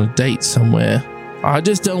going on a date somewhere. I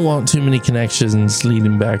just don't want too many connections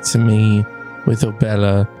leading back to me with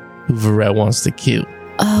Obella, who Varel wants to kill.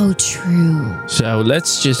 Oh, true. So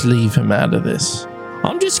let's just leave him out of this.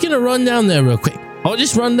 I'm just going to run down there real quick. I'll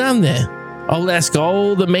just run down there. I'll ask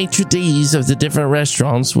all the maitre d's of the different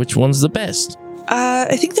restaurants which one's the best.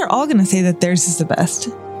 I think they're all going to say that theirs is the best.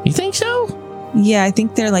 You think so? Yeah, I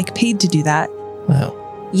think they're like paid to do that. Well,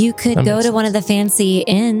 You could That go makes to one of the fancy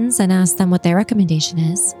inns and ask them what their recommendation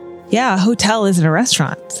is. Yeah, a hotel isn't a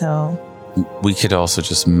restaurant, so We could also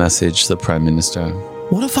just message the Prime Minister.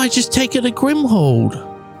 what if I just take it to Grimhold?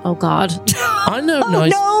 Oh, God. I know Oh,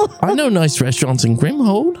 nice. no. I know nice restaurants in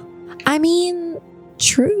Grimhold. I mean,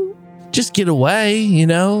 true. Just get away,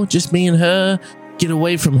 just me and her. Get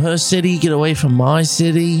away from her city, get away from my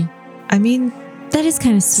city. I mean, That is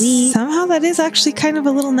kind of sweet. somehow that is actually kind of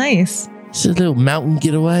a little nice. It's a little mountain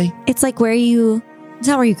getaway. It's like it's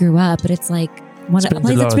not where you grew up, but it's like a Spent a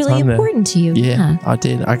place lot that's of really time there. important to you. Yeah, I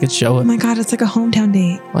did. I could show Oh her. my god, it's like a hometown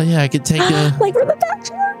date. Oh yeah, I could take her, Like from The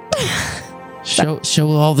Bachelor. show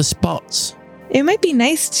her all the spots. It might be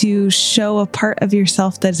nice to show a part of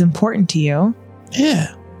yourself that's important to you, Yeah.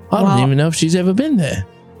 I Well- don't even know if she's ever been there.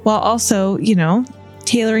 while also,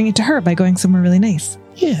 tailoring it to her by going somewhere really nice.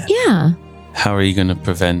 Yeah. Yeah. How are you going to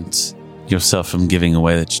prevent yourself from giving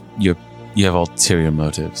away that you have ulterior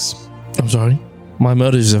motives? I'm sorry. My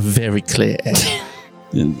motives are very clear.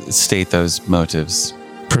 State those motives.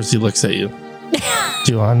 Percy looks at you.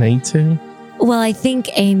 Do I need to? Well, I think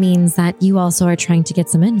A means that you also are trying to get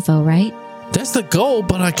some info, right? That's the goal,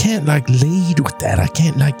 but I can't lead with that. I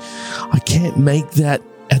can't make that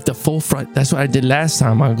at the forefront. That's what I did last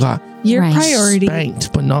time. I got Your Right. priority.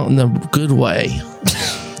 spanked, but not in the good way.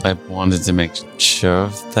 I wanted to make sure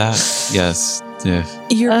of that. Yes, Yeah.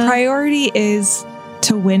 Your priority is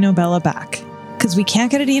to win Obella back. Because we can't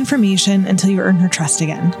get any information until you earn her trust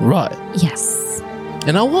again. Right. Yes.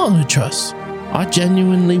 And I want her trust. I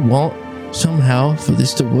genuinely want somehow for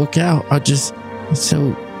this to work out. It's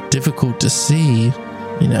so difficult to see.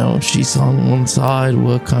 You know, she's on one side,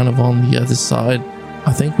 we're kind of on the other side.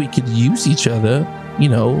 I think we could use each other, you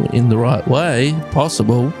know, in the right way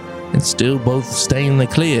possible and still both stay in the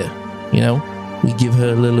clear. You know, we give her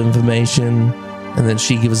a little information and then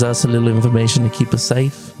she gives us a little information to keep us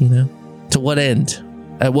safe, you know. To what end?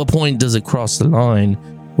 At what point does it cross the line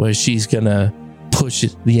where she's gonna push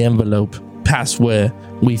the envelope past where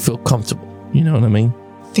we feel comfortable? You know what I mean?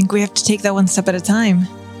 I think we have to take that one step at a time.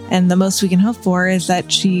 And the most we can hope for is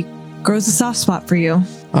that she grows a soft spot for you.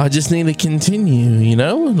 I just need to continue, you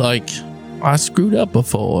know? Like, I screwed up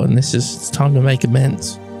before and it's time to make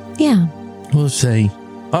amends. Yeah. We'll see.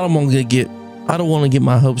 I don't want to get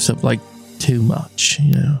my hopes up like too much,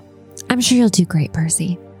 you know? I'm sure you'll do great,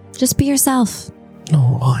 Percy. Just be yourself.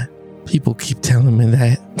 All right. People keep telling me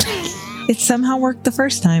that. It somehow worked the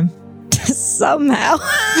first time. Somehow.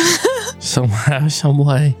 Somehow, some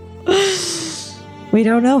way. We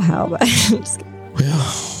don't know how, but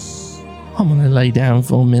Well, I'm going to lay down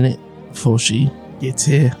for a minute before she gets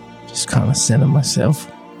here. Just kind of center myself.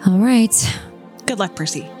 all right. Good luck,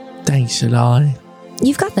 Percy. Thanks, Eli.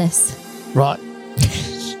 You've got this. Right.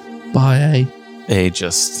 Bye, A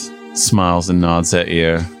just smiles and nods at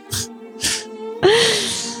you.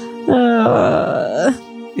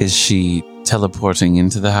 Is she teleporting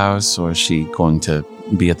into the house, or is she going to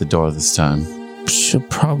be at the door this time? She'll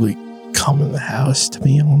probably come in the house, to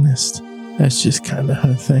be honest. That's just kind of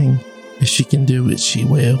her thing. If she can do it, she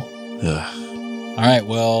will. Ugh. All right.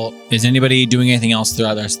 Well, is anybody doing anything else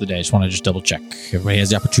throughout the rest of the day? I just want to double check. Everybody has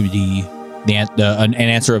the opportunity. An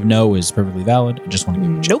answer of no is perfectly valid. I just want to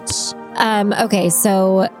give you a chance. Okay,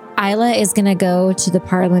 so Isla is going to go to the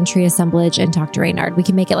parliamentary assemblage and talk to Reynard. We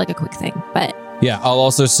can make it like a quick thing, but... Yeah, I'll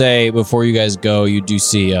also say before you guys go, you do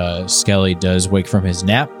see Skelly does wake from his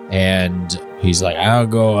nap, and he's like, I'll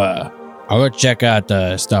go check out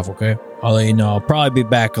the stuff, okay? I'll let you know. I'll probably be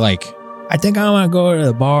back, I think I'm going to go to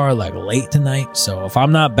the bar, late tonight. So if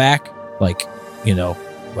I'm not back, by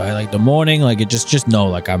the morning, just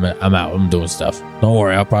know, I'm out. I'm doing stuff. Don't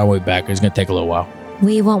worry, I'll probably be back. It's going to take a little while.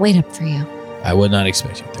 We won't wait up for you. I would not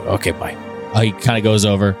expect you to. Okay, bye. He kind of goes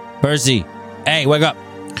over. Percy, hey, wake up.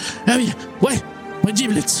 Wait, my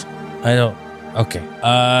giblets. I don't. Okay.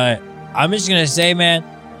 I'm just gonna say, man,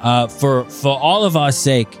 for all of our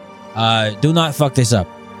sake, do not fuck this up.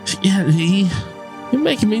 Yeah, Lee, you're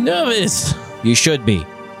making me nervous. You should be.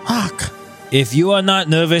 Fuck. If you are not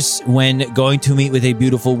nervous when going to meet with a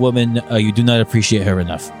beautiful woman, you do not appreciate her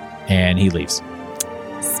enough. And he leaves.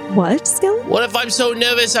 What, Skelly? What if I'm so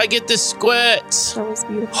nervous I get the squirts? That was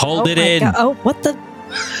beautiful. Hold it my in. God. Oh, what the?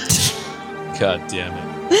 God damn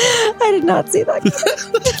it. I did not see that.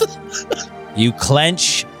 You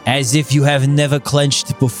clench as if you have never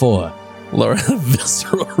clenched before. Laura had a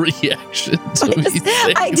visceral reaction to me.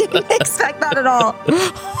 saying I didn't that. expect that at all.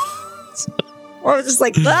 Or I was just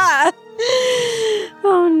like, ah.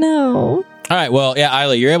 Oh, no. All right, well, yeah,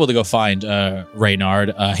 Isla, you're able to go find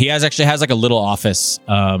Reynard. He actually has a little office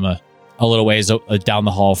a little ways down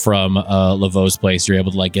the hall from Laveau's place. You're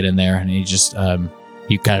able to get in there, and he just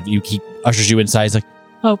he ushers you inside. He's like,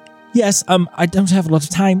 oh yes, I don't have a lot of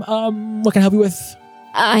time. What can I help you with?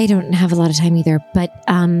 I don't have a lot of time either, but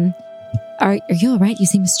are you all right? You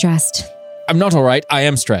seem stressed. I'm not all right. I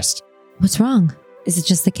am stressed. What's wrong? Is it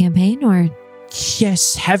just the campaign, or?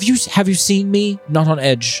 Yes. Have you seen me not on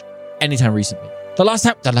edge anytime recently? The last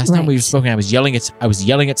time we've spoken, I was yelling at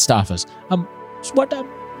staffers. What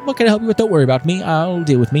can I help you with? Don't worry about me. I'll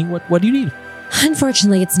deal with me. What do you need?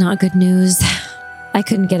 Unfortunately, it's not good news. I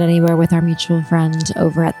couldn't get anywhere with our mutual friend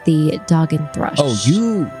over at the Dog and Thrush. Oh,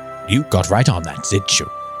 you got right on that, did you?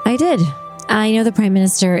 I did. I know the Prime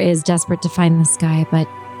Minister is desperate to find this guy, but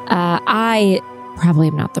I probably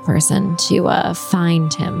am not the person to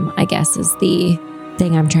find him, I guess, is the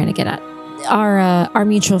thing I'm trying to get at. Our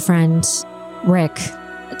mutual friend, Rick,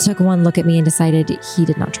 took one look at me and decided he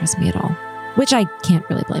did not trust me at all, which I can't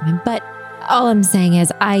really blame him. But all I'm saying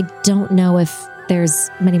is I don't know if there's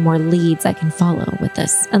many more leads I can follow with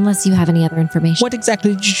this, unless you have any other information. What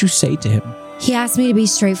exactly did you say to him? He asked me to be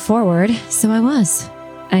straightforward, so I was.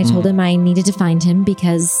 I told him I needed to find him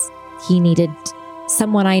because he needed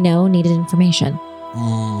someone I know needed information.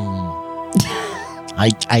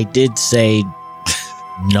 I did say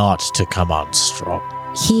not to come on strong.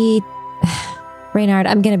 Reynard,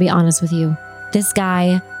 I'm going to be honest with you. This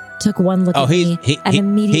guy took one look at me and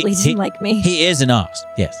immediately didn't like me. He is an arse.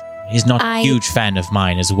 Yes. He's not a huge fan of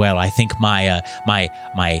mine as well. I think my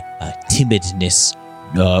timidness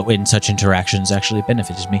in such interactions actually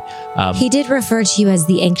benefited me. He did refer to you as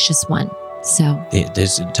the anxious one, so it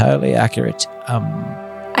is entirely accurate.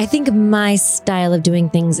 I think my style of doing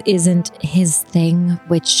things isn't his thing,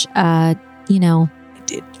 which, I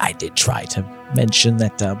did try to mention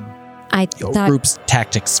that your group's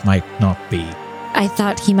tactics might not be. I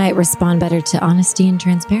thought he might respond better to honesty and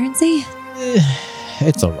transparency.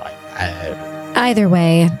 It's all right. Either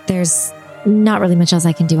way, there's not really much else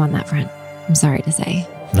I can do on that front. I'm sorry to say.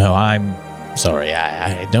 No, I'm sorry.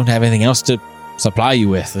 I don't have anything else to supply you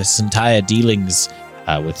with. This entire dealings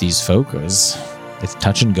with these folk it's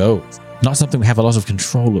touch and go. Not something we have a lot of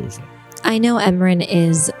control over. I know Emran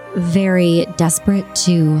is very desperate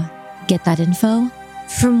to get that info.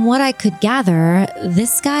 From what I could gather,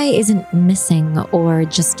 this guy isn't missing or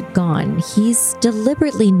just gone. He's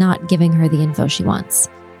deliberately not giving her the info she wants.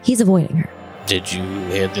 He's avoiding her. Did you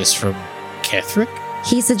hear this from Kethric?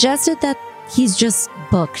 He suggested that he's just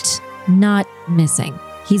booked, not missing.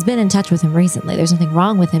 He's been in touch with him recently. There's nothing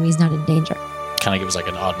wrong with him. He's not in danger. Kind of gives like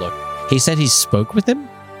an odd look. He said he spoke with him?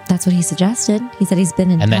 That's what he suggested. He said he's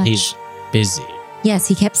been in touch. And that he's busy. Yes,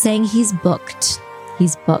 he kept saying he's booked.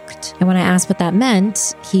 He's booked. And when I asked what that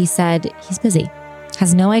meant, he said he's busy.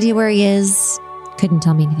 Has no idea where he is. Couldn't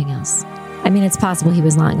tell me anything else. I mean, it's possible he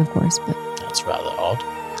was lying, of course, but... That's rather odd.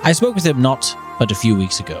 I spoke with him not but a few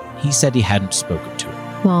weeks ago. He said he hadn't spoken to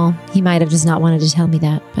him. Well, he might have just not wanted to tell me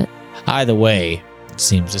that, but... Either way, it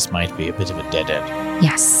seems this might be a bit of a dead end.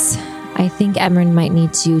 Yes. I think Emran might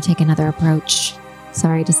need to take another approach.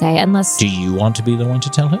 Sorry to say, unless... Do you want to be the one to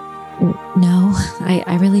tell him? No,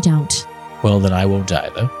 I really don't. Well, then I won't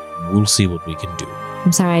either. We'll see what we can do.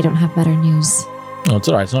 I'm sorry I don't have better news. No, it's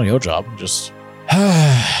all right. It's not your job. Just...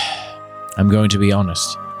 I'm going to be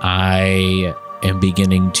honest. I am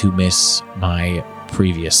beginning to miss my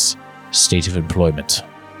previous state of employment.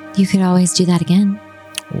 You could always do that again.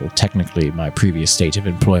 Well, technically, my previous state of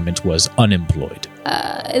employment was unemployed.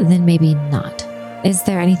 Then maybe not. Is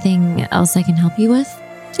there anything else I can help you with?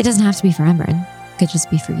 It doesn't have to be for Emran. It could just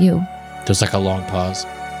be for you. There's like a long pause.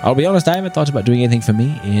 I'll be honest, I haven't thought about doing anything for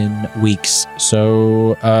me in weeks.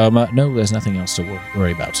 So, no, there's nothing else to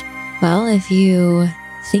worry about. Well, if you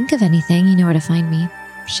think of anything, you know where to find me.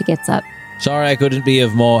 She gets up. Sorry I couldn't be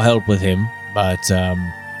of more help with him, but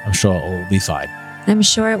I'm sure it will be fine. I'm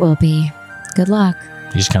sure it will be. Good luck.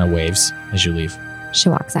 He just kind of waves as you leave. She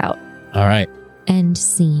walks out. All right. End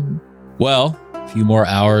scene. Well, a few more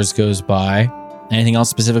hours goes by. Anything else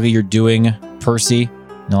specifically you're doing, Percy,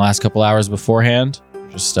 in the last couple hours beforehand?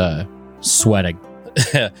 Just sweating.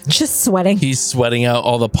 Just sweating. He's sweating out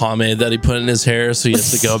all the pomade that he put in his hair, so he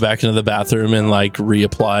has to go back into the bathroom and like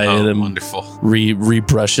reapply it and wonderful.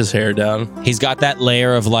 Rebrush his hair down. He's got that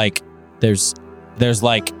layer of like, there's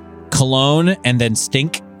like cologne and then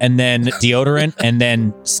stink and then deodorant and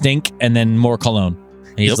then stink and then more cologne.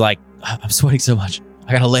 And he's like, I'm sweating so much.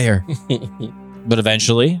 I got a layer. But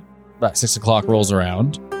eventually, about 6 o'clock rolls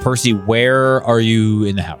around. Percy, where are you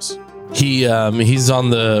in the house? He's on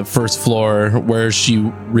the first floor where she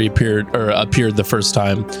reappeared or appeared the first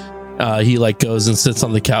time. He like goes and sits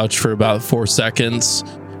on the couch for about 4 seconds,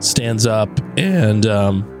 stands up and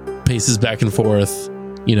paces back and forth,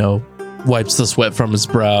 wipes the sweat from his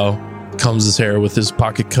brow, combs his hair with his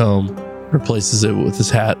pocket comb, replaces it with his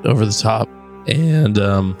hat over the top, and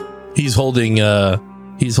he's holding the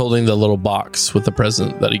little box with the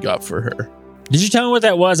present that he got for her. Did you tell me what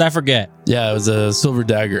that was? I forget. Yeah, it was a silver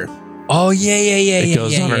dagger. Oh, yeah. It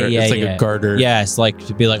goes on her. It's like a garter. Yeah, it's like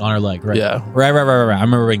to be like on her leg, right? Yeah. Right. I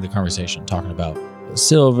remembering the conversation talking about the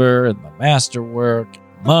silver and the masterwork,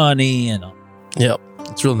 money, and all. Yep.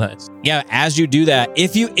 It's real nice. Yeah, as you do that,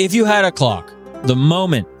 if you had a clock, the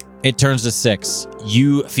moment it turns to 6,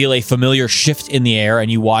 you feel a familiar shift in the air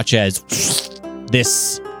and you watch as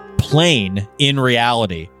this plane in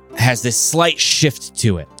reality has this slight shift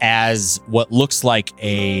to it as what looks like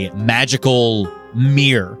a magical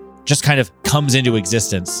mirror just kind of comes into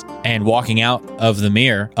existence, and walking out of the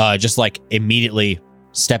mirror, just like immediately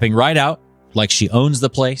stepping right out like she owns the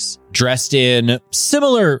place, dressed in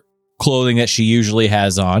similar clothing that she usually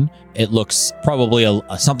has on. It looks probably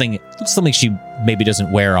something she maybe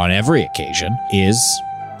doesn't wear on every occasion, is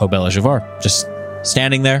Obella Javar, just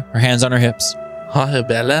standing there, her hands on her hips. Hi,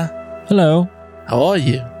 Bella. Hello. How are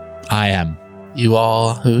you? I am. You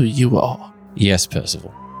are who you are. Yes,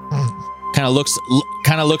 Percival. Kind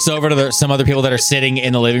of looks over to some other people that are sitting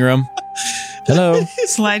in the living room. Hello.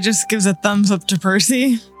 Sly just gives a thumbs up to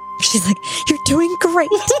Percy. She's like, you're doing great.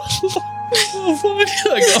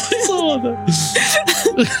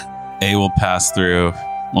 A will pass through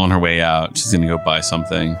on her way out, she's going to go buy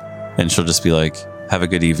something. And she'll just be like, have a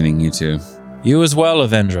good evening, you two. You as well,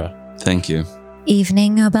 Avendra. Thank you.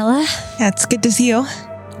 Evening, Obella. Yeah, it's good to see you.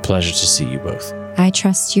 Pleasure to see you both. I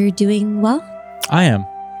trust you're doing well. I am.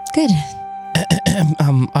 Good.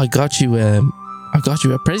 I got you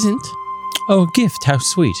a present. Oh, a gift. How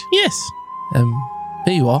sweet. Yes.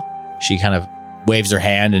 There you are. She kind of waves her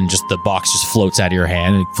hand and just the box just floats out of your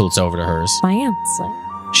hand and floats over to hers. My aunt's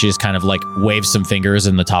She just kind of like waves some fingers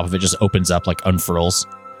and the top of it just opens up, like unfurls.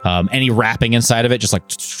 Any wrapping inside of it just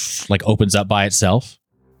like opens up by itself.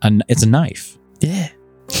 And it's a knife. Yeah.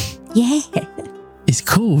 Yeah. It's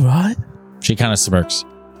cool, right? She kind of smirks.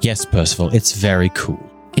 Yes, Percival, it's very cool.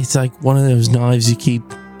 It's like one of those knives you keep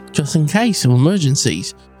just in case of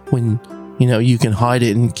emergencies when, you can hide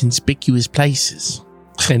it in conspicuous places.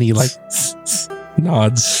 And he like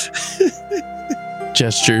nods,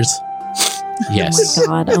 gestures. Yes. Oh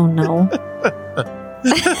my God. Oh no.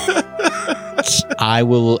 I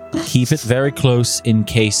will keep it very close in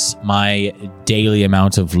case my daily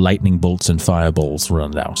amount of lightning bolts and fireballs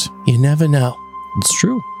run out. You never know. It's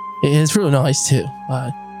true. It's real nice too.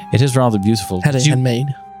 It is rather beautiful. Had it handmade.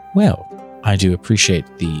 Well, I do appreciate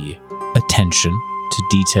the attention to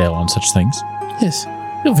detail on such things. Yes,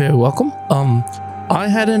 you're very welcome. I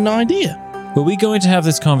had an idea. Were we going to have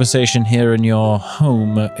this conversation here in your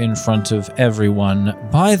home in front of everyone?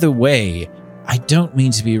 By the way, I don't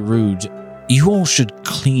mean to be rude. You all should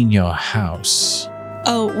clean your house.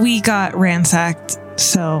 Oh, we got ransacked,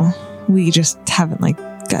 so we just haven't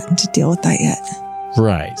gotten to deal with that yet.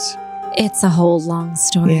 Right. It's a whole long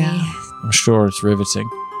story. Yeah. I'm sure it's riveting.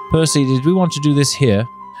 Percy, did we want to do this here?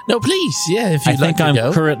 No, please. Yeah, if I you'd think like I'm to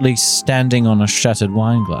go. currently standing on a shattered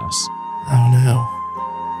wine glass. Oh no.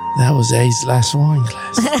 That was A's last wine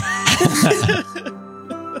glass.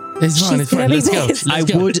 It's fine, it's fine. Let's go.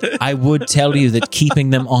 I would tell you that keeping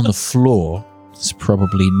them on the floor is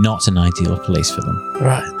probably not an ideal place for them.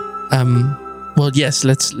 Right. Well, yes,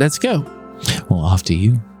 let's go. Well, after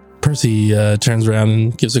you. Percy turns around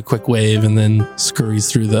and gives a quick wave and then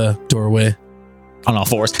scurries through the doorway. On all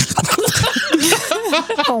fours.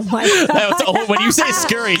 Oh my God. That was the only, when you say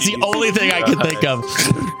scurry, it's the only thing I can think of.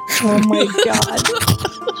 Oh my God.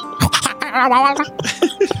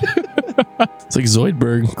 It's like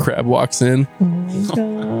Zoidberg. Crab walks in. Oh my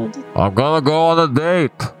God. I'm gonna go on a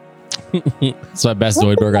date. It's my best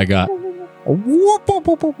Zoidberg I got.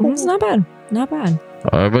 It's not bad. Not bad.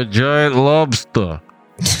 I'm a giant lobster.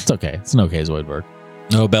 It's okay. It's an okay Zoidberg.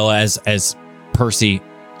 No, Bella, as Percy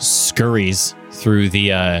scurries through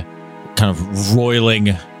the kind of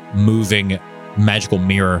roiling, moving magical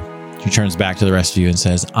mirror, she turns back to the rest of you and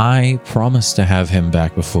says, I promise to have him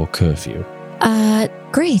back before curfew.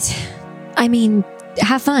 Great. I mean,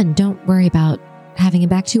 have fun. Don't worry about having him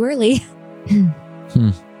back too early.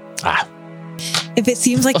 If it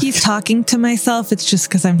seems like he's talking to myself, it's just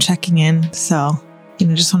because I'm checking in. So,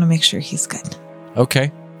 just want to make sure he's good.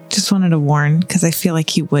 Okay. Just wanted to warn because I feel like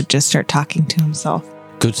he would just start talking to himself.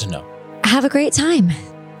 Good to know. Have a great time.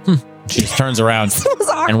 She just turns around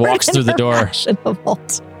and walks through the door.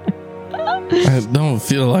 I don't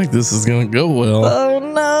feel like this is going to go well. Oh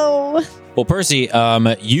no. Well, Percy,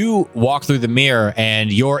 you walk through the mirror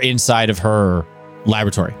and you're inside of her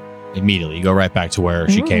laboratory. Immediately, you go right back to where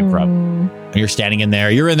she came from. And you're standing in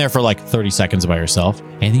there. You're in there for like 30 seconds by yourself.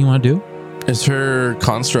 Anything you want to do? Is her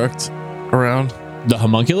construct around? The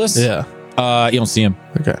homunculus? Yeah. You don't see him.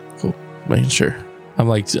 Okay, cool. Making sure. I'm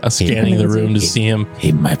like scanning the room to see him.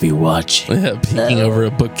 He might be watching. Yeah, peeking over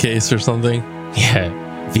a bookcase or something. Yeah.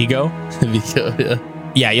 Vigo? Vigo,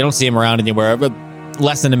 yeah. Yeah, you don't see him around anywhere, but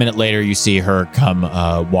less than a minute later, you see her come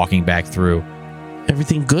walking back through.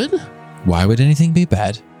 Everything good? Why would anything be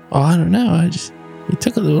bad? Oh, I don't know. It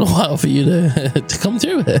took a little while for you to come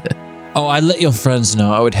through it. Oh, I let your friends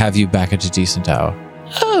know I would have you back at a decent hour.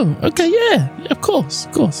 Oh, okay, yeah, of course.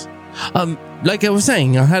 Like I was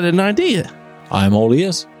saying, I had an idea. I'm all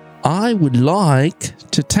ears. I would like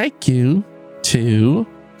to take you to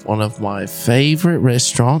one of my favorite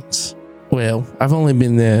restaurants. Well, I've only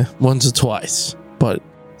been there once or twice, but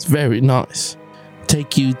it's very nice.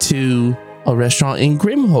 Take you to a restaurant in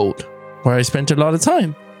Grimhold, where I spent a lot of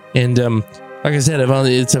time. And like I said,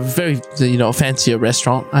 it's a very fancier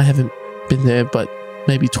restaurant. I haven't been there, but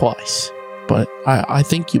maybe twice. But I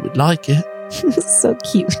think you would like it. So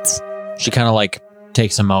cute. She kind of like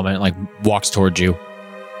takes a moment, like walks towards you.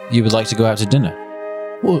 You would like to go out to dinner?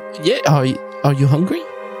 Well, yeah. Are you hungry?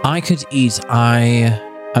 I could eat.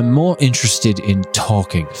 I'm more interested in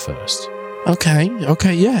talking first. Okay,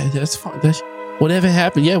 yeah, that's fine. Whatever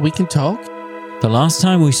happened, yeah, we can talk. The last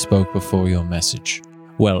time we spoke before your message,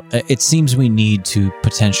 Well, it seems we need to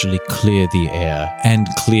potentially clear the air and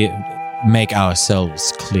make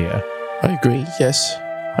ourselves clear. I agree. Yes,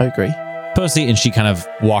 I agree. Percy, and she kind of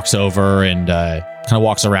walks over and kind of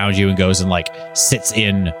walks around you and goes and like sits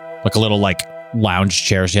in like a little like lounge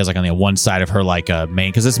chair she has like on the one side of her like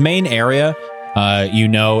main, because this main area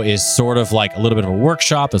is sort of like a little bit of a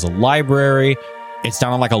workshop. There's a library. It's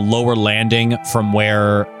down on like a lower landing from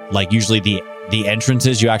where like usually the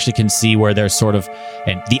entrances. You actually can see where there's sort of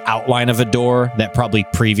the outline of a door that probably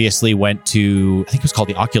previously went to, I think it was called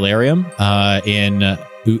the Ocularium in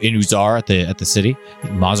Uzar at the city.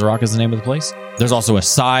 Mazarok is the name of the place. There's also a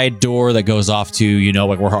side door that goes off to,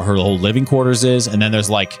 like where her whole living quarters is. And then there's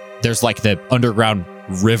like the underground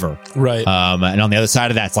river. Right. And on the other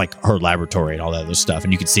side of that, it's like her laboratory and all that other stuff.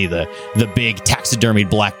 And you can see the big taxidermied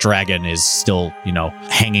black dragon is still,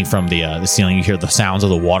 hanging from the ceiling. You hear the sounds of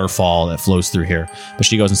the waterfall that flows through here. But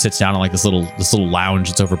she goes and sits down on like this little lounge.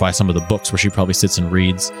 It's over by some of the books where she probably sits and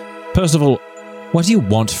reads. Percival, what do you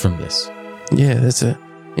want from this? Yeah, that's a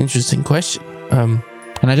interesting question.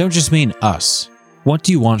 And I don't just mean us. What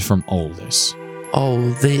do you want from all this? All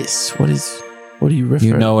this? What do you refer to?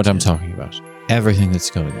 You know what I'm talking about. Everything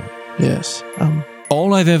that's going on. Yes.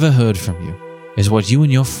 All I've ever heard from you is what you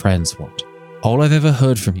and your friends want. All I've ever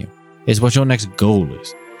heard from you is what your next goal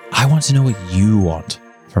is. I want to know what you want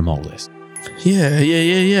from all this.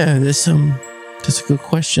 Yeah. That's a good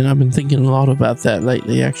question. I've been thinking a lot about that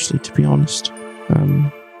lately, actually, to be honest.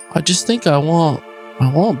 I just think I want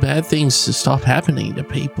bad things to stop happening to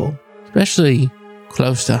people, especially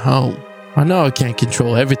close to home. I know I can't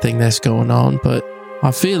control everything that's going on, but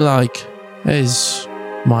I feel like as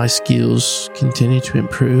my skills continue to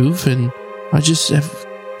improve and I just have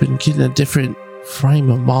been getting a different frame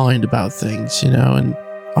of mind about things, and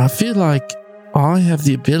I feel like I have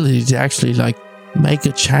the ability to actually like make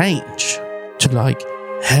a change, to like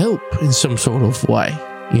help in some sort of way,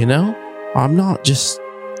 I'm not just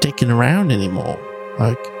sticking around anymore.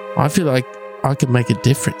 Like, I feel like I could make a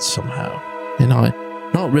difference somehow, and I'm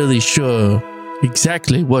not really sure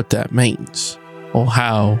exactly what that means or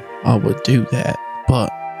how I would do that, but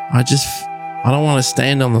I don't want to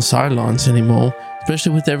stand on the sidelines anymore,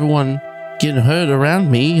 especially with everyone getting hurt around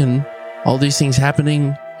me and all these things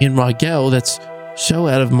happening in Rigel that's so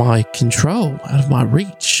out of my control, out of my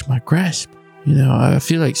reach, my grasp. I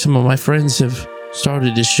feel like some of my friends have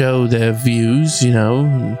started to show their views,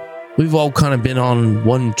 and we've all kind of been on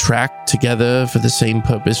one track together for the same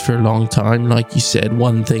purpose for a long time. Like you said,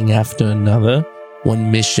 one thing after another,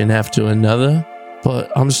 one mission after another.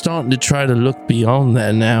 But I'm starting to try to look beyond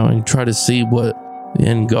that now and try to see what the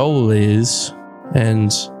end goal is.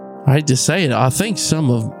 And I hate to say it, I think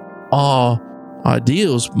some of our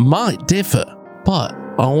ideals might differ, but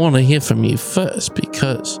I want to hear from you first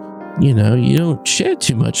because, you don't share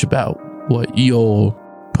too much about what your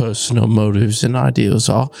personal motives and ideals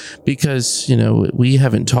are because, we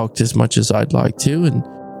haven't talked as much as I'd like to, and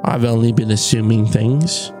I've only been assuming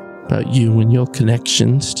things about you and your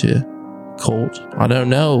connections to Court. I don't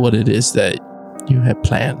know what it is that you have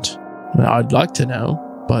planned. I'd like to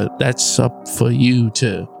know, but that's up for you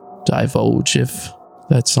to divulge if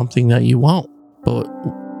that's something that you want. But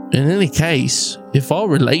in any case, if our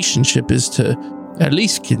relationship is to at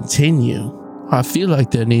least continue, I feel like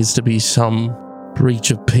there needs to be some breach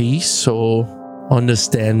of peace or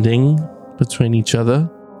understanding between each other.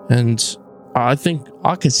 And I think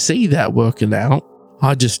I could see that working out.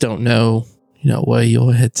 I just don't know, where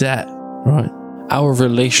your head's at. Right. Our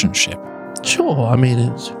relationship. Sure. I mean,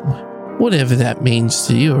 it's whatever that means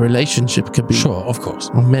to you. A relationship could be. Sure, of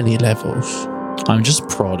course. On many levels. I'm just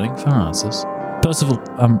prodding for answers. First of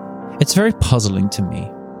all, it's very puzzling to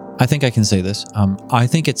me. I think I can say this. I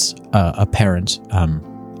think it's apparent.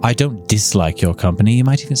 I don't dislike your company. You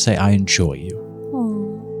might even say I enjoy you.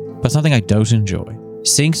 Aww. But something I don't enjoy.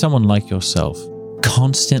 Seeing someone like yourself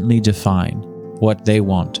constantly define what they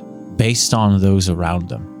want based on those around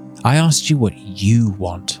them. I asked you what you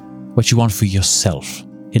want for yourself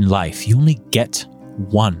in life. You only get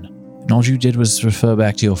one. And all you did was refer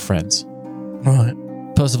back to your friends. Right.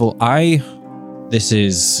 First of all, this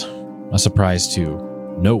is a surprise to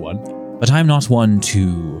no one, but I'm not one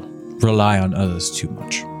to rely on others too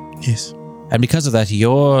much. Yes. And because of that,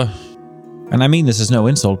 and I mean this is no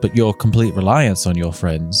insult, but your complete reliance on your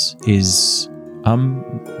friends is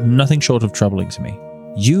nothing short of troubling to me.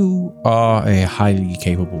 You are a highly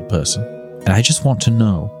capable person, and I just want to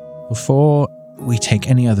know, before we take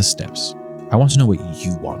any other steps, I want to know what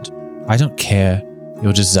you want. I don't care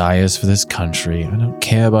your desires for this country. I don't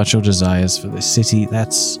care about your desires for this city.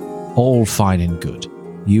 That's all fine and good.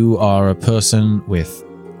 You are a person with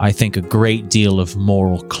I think, a great deal of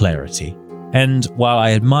moral clarity. And while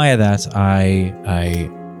I admire that, I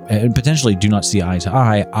potentially do not see eye to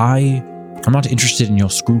eye, I'm not interested in your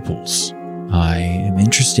scruples. I am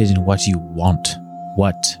interested in what you want,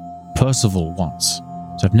 what Percival wants.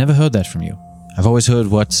 So I've never heard that from you. I've always heard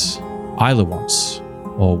what Isla wants,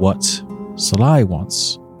 or what Salai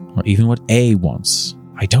wants, or even what A wants.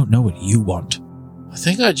 I don't know what you want. I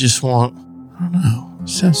think I just want, I don't know, it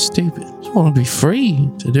sounds stupid. I just want to be free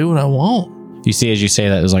to do what I want. You see, as you say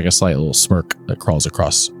that, there's like a slight little smirk that crawls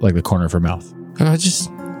across like the corner of her mouth. And I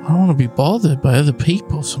don't want to be bothered by other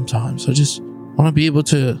people sometimes. I just want to be able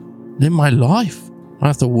to live my life. I don't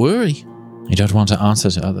have to worry. You don't want to answer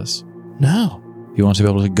to others. No. You want to be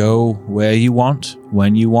able to go where you want,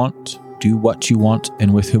 when you want, do what you want,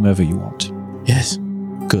 and with whomever you want. Yes.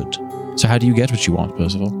 Good. So how do you get what you want,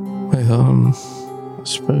 Percival? Well, I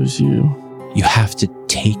suppose you... You have to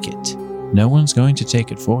take it. No one's going to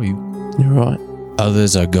take it for you. You're right.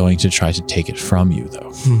 Others are going to try to take it from you,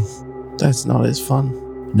 though. That's not as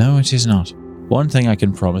fun. No, it is not. One thing I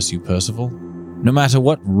can promise you, Percival. No matter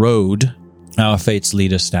what road our fates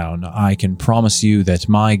lead us down, I can promise you that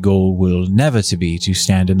my goal will never to be to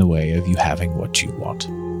stand in the way of you having what you want.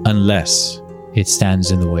 Unless it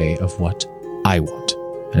stands in the way of what I want.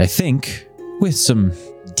 And I think, with some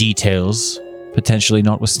details potentially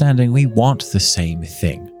notwithstanding, we want the same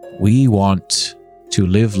thing. We want to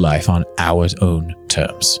live life on our own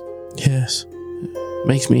terms. Yes.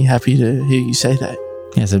 Makes me happy to hear you say that.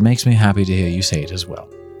 Yes, it makes me happy to hear you say it as well.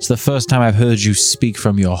 It's the first time I've heard you speak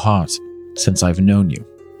from your heart since I've known you.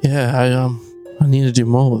 Yeah, I need to do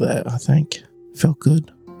more of that, I think. Felt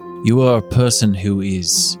good. You are a person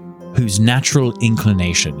whose natural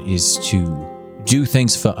inclination is to do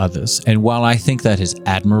things for others. And while I think that is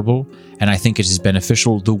admirable and I think it is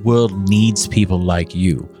beneficial, the world needs people like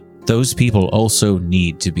you. Those people also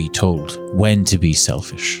need to be told when to be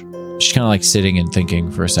selfish. She's kind of like sitting and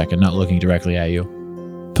thinking for a second, not looking directly at you.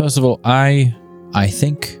 Percival, I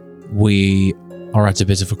think we are at a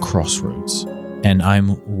bit of a crossroads. And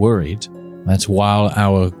I'm worried that while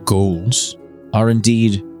our goals are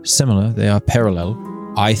indeed similar, they are parallel,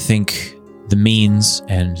 I think the means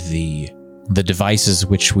and the devices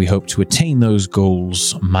which we hope to attain those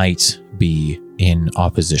goals might be in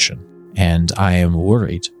opposition. And I am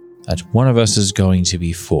worried that one of us is going to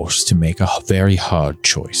be forced to make a very hard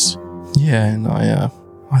choice. Yeah, and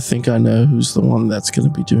I think I know who's the one that's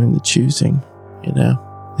going to be doing the choosing. You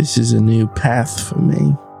know, this is a new path for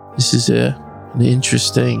me. This is an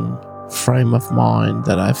interesting frame of mind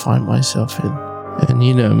that I find myself in. And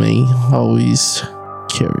you know me, always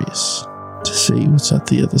curious to see what's at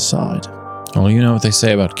the other side. Well, you know what they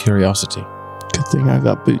say about curiosity. Good thing I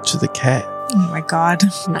got Boots the cat. Oh my God.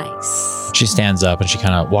 Nice. She stands up and she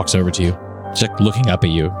kind of walks over to you. She's like looking up at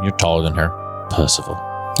you. You're taller than her. Percival,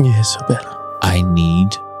 Yes, I bet. I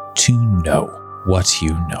need to know what you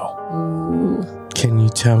know. Ooh. Can you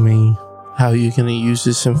tell me how you're going to use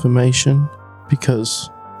this information? Because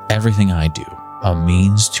Everything I do, a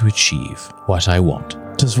means to achieve what I want.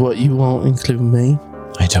 does what you want include me?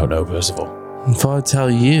 I don't know, Percival. If I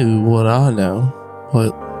tell you what I know,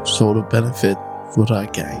 what sort of benefit would I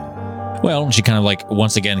gain? Well, she kind of like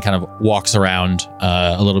once again kind of walks around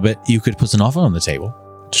a little bit. You could put an offer on the table.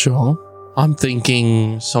 Sure. I'm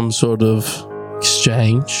thinking some sort of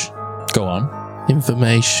exchange, Go on.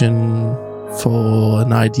 information for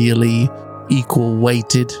an ideally equal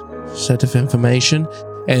weighted set of information,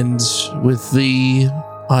 and with the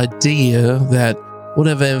idea that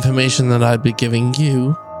whatever information that I'd be giving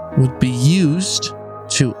you would be used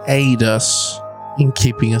to aid us in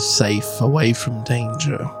keeping us safe away from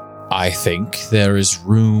danger. I think there is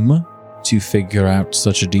room to figure out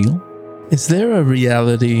such a deal. Is there a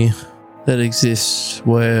reality that exists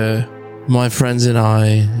where my friends and I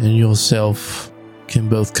and yourself can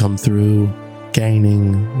both come through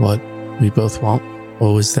gaining what we both want?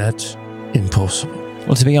 Or is that impossible?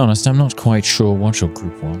 Well, to be honest, I'm not quite sure what your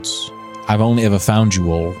group wants. I've only ever found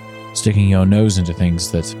you all sticking your nose into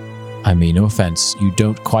things that, I mean, no offense, you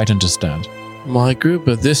don't quite understand. My group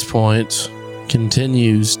at this point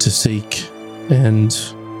continues to seek and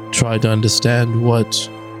try to understand what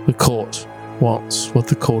the court wants, what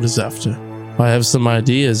the court is after. I have some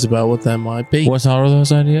ideas about what that might be. What are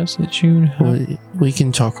those ideas that you have? We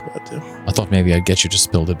can talk about them. I thought maybe I'd get you to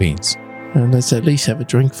spill the beans. And let's at least have a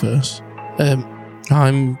drink first.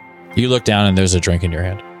 You look down and there's a drink in your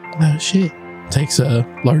hand. Oh shit. Takes a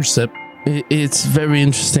large sip. It's very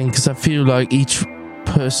interesting because I feel like each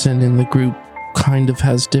person in the group kind of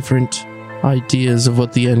has different ideas of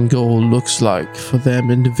what the end goal looks like for them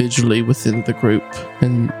individually within the group.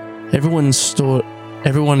 And everyone's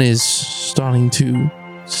everyone is starting to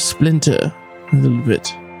splinter a little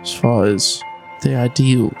bit as far as their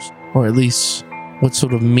ideals, or at least what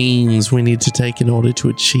sort of means we need to take in order to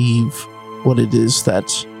achieve what it is that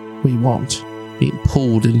we want, being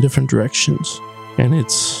pulled in different directions. And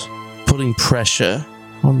it's putting pressure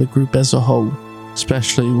on the group as a whole,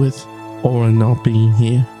 especially with Oren not being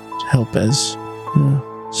here to help as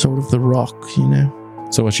sort of the rock, you know.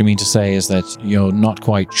 So what you mean to say is that you're not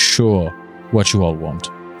quite sure what you all want.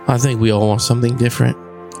 I think we all want something different,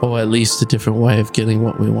 or at least a different way of getting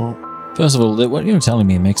what we want. First of all, what you're telling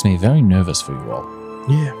me makes me very nervous for you all.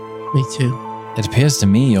 Yeah, me too. It appears to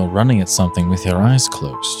me you're running at something with your eyes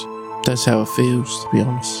closed. That's how it feels, to be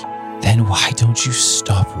honest. Then why don't you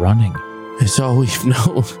stop running? It's all we've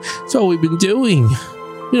known. It's all we've been doing.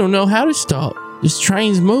 We don't know how to stop. This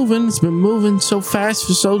train's moving. It's been moving so fast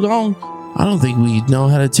for so long. I don't think we know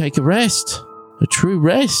how to take a rest. A true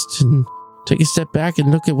rest. And take a step back and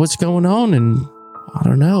look at what's going on. And I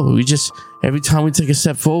don't know. We just, every time we take a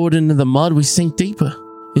step forward into the mud, we sink deeper.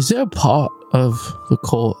 Is there a part of the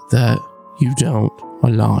court that you don't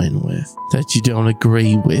align with, that you don't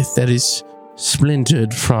agree with, that is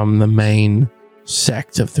splintered from the main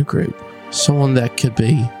sect of the group? Someone that could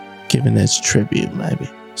be given as tribute, maybe.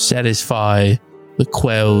 Satisfy the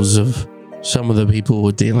quells of some of the people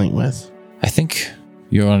we're dealing with. I think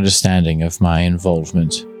your understanding of my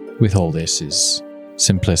involvement with all this is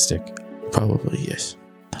simplistic. Probably, yes.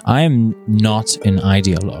 I am not an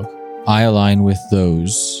ideologue. I align with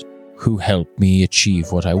those who help me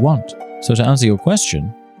achieve what I want. So to answer your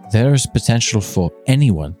question, there is potential for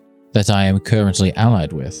anyone that I am currently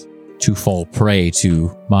allied with to fall prey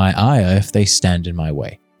to my ire if they stand in my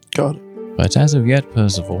way. Got it. But as of yet,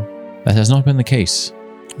 Percival, that has not been the case.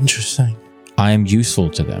 Interesting. I am useful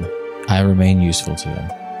to them. I remain useful to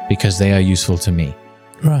them because they are useful to me.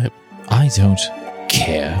 Right. I don't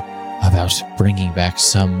care about bringing back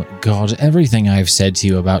some god. Everything I've said to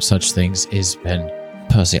you about such things has been,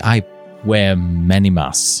 Percy, I wear many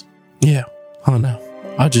masks. Yeah, I know.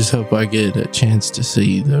 I just hope I get a chance to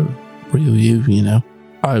see the real you, you know.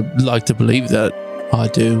 I like to believe that I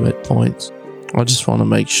do at points. I just want to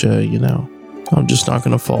make sure, you know, I'm just not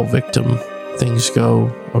going to fall victim. Things go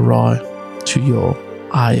awry to your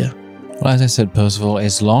ire. Well, as I said, Percival,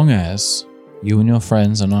 as long as you and your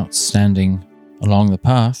friends are not standing along the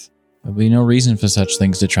path, there'll be no reason for such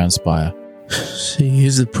things to transpire. See,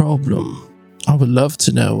 here's the problem. I would love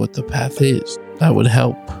to know what the path is. That would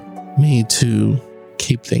help me to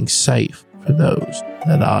keep things safe for those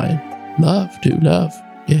that I do love,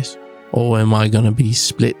 yes. Or am I going to be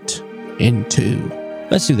split into?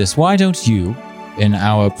 Let's do this. Why don't you, in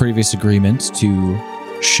our previous agreement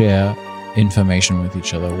to share information with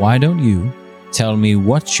each other, why don't you tell me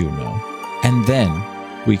what you know, and then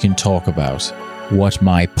we can talk about what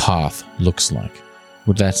my path looks like.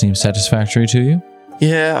 Would that seem satisfactory to you?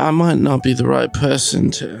 Yeah, I might not be the right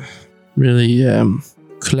person to really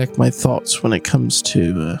collect my thoughts when it comes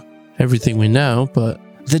to everything we know, but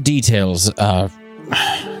The details are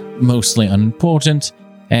mostly unimportant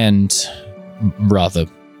and rather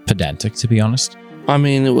pedantic, to be honest. I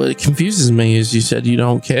mean, what confuses me is you said you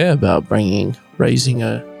don't care about raising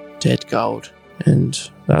a dead god, and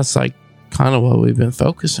that's like kind of what we've been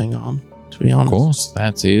focusing on, to be honest. Of course,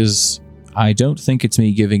 that is... I don't think it's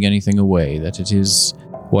me giving anything away, that it is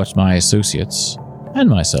what my associates and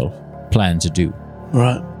myself plan to do.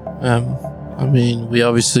 Right. I mean, we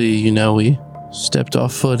obviously, we stepped our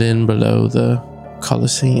foot in below the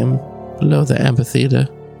Colosseum, below the amphitheater,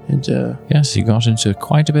 and Yes, you got into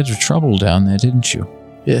quite a bit of trouble down there, didn't you?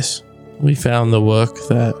 yes, we found the work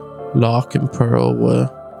that Locke and Pearl were.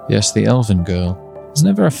 Yes, the elven girl. I was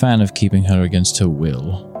never a fan of keeping her against her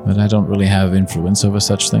will, but I don't really have influence over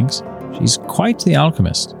such things. She's quite the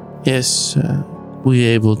alchemist. Yes, we were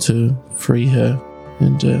able to free her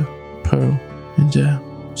and Pearl and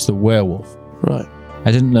It's the werewolf. right.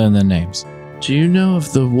 I didn't learn their names. Do you know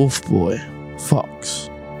of the wolf boy, Fox?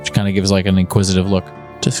 She kind of gives like an inquisitive look.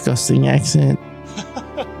 Disgusting accent.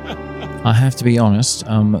 I have to be honest,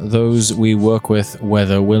 those we work with,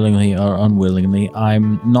 whether willingly or unwillingly,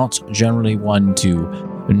 I'm not generally one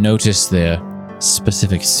to notice their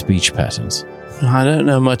specific speech patterns. I don't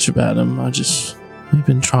know much about them. We've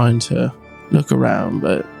been trying to look around,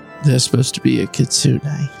 but they're supposed to be a kitsune.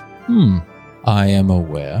 I am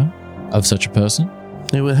aware of such a person.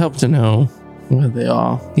 It would help to know where they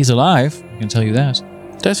are. He's alive, I can tell you that.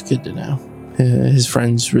 That's good to know. His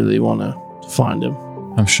friends really want to find him.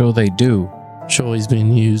 I'm sure they do. I'm sure he's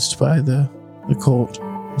been used by the court.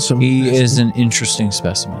 He is an interesting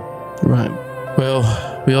specimen. Right.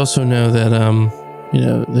 Well, we also know that,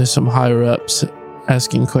 there's some higher ups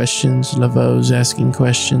asking questions. Laveau's asking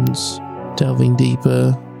questions, delving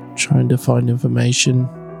deeper, trying to find information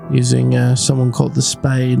using someone called the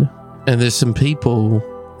Spade. And there's some people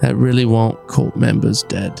that really want cult members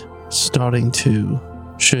dead. Starting to,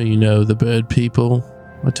 sure you know the bird people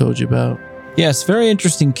I told you about. Yes, very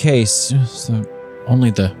interesting case. So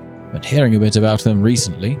been hearing a bit about them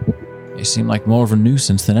recently. They seem like more of a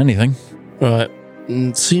nuisance than anything. Right.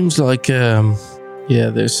 It seems like,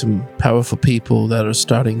 there's some powerful people that are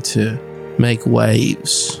starting to make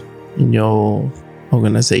waves in your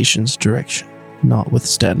organization's direction,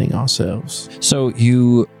 notwithstanding ourselves. So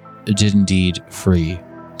you did indeed free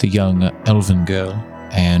the young elven girl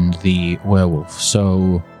and the werewolf.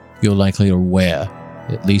 So you're likely aware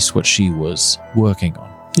at least what she was working on.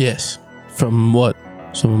 Yes. From what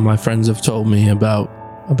some of my friends have told me about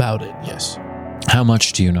it, yes. How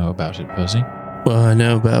much do you know about it, Percy? Well, I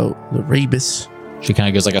know about the Rebus. She kind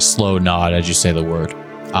of gives like a slow nod as you say the word.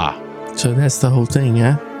 Ah. So that's the whole thing,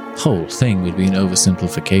 yeah? Whole thing would be an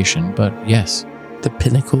oversimplification, but yes. The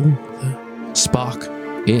pinnacle, the spark.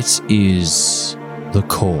 It is the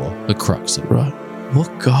core, the crux of it. Right.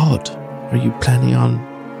 What god are you planning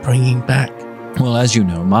on bringing back? Well, as you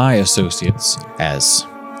know, my associates, as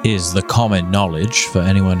is the common knowledge for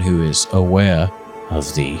anyone who is aware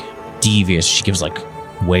of the devious, she gives like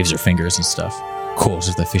waves her fingers and stuff, cause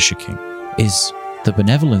of the Fisher King, is the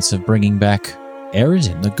benevolence of bringing back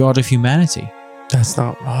Eridan, the god of humanity. That's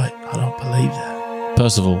not right. I don't believe that.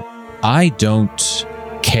 Percival, I don't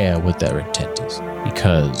care what their intent is,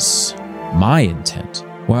 because my intent,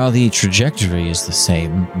 while the trajectory is the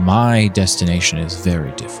same, my destination is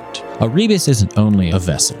very different. A rebus isn't only a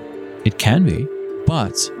vessel. It can be,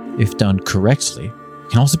 but if done correctly, it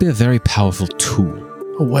can also be a very powerful tool.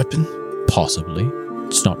 A weapon? Possibly.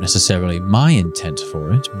 It's not necessarily my intent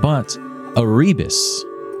for it, but a rebus,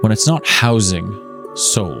 when it's not housing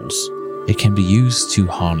souls, it can be used to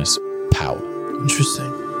harness power.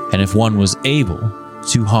 Interesting. And if one was able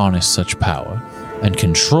to harness such power and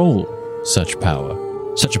control such a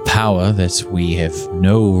power that we have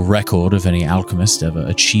no record of any alchemist ever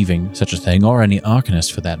achieving such a thing, or any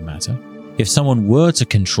arcanist for that matter, if someone were to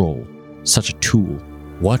control such a tool,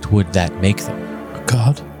 what would that make them? A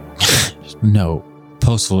god? No.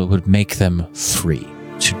 Percival, it would make them free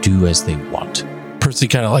to do as they want. Percy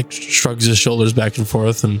kind of like shrugs his shoulders back and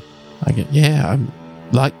forth, and I get, I'm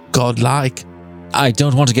like godlike. I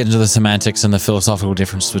don't want to get into the semantics and the philosophical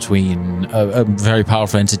difference between a very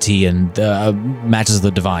powerful entity and matters of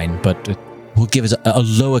the divine, but we'll give it a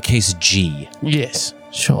lowercase g. Yes,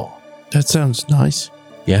 sure. That sounds nice.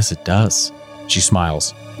 Yes, it does. She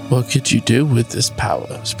smiles. What could you do with this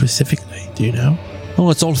power specifically? Do you know? Well,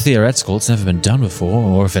 it's all theoretical. It's never been done before,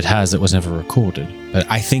 or if it has, it was never recorded. But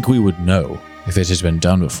I think we would know if it has been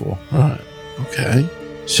done before. Right. Okay.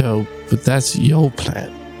 So, but that's your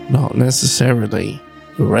plan, not necessarily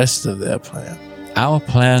the rest of their plan. Our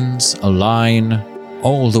plans align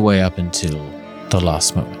all the way up until the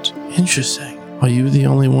last moment. Interesting. Are you the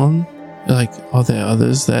only one? Like, are there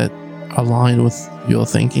others that align with your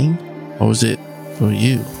thinking? Or is it for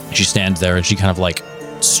you? She stands there and she kind of like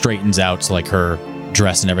straightens out like her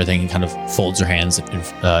dress and everything and kind of folds her hands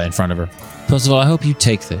in front of her. First of all, I hope you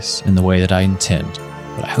take this in the way that I intend,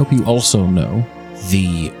 but I hope you also know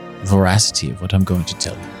the veracity of what I'm going to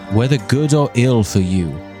tell you. Whether good or ill for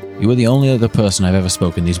you, you are the only other person I've ever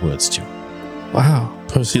spoken these words to. Wow.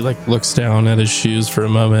 Percy like looks down at his shoes for a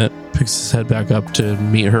moment, picks his head back up to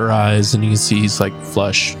meet her eyes, and you see he's like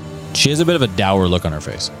flush. She has a bit of a dour look on her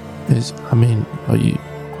face.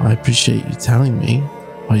 I appreciate you telling me.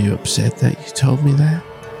 Are you upset that you told me that?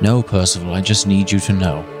 No, Percival, I just need you to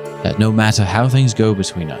know that no matter how things go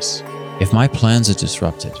between us, if my plans are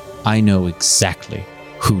disrupted, I know exactly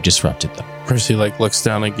who disrupted them. Percy like looks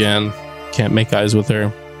down again, can't make eyes with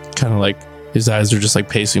her. Kind of like his eyes are just like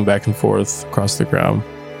pacing back and forth across the ground.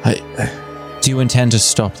 Do you intend to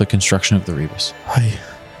stop the construction of the Rebus? I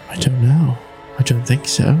don't know. I don't think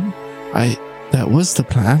so. That was the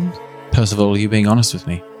plan. Percival, are you being honest with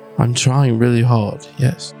me? I'm trying really hard,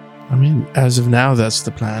 yes. I mean, as of now, that's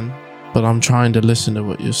the plan. But I'm trying to listen to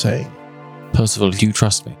what you're saying. Percival, do you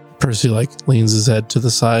trust me? Percy like leans his head to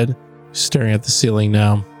the side, staring at the ceiling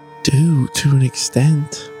now. To an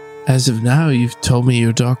extent. As of now, you've told me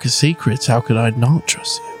your darkest secrets. How could I not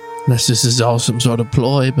trust you? Unless this is all some sort of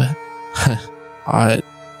ploy, but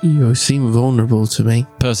you seem vulnerable to me.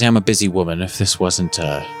 Percy, I'm a busy woman. If this wasn't,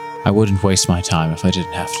 I wouldn't waste my time if I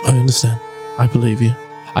didn't have to. I understand. I believe you.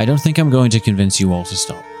 I don't think I'm going to convince you all to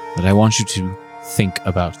stop, but I want you to think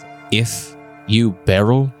about it. If you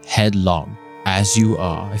barrel headlong as you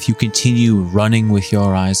are, if you continue running with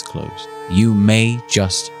your eyes closed, you may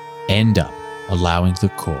just end up allowing the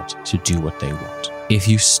court to do what they want. If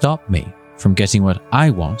you stop me from getting what I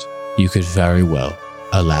want, you could very well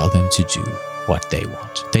allow them to do what they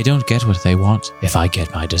want. They don't get what they want if I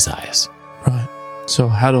get my desires. Right. So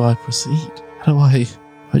how do I proceed? How do I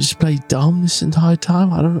just play dumb this entire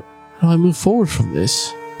time? How do I move forward from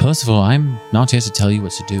this? Percival, I'm not here to tell you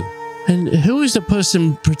what to do. And who is the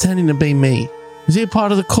person pretending to be me? Is he a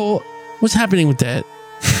part of the court? What's happening with that?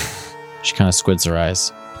 She kind of squids her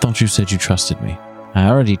eyes. I thought you said you trusted me. I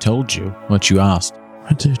already told you what you asked.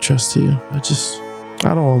 I do trust you. I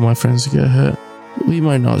don't want my friends to get hurt. We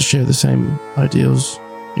might not share the same ideals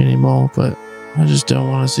anymore, but I just don't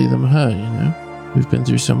want to see them hurt, you know? We've been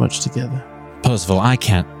through so much together. Percival, I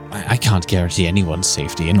can't guarantee anyone's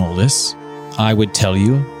safety in all this. I would tell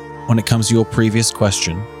you, when it comes to your previous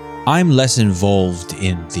question, I'm less involved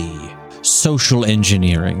in the social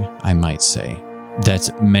engineering, I might say,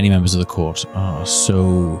 that many members of the court are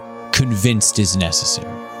so convinced is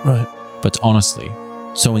necessary. Right. But honestly,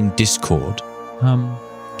 sowing discord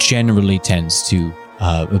generally tends to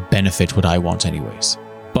benefit what I want anyways.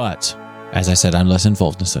 But, as I said, I'm less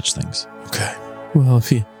involved in such things. Okay. Well,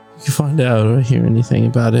 if you find out or hear anything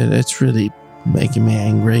about it, it's really making me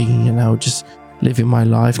angry, you know, just living my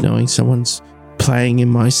life knowing someone's playing in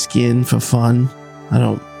my skin for fun. I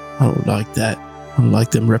don't like that. I don't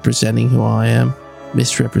like them representing who I am,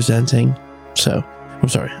 misrepresenting. So, I'm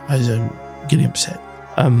sorry, I'm getting upset.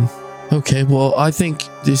 Okay, well, I think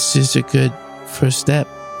this is a good first step.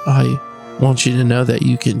 I want you to know that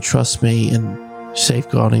you can trust me in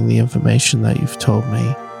safeguarding the information that you've told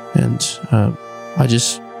me. And I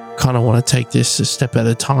just kind of want to take this a step at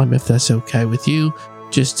a time, if that's okay with you.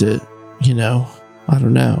 Just to, you know, I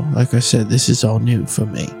don't know. Like I said, this is all new for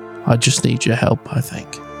me. I just need your help, I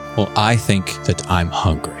think. Well, I think that I'm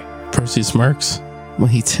hungry. Percy smirks.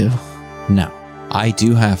 Me too. Now, I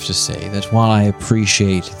do have to say that while I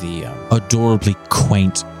appreciate the adorably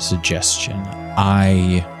quaint suggestion,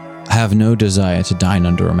 I have no desire to dine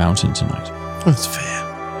under a mountain tonight. That's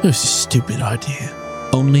fair. It was a stupid idea.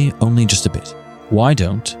 Only just a bit. Why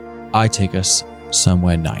don't I take us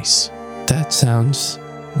somewhere nice? That sounds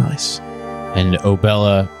nice. And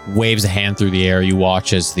Obella waves a hand through the air. You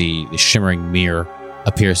watch as the shimmering mirror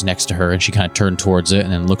appears next to her, and she kind of turns towards it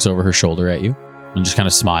and then looks over her shoulder at you and just kind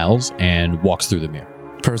of smiles and walks through the mirror.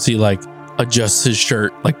 Percy adjusts his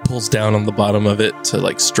shirt, pulls down on the bottom of it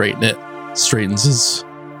to straighten it, straightens his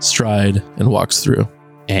stride and walks through.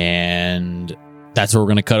 And that's where we're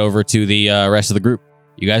going to cut over to the rest of the group.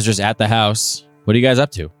 You guys are just at the house. What are you guys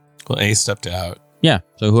up to? Well, A stepped out. Yeah.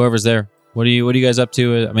 So whoever's there, what are you guys up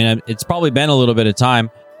to? I mean, it's probably been a little bit of time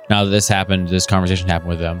now that this conversation happened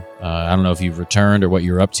with them. I don't know if you've returned or what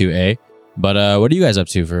you're up to, A. But what are you guys up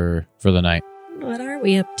to for the night? What are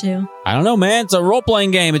we up to? I don't know, man. It's a role-playing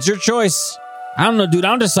game. It's your choice. I don't know, dude. I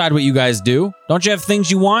don't decide what you guys do. Don't you have things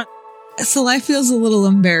you want? Celai feels a little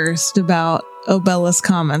embarrassed about Obella's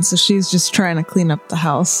comments, so she's just trying to clean up the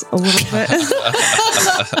house a little bit.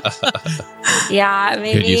 Yeah,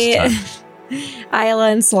 Good use maybe of Isla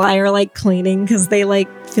and Sly are cleaning because they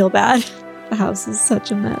feel bad. The house is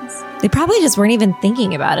such a mess. They probably just weren't even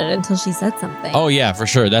thinking about it until she said something. Oh, yeah, for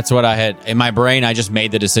sure. That's what I had. In my brain, I just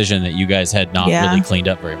made the decision that you guys had not Yeah. really cleaned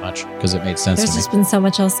up very much because it made sense There's to me. just been so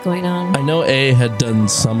much else going on. I know A had done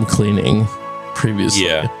some cleaning previously.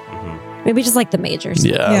 Yeah. Maybe just the major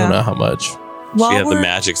stuff. Yeah, I Yeah. don't know how much. She had the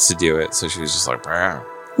magics to do it, so she was just like, "Brr."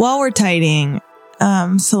 While we're tidying,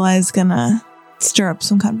 Celai's gonna stir up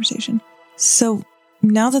some conversation. So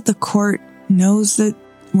now that the court knows that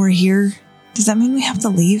we're here, does that mean we have to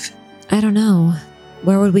leave? I don't know.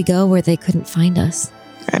 Where would we go where they couldn't find us?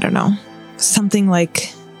 I don't know. Something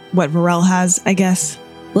like what Varel has, I guess.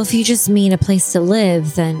 Well, if you just mean a place to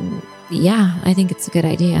live, then yeah, I think it's a good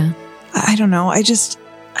idea. I don't know.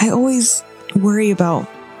 I always worry about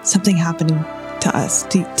something happening to us,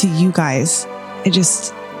 to you guys.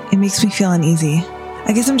 It makes me feel uneasy.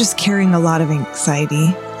 I guess I'm just carrying a lot of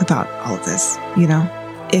anxiety about all of this, you know?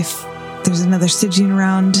 If there's another Stygian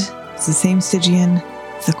around, it's the same Stygian.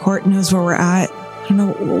 If the court knows where we're at, I don't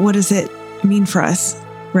know, what does it mean for us,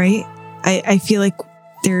 right? I feel like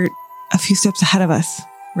they're a few steps ahead of us,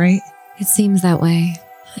 right? It seems that way.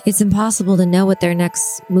 It's impossible to know what their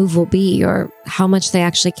next move will be or how much they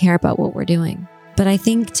actually care about what we're doing. But I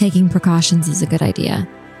think taking precautions is a good idea.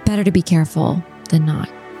 Better to be careful than not.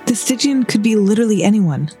 The Stygian could be literally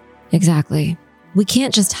anyone. Exactly. We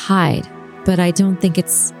can't just hide, but I don't think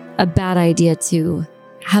it's a bad idea to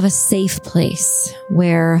have a safe place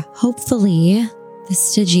where hopefully the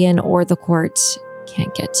Stygian or the court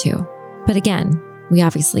can't get to. But again, we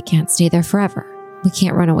obviously can't stay there forever. We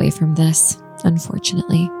can't run away from this,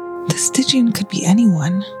 unfortunately. The Stygian could be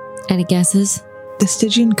anyone. Any guesses? The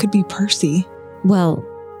Stygian could be Percy, Well,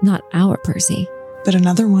 not our Percy. but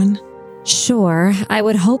another one. Sure, I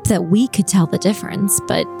would hope that we could tell the difference,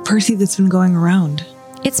 but Percy that's been going around.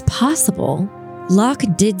 it's possible. Locke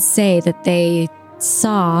did say that they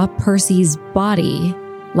saw Percy's body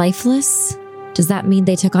lifeless. Does that mean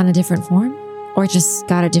they took on a different form? Or just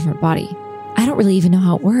got a different body? I don't really even know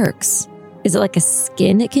how it works. Is it like a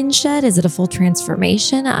skin it can shed? Is it a full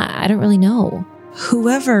transformation? I don't really know.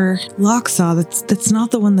 Whoever Locke saw, that's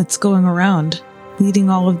not the one that's going around, leading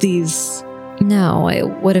all of these. No, it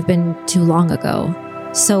would have been too long ago.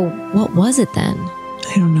 So what was it then?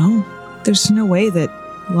 I don't know. There's no way that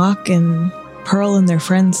Locke and Pearl and their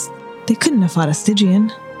friends, they couldn't have fought a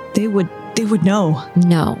Stygian. They would know.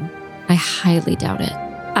 No, I highly doubt it.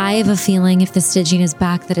 I have a feeling if the Stygian is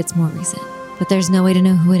back that it's more recent, but there's no way to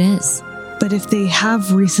know who it is. But if they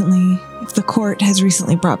have recently, if the court has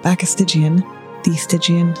recently brought back a Stygian, the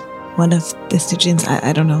Stygian, one of the Stygians,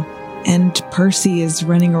 I don't know, and Percy is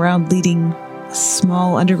running around leading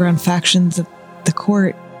small underground factions of the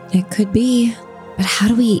court, It could be, but how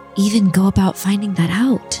do we even go about finding that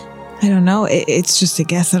out? I don't know. It's just a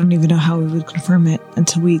guess. I don't even know how we would confirm it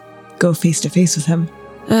until we go face to face with him.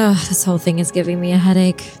 Ugh, this whole thing is giving me a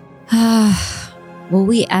headache. Will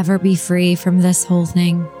we ever be free from this whole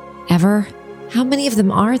thing? Ever? How many of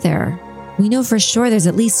them are there? We know for sure there's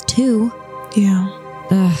at least 2. Yeah.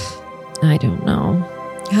 Ugh, I don't know.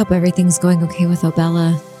 I hope everything's going okay with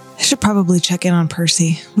Obella. I should probably check in on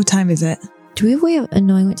Percy. What time is it? Do we have a way of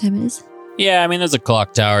knowing what time it is? Yeah, I mean, there's a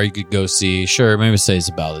clock tower you could go see. Sure, maybe say it's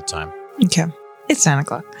about the time. Okay. It's 9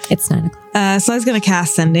 o'clock. It's 9 o'clock. So I was going to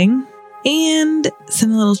cast Sending and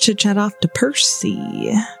send a little chit chat off to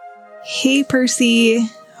Percy. Hey, Percy.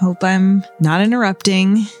 Hope I'm not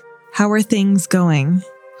interrupting. How are things going?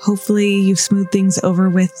 Hopefully you've smoothed things over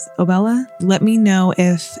with Obella. Let me know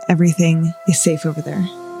if everything is safe over there.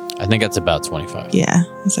 I think that's about 25. Yeah,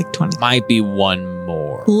 it's like 20. Might be one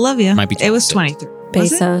more. Love you. Might be It was 26. 23.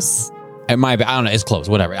 Was it? Bezos. It might be. I don't know. It's close.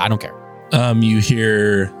 Whatever. I don't care. You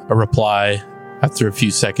hear a reply after a few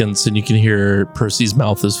seconds, and you can hear Percy's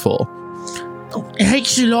mouth is full.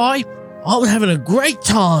 Actually, I'm having a great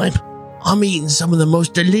time. I'm eating some of the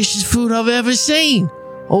most delicious food I've ever seen.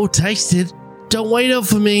 Oh, taste it. Don't wait up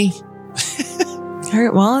for me. All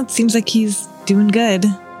right, well, it seems like he's doing good.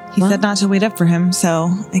 He Well- said not to wait up for him, so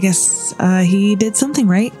I guess he did something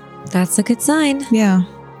right. That's a good sign. Yeah.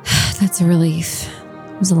 That's a relief.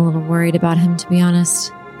 I was a little worried about him, to be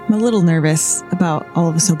honest. I'm a little nervous about all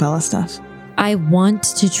of this Obella stuff. I want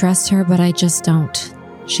to trust her, but I just don't.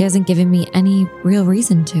 She hasn't given me any real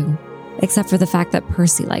reason to, except for the fact that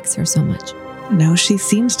Percy likes her so much. No, she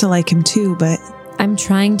seems to like him too, but I'm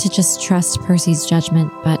trying to just trust Percy's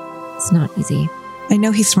judgment, but it's not easy. I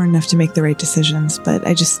know he's smart enough to make the right decisions, but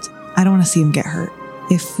I don't want to see him get hurt.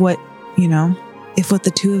 If what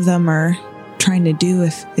the two of them are trying to do,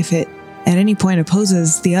 if it at any point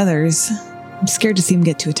opposes the others, I'm scared to see him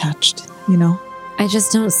get too attached, I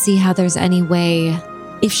just don't see how there's any way,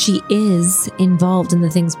 if she is involved in the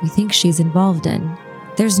things we think she's involved in,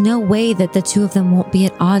 there's no way that the two of them won't be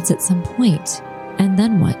at odds at some point. And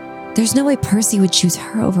then what? There's no way Percy would choose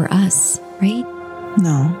her over us, right?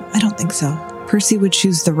 No, I don't think so. Percy would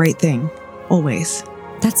choose the right thing, always.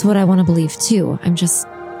 That's what I want to believe too. I'm just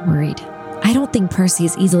worried. I don't think Percy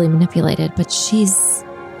is easily manipulated, but she's,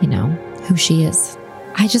 who she is.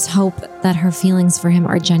 I just hope that her feelings for him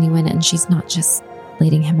are genuine and she's not just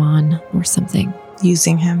leading him on or something.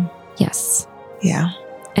 Using him. Yes. Yeah.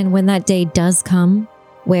 And when that day does come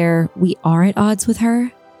where we are at odds with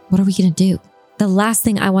her, what are we going to do? The last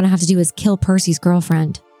thing I want to have to do is kill Percy's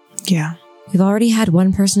girlfriend. Yeah. We've already had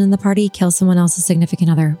one person in the party kill someone else's significant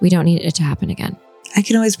other. We don't need it to happen again. I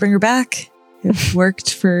can always bring her back. It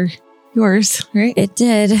worked for yours, right? It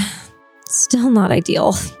did. Still not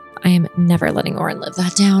ideal. I am never letting Oren live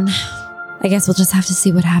that down. I guess we'll just have to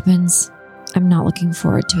see what happens. I'm not looking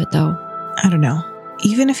forward to it though. I don't know.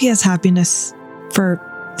 Even if he has happiness for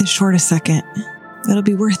the shortest second, it'll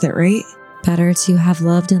be worth it, right? Better to have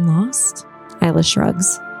loved and lost? Isla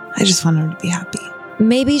shrugs. I just want him to be happy.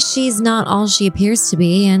 Maybe she's not all she appears to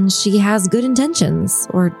be and she has good intentions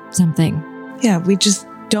or something. Yeah, we just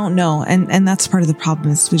don't know. And that's part of the problem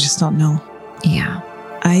is we just don't know. Yeah.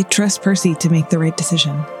 I trust Percy to make the right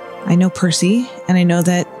decision. I know Percy, and I know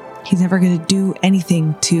that he's never going to do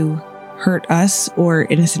anything to hurt us or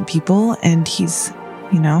innocent people. And he's,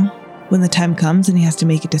 when the time comes and he has to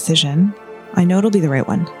make a decision, I know it'll be the right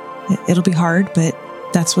one. It'll be hard, but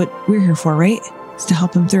that's what we're here for, right? Is to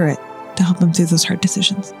help him through it. to help them through those hard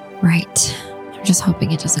decisions. Right. I'm just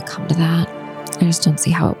hoping it doesn't come to that. I just don't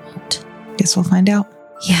see how it won't. Guess we'll find out.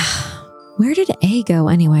 Yeah. Where did A go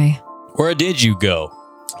anyway? Where did you go?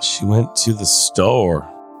 She went to the store.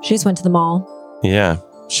 She just went to the mall. Yeah,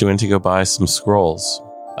 she went to go buy some scrolls.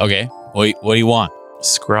 Okay. What do you want?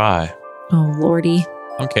 Scry. Oh, lordy.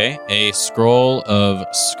 Okay. A scroll of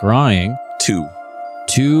scrying. 2.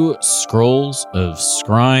 2 scrolls of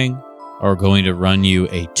scrying are going to run you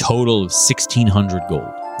a total of 1,600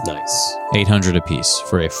 gold. Nice. 800 apiece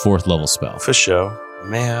for a 4th level spell. For show.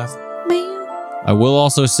 Math. Man. I will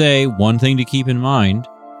also say one thing to keep in mind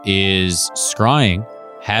is scrying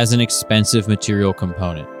has an expensive material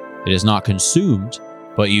component. It is not consumed,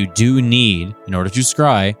 but you do need, in order to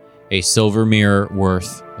scry, a silver mirror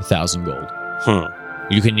worth 1,000 gold.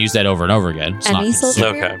 You can use that over and over again. It's not Any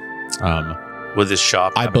silver consumed. mirror? Okay. Would this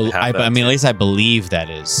shop I happen to mean, have that at too? least I believe that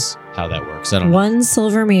is how that works. I don't know. One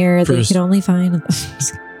silver mirror they First- could only find.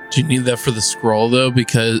 Do you need that for the scroll though?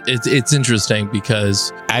 Because it's interesting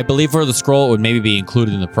because I believe for the scroll, it would maybe be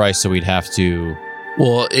included in the price, so we'd have to.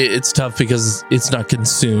 well, it's tough because it's not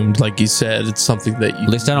consumed, like you said. It's something that you At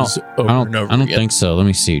least I don't. use I over don't. and over I don't again. think so. Let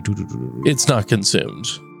me see. It's not consumed.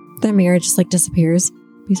 The mirror just like disappears.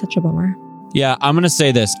 Be such a bummer. Yeah, I'm gonna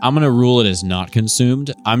say this. I'm gonna rule it as not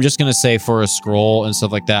consumed. I'm just gonna say for a scroll and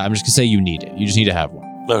stuff like that. I'm just gonna say you need it. You just need to have one.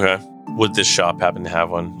 Okay. Would this shop happen to have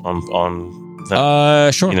one on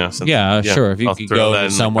that? Sure. You know, since- yeah, yeah, sure. If you I'll could throw go that to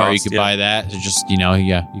in the somewhere, you cost, could yeah. buy that. It's just you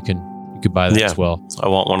could buy that Yeah. as well. I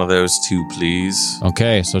want one of those too, please.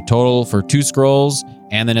 Okay, so total for 2 scrolls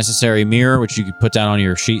and the necessary mirror, which you could put down on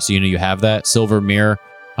your sheet, so you know you have that silver mirror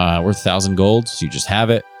worth 1,000 gold. So you just have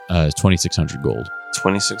it. 2,600 gold.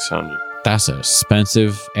 2,600. That's an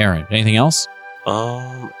expensive errand. Anything else?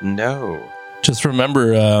 No. Just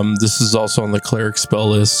remember, this is also on the cleric spell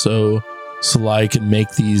list, so Salai can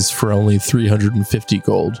make these for only 350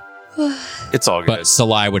 gold. It's all good. But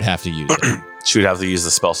Salai would have to use it She would have to use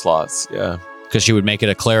the spell slots. Yeah. because she would make it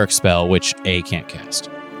a cleric spell, which A can't cast.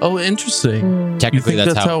 Oh, interesting. Mm. You Technically,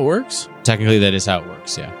 think that's, how. it works? Technically, that is how it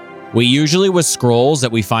works. Yeah. We usually with scrolls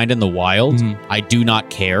that we find in the wild, Mhm. I do not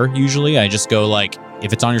care. Usually, I just go like,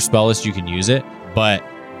 if it's on your spell list, you can use it. But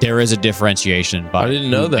there is a differentiation. By I didn't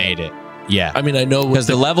know who that. made it. Yeah, I mean, I know because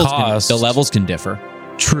with the levels can differ.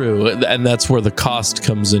 True, and that's where the cost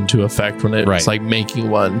comes into effect when it's Right. like making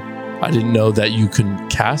one. I didn't know that you can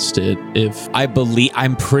cast it if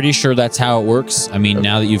I'm pretty sure that's how it works. I mean,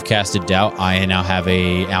 now that you've casted doubt, I now have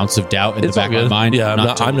a ounce of doubt in it's the back all of good. my mind. Yeah, I'm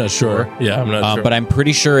not totally sure. Yeah, I'm not sure. But I'm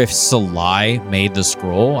pretty sure if Salai made the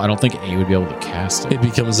scroll, I don't think A would be able to cast it. It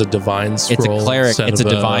becomes a divine scroll. It's a cleric. instead It's a of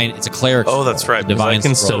divine. It's a cleric. Oh, that's scroll. right. because I Divine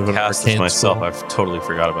can scroll. still of an cast this arcane myself. scroll. I've totally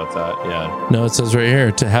forgot about that. Yeah. No, it says right here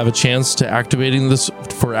to have a chance to activating this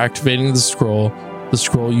for activating the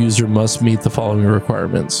scroll user must meet the following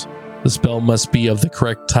requirements. The spell must be of the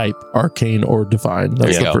correct type, arcane or divine. That's There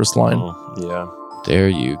you the go. first line. Oh, yeah. There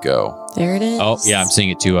you go. There it is. Oh yeah, I'm seeing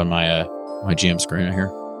it too on my my GM screen right here.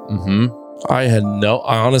 Mm-hmm. I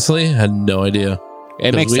honestly had no idea.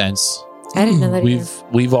 It makes we- sense. I didn't know that either.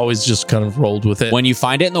 We've always just kind of rolled with it. When you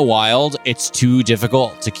find it in the wild, it's too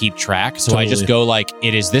difficult to keep track. So I just Totally. go like,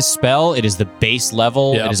 it is this spell, it is the base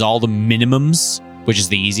level, Yeah. it is all the minimums, which is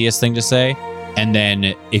the easiest thing to say. And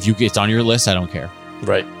then if it's on your list, I don't care.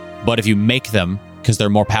 right. But if you make them because they're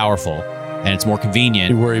more powerful and it's more You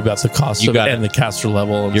convenient, worry about the cost You of gotta- and the caster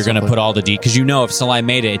level. And you're going to stuff put all the because you know if Salai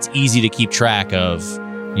made it, it's easy to keep track of,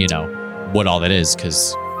 what all that is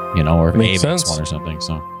because, or if Makes A makes sense. one or something.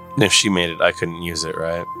 So And if she made it, I couldn't use it,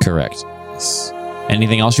 right? correct.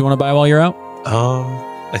 Anything else you want to buy while you're out?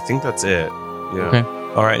 I think that's it. Yeah. Okay.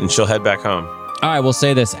 All right, and she'll head back home. All right, we'll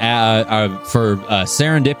say this for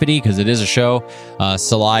serendipity because it is a show.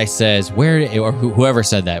 Salai says, or whoever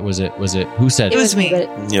said that was it? Who said? It was me.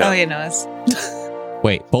 But Yeah. Oh, yeah, no, it's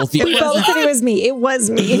Wait, both you. both said it was me. It was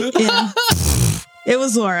me. yeah. It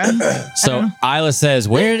was Laura. So Isla says,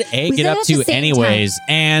 "Where did A We get said up it at the to, same anyways?"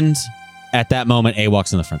 And at that moment, A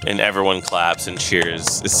walks in the front door. And everyone claps and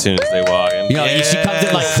cheers as soon as they walk in. She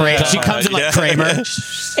comes in like Kramer. It's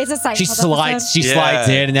a Seinfeld She slides. episode. She Yeah. slides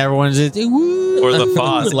in, and everyone's just, woo, Or the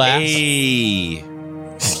Foz. laughs. Hey.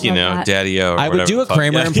 You Love know, that. Daddy-O. Or I would whatever do the a fuck.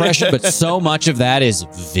 Kramer Yeah. impression, but so much of that is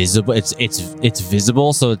visible. It's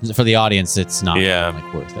visible, so for the audience, it's not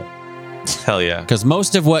like, worth it. Hell yeah. Because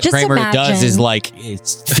most of what Just Kramer does imagine. is like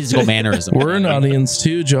it's physical mannerism. We're an audience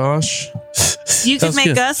too, Josh. You can That's make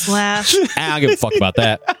good. us laugh. I don't give a fuck about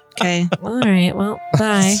that. Okay. All right. Well,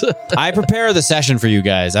 bye. I prepare the session for you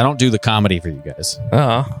guys. I don't do the comedy for you guys.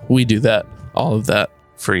 We do that. All of that.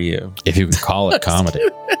 For you. If you can call it comedy.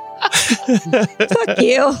 Fuck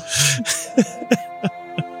you.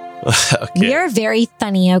 Okay. You're very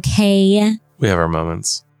funny, okay? We have our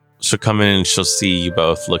moments. She'll come in and she'll see you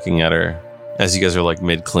both looking at her as you guys are like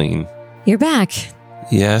mid-clean. You're back.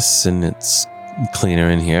 Yes, and it's cleaner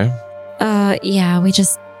in here. Yeah, we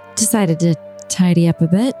just decided to tidy up a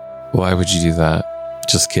bit. Why would you do that?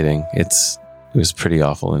 Just kidding. It was pretty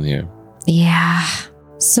awful in here. Yeah.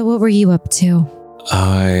 So what were you up to?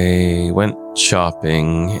 I went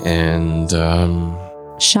shopping and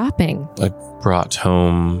Shopping. I brought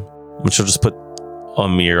home, and she'll just put a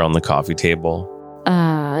mirror on the coffee table.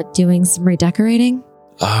 Doing some redecorating?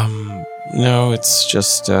 No, it's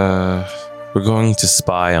just, we're going to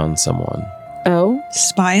spy on someone. Oh?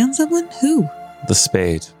 Spy on someone? Who? The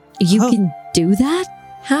spade. You Oh. can do that?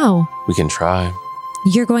 How? We can try.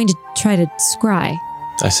 You're going to try to scry.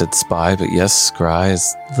 I said spy, but yes, scry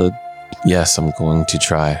is yes, I'm going to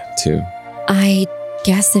try to. I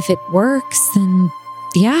guess if it works, then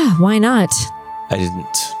yeah, why not?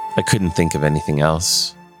 I couldn't think of anything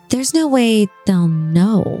else. There's no way they'll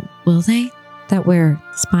know, will they? That we're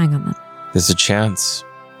spying on them. There's a chance.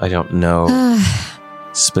 I don't know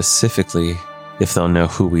specifically if they'll know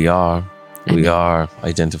who we are. We are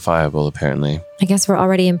identifiable, apparently. I guess we're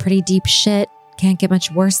already in pretty deep shit. Can't get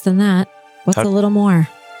much worse than that. What's a little more?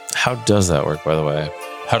 How does that work, by the way?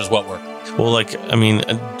 How does what work? Well,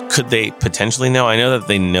 could they potentially know? I know that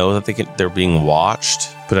they know that they're being watched,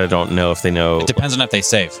 but I don't know if they know. It depends on if they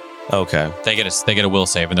save. Okay, They get a will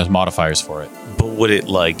save, and there's modifiers for it. but would it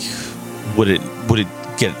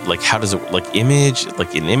get like? How does it like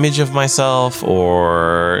an image of myself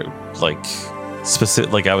or like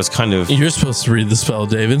specific? Like I was kind of. You're supposed to read the spell,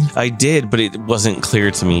 David. I did, but it wasn't clear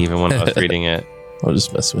to me even when I was reading it I'll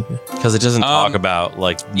just mess with you. because it doesn't talk about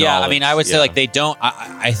like. Yeah, I knowledge. mean, I would say Yeah. like they don't.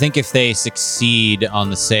 I think if they succeed on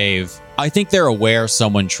the save, I think they're aware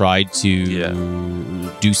someone tried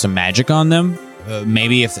to do some magic on them.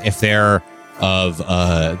 Maybe if they're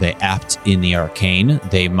they apt in the arcane,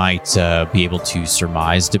 they might be able to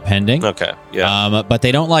surmise depending. Okay. Yeah. But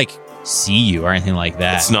they don't like see you or anything like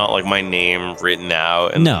that. It's not like my name written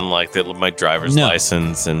out and No. then like my driver's No.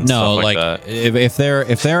 license and No, stuff like like that. if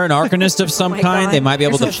they're an arcanist of some my kind, God. they might be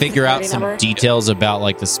able Your to social figure out security some number. details about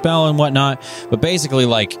like the spell and whatnot. But basically,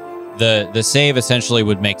 like the save essentially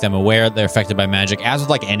would make them aware they're affected by magic. As with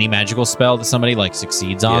like any magical spell that somebody like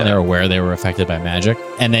succeeds on, Yeah. they're aware they were affected by magic,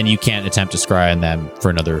 and then you can't attempt to scry on them for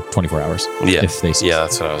another 24 hours. Yeah. if they succeed. Yeah,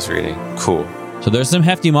 that's what I was reading. Cool. So there's some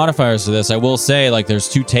hefty modifiers to this. I will say, like, there's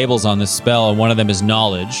 2 tables on this spell, and one of them is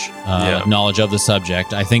knowledge, knowledge of the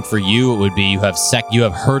subject. I think for you, it would be you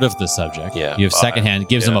have heard of the subject. Yeah, You have 5. secondhand. It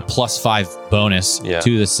gives them Yeah. a +5 bonus Yeah.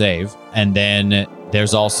 to the save, and then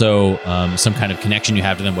there's also some kind of connection you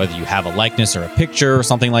have to them, whether you have a likeness or a picture or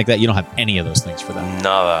something like that. You don't have any of those things for them,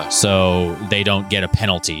 Nada. so they don't get a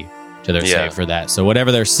penalty to their Yeah. save for that. So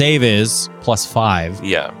whatever their save is +5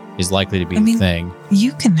 Yeah. is likely to be I mean, the thing.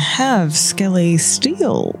 You can have Skelly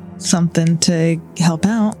steal something to help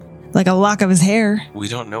out, like a lock of his hair. We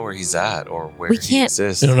don't know where he's at or where We he can't-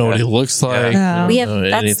 exists. You don't know what he looks like. Yeah. We You have don't know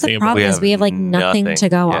that's anything the about- problem is we have like nothing nothing. to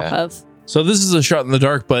go Yeah. off of. So this is a shot in the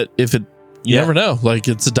dark, but if it, you Yeah. never know. Like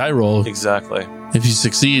it's a die roll. Exactly. If you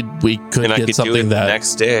succeed, we could And I get could do it something the that.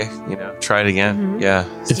 next day. Try it again. Mhm. Yeah.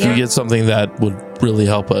 If Yeah. you get something that would really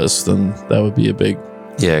help us, then that would be a big.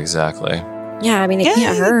 Yeah. Exactly. Yeah, I mean it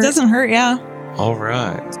can't It hurt. doesn't hurt. Yeah. All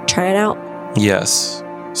right. Try it out. Yes.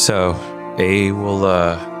 So A will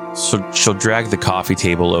she'll drag the coffee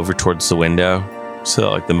table over towards the window so that,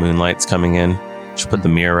 like the moonlight's coming in. She'll put the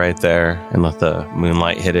mirror right there and let the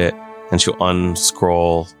moonlight hit it, and she'll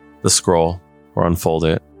unscroll the scroll or unfold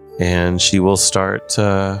it, and she will start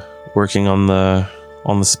working on the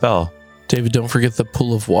spell. David, don't forget the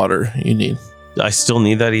pool of water you need. I still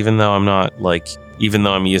need that even though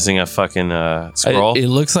I'm using a fucking scroll. It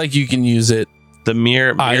looks like you can use it. The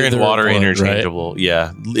mirror and Either water one, interchangeable.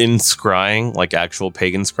 Yeah. In scrying, like actual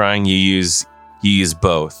pagan scrying, you use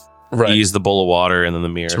both. Right. You use the bowl of water and then the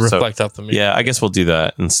mirror. to reflect off the mirror. Yeah, I guess we'll do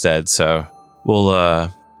that instead. So we'll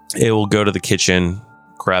go to the kitchen,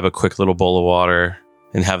 grab a quick little bowl of water,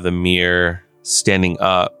 and have the mirror standing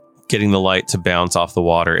up, getting the light to bounce off the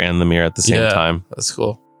water and the mirror at the same Yeah. time. That's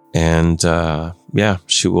cool. And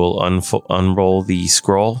she will unroll the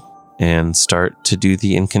scroll and start to do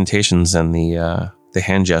the incantations and the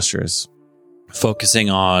hand gestures. Focusing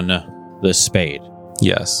on the spade.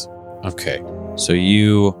 Yes. Okay. So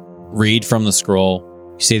you read from the scroll,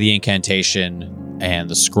 you say the incantation, and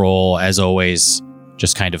the scroll, as always,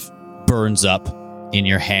 just kind of burns up in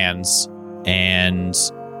your hands. And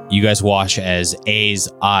you guys watch as A's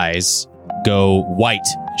eyes go white.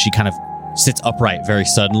 She kind of sits upright very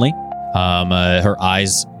suddenly. Her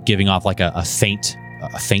eyes giving off like a faint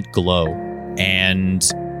a faint glow, and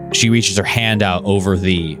she reaches her hand out over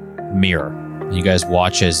the mirror. And you guys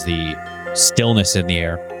watch as the stillness in the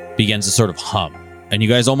air begins to sort of hum. And you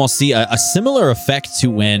guys almost see a similar effect to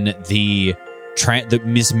when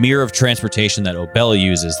this mirror of transportation that Obella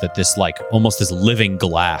uses, that this like almost this living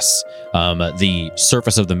glass, the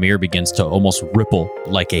surface of the mirror begins to almost ripple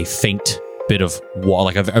like a faint bit of water,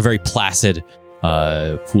 like a very placid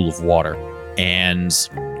pool of water. And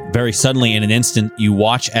very suddenly, in an instant, you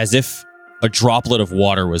watch as if a droplet of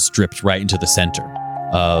water was dripped right into the center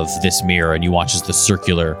of this mirror, and you watch as the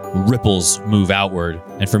circular ripples move outward.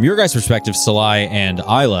 And from your guys' perspective, Salai and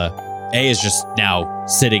Isla, A is just now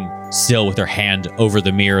sitting still with her hand over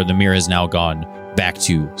the mirror. The mirror has now gone back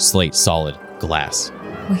to slate solid glass.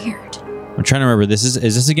 Weird. I'm trying to remember, is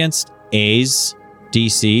this against A's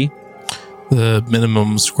DC? The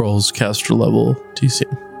minimum scrolls caster level DC.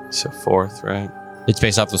 So 4th, right? It's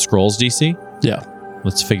based off the scrolls DC? Yeah.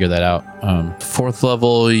 Let's figure that out. 4th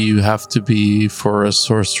level, you have to be, for a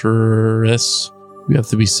sorceress, you have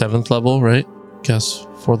to be 7th level, right? Guess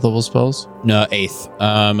 4th level spells? No,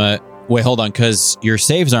 8th. Wait, hold on, because your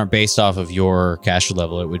saves aren't based off of your caster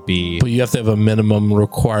level. It would be... But you have to have a minimum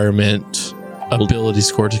requirement ability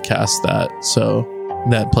score to cast that. So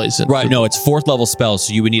that plays in. Right, no, it's 4th level spells,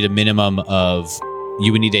 so you would need a minimum of...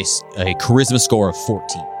 You would need a charisma score of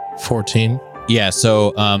 14. 14? Yeah,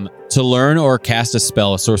 so to learn or cast a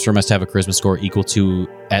spell, a sorcerer must have a charisma score equal to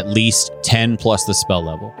at least 10 plus the spell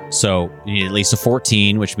level. So you need at least a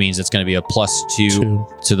 14, which means it's going to be a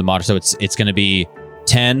 +2 to the mod. So it's going to be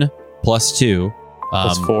 10 plus 2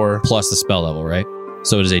 Plus 4. plus the spell level, right?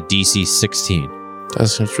 So it is a DC 16. That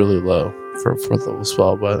seems really low for a 4th level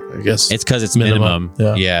spell, but I guess It's because it's minimum.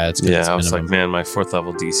 Yeah. It's 'cause it's I was minimum. like, man, my 4th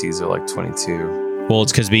level DCs are like 22. Well,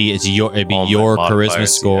 it's because it'd be All your my charisma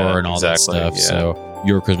modifiers, score yeah, and all exactly, that stuff. yeah. So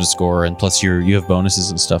your charisma score, and plus you have bonuses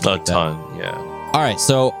and stuff A like that. ton, yeah. All right,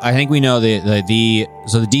 so I think we know the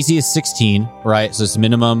DC is 16, right? So it's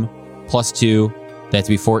minimum +2. They have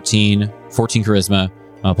to be 14 charisma,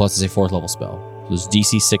 plus it's a 4th level spell. So it's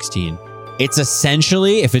DC 16. It's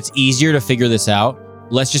essentially, if it's easier to figure this out,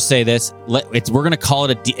 let's just say this: we're going to call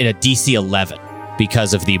it a DC 11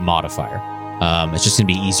 because of the modifier. It's just going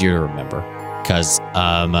to be easier to remember because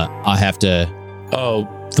I have to. Oh,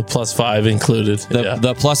 the +5 included.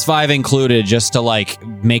 The +5 included just to like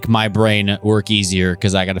make my brain work easier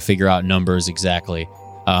because I got to figure out numbers exactly.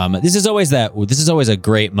 This is always a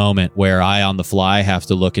great moment where I on the fly have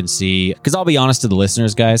to look and see, because I'll be honest to the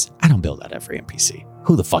listeners, guys, I don't build out every NPC.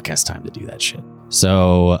 Who the fuck has time to do that shit?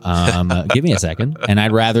 So give me a second, and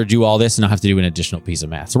I'd rather do all this and not have to do an additional piece of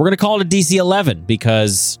math. So we're gonna call it a DC 11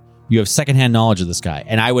 because you have secondhand knowledge of this guy,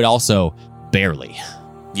 and I would also barely.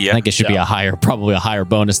 Yeah. I think it should be probably a higher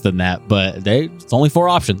bonus than that, but it's only 4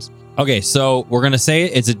 options. Okay, so we're going to say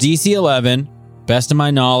it's a DC 11, best of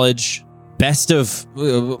my knowledge, best of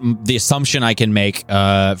the assumption I can make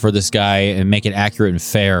for this guy and make it accurate and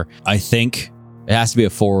fair. I think it has to be a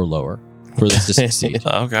 4 or lower for this to succeed.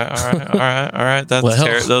 Okay, all right.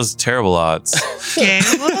 That's those terrible odds.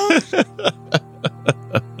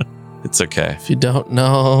 It's okay. If you don't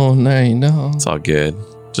know, now you know. It's all good.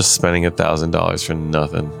 Just spending $1,000 for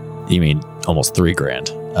nothing. You mean almost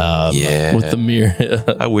 $3,000? Yeah. With the mirror.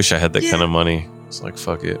 I wish I had that kind of money. It's like,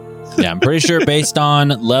 fuck it. Yeah, I'm pretty sure based on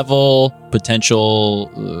level, potential,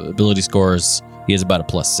 ability scores, he is about a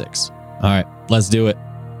 +6. All right, let's do it.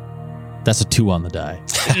 That's a 2 on the die.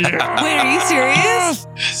 Wait, are you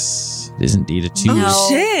serious? It is indeed a 2. Oh, No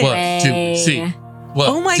shit. What? 2, C. What?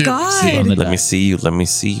 Oh my 2, God. C. On the Let die. me see you. Let me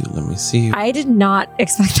see you. Let me see you. I did not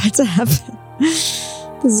expect that to happen.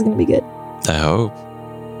 This is going to be good. I hope.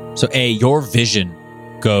 So, your vision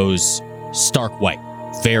goes stark white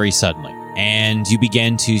very suddenly, and you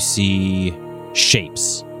begin to see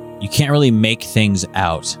shapes. You can't really make things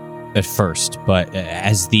out at first, but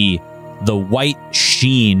as the white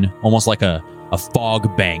sheen, almost like a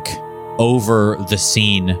fog bank over the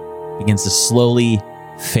scene, begins to slowly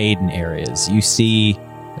fade in areas. You see,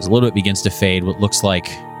 as a little bit begins to fade, what looks like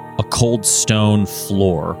a cold stone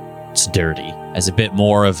floor. It's dirty, as a bit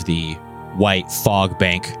more of the white fog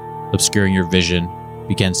bank obscuring your vision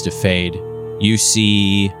begins to fade. You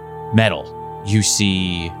see metal. You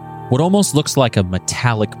see what almost looks like a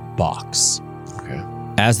metallic box. Okay.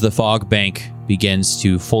 As the fog bank begins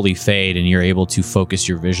to fully fade and you're able to focus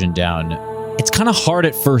your vision down, it's kind of hard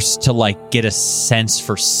at first to like get a sense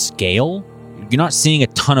for scale. You're not seeing a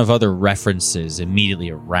ton of other references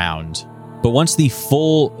immediately around. But once the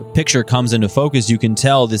full picture comes into focus, you can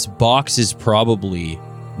tell this box is probably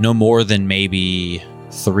no more than maybe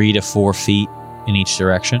 3 to 4 feet in each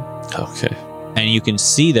direction. Okay. And you can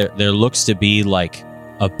see that there looks to be like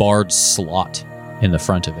a barred slot in the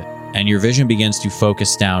front of it. And your vision begins to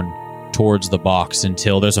focus down towards the box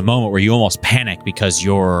until there's a moment where you almost panic because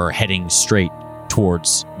you're heading straight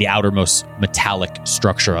towards the outermost metallic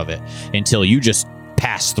structure of it until you just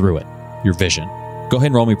pass through it, your vision. Go ahead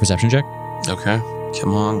and roll me a perception check. Okay.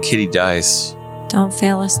 Come on, kitty dice. Don't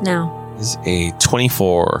fail us now. Is a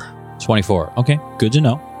 24. 24. Okay, good to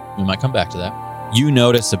know. We might come back to that. You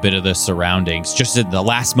notice a bit of the surroundings just at the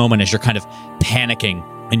last moment as you're kind of panicking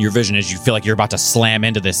in your vision as you feel like you're about to slam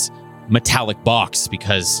into this metallic box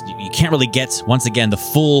because you can't really get, once again, the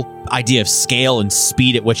full idea of scale and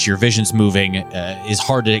speed at which your vision's moving is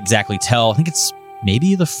hard to exactly tell. I think it's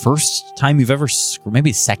maybe the first time you've ever, maybe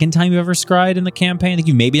the second time you've ever scryed in the campaign. I think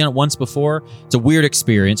you've maybe done it once before. It's a weird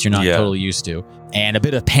experience you're not totally used to. And a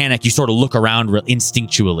bit of panic, you sort of look around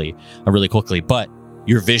instinctually, really quickly, but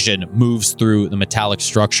your vision moves through the metallic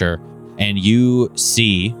structure and you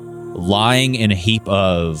see lying in a heap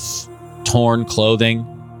of torn clothing,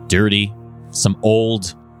 dirty, some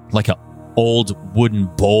old, like an old wooden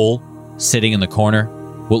bowl sitting in the corner,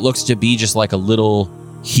 what looks to be just like a little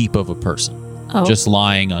heap of a person. Oh. Just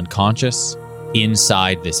lying unconscious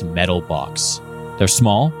inside this metal box. They're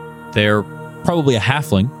small. They're probably a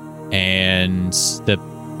halfling. And the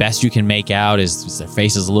best you can make out is their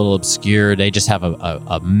face is a little obscured. They just have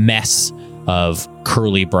a mess of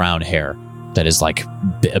curly brown hair that is like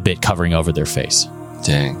a bit covering over their face.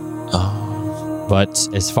 Dang. Oh. But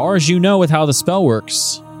as far as you know with how the spell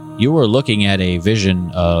works, you are looking at a vision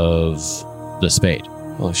of the spade.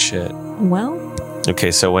 Holy shit. Well,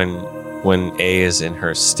 Okay, so when A is in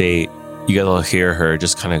her state, you gotta hear her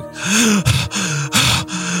just kind of,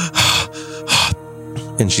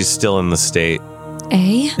 and she's still in the state,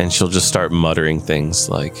 and she'll just start muttering things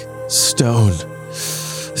like stone,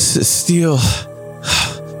 steel.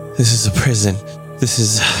 This is a prison. This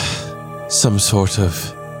is some sort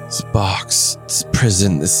of box. It's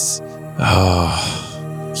prison. This.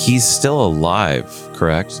 Oh, he's still alive,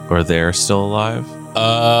 correct? Or they're still alive?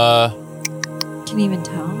 can you even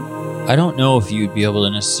tell? I don't know if you'd be able to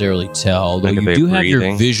necessarily tell, though Like if you they're do have your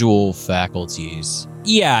breathing? visual faculties.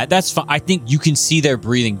 Yeah, that's fine. I think you can see their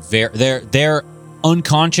breathing. They're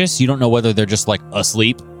unconscious. You don't know whether they're just like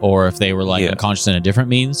asleep or if they were like unconscious in a different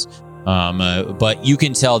means. But you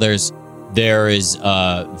can tell there is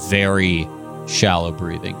very shallow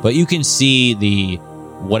breathing. But you can see the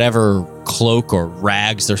whatever cloak or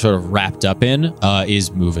rags they're sort of wrapped up in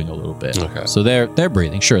is moving a little bit. Okay. So they're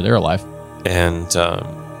breathing. Sure, they're alive. And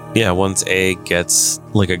once A gets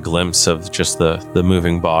like a glimpse of just the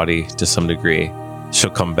moving body to some degree, she'll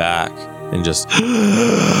come back and just.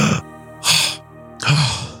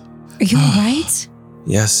 Are you all right?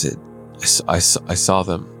 Yes, I saw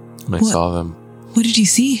them. I What? saw them. What did you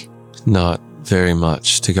see? Not very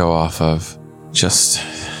much to go off of. Just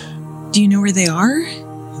Do you know where they are?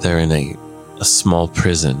 they're in a small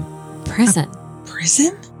prison. Prison.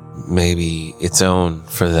 Prison? Maybe its own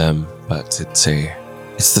for them, but it's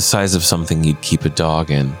the size of something you'd keep a dog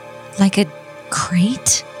in. Like a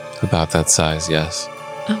crate? About that size, yes.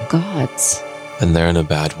 Oh, God. And they're in a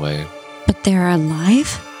bad way. But they're alive?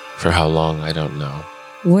 For how long, I don't know.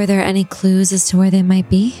 Were there any clues as to where they might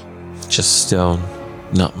be? Just stone,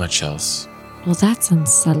 not much else. Well, that's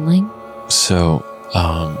unsettling. So,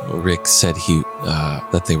 Rick said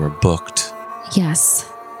that they were booked. Yes.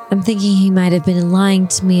 I'm thinking he might have been lying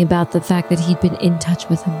to me about the fact that he'd been in touch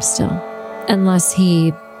with him still. Unless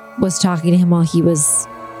he was talking to him while he was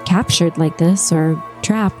captured like this or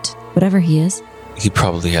trapped, whatever he is. He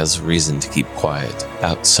probably has reason to keep quiet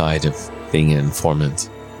outside of being an informant.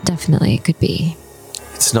 Definitely, it could be.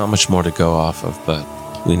 It's not much more to go off of, but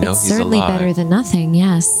we know It's he's certainly alive. better than nothing,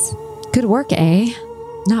 yes. Good work, eh?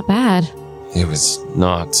 Not bad. It was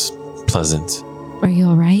not pleasant. Are you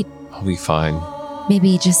all right? I'll be fine.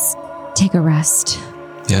 Maybe just take a rest.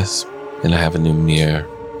 Yes, and I have a new mirror,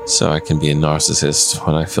 so I can be a narcissist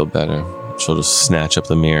when I feel better. She'll just snatch up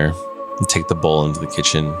the mirror and take the bowl into the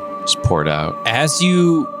kitchen, just pour it out. As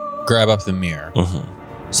you grab up the mirror,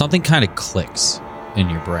 Mm-hmm. something kind of clicks in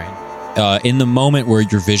your brain. In the moment where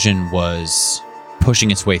your vision was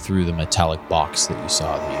pushing its way through the metallic box that you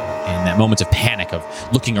saw, in that moment of panic of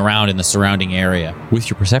looking around in the surrounding area with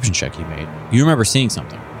your perception check you made, you remember seeing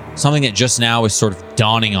something that just now is sort of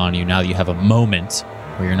dawning on you now that you have a moment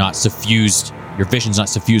where you're not suffused, your vision's not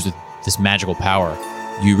suffused with this magical power.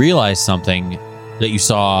 You realize something that you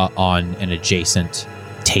saw on an adjacent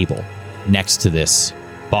table next to this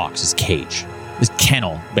box, this cage, this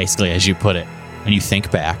kennel, basically, as you put it. And you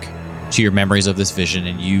think back to your memories of this vision,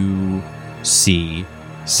 and you see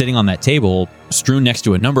sitting on that table, strewn next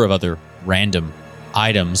to a number of other random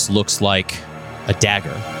items, looks like a dagger,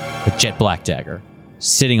 a jet black dagger,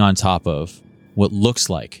 sitting on top of what looks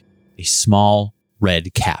like a small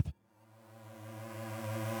red cap.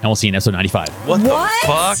 And we'll see you in episode 95. What the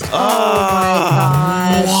fuck? Oh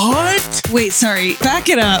my gosh. What? Wait, sorry. Back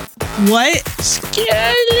it up. What?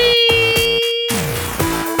 Skelly!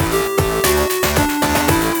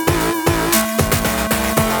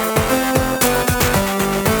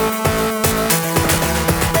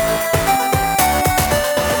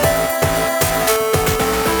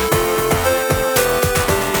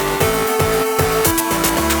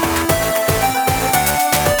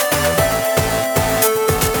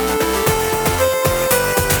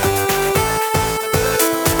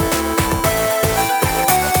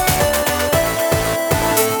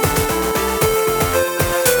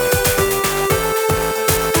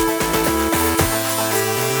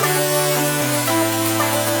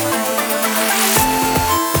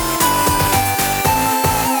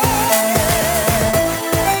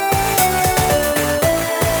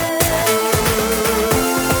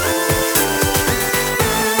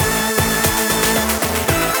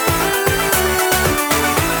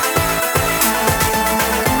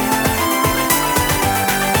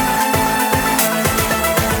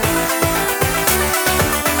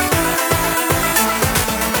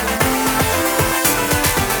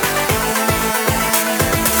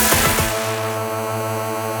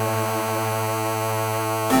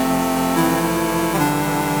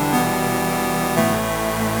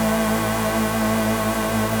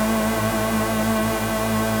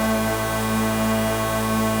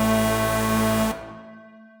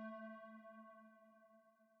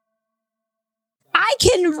 I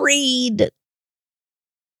can read.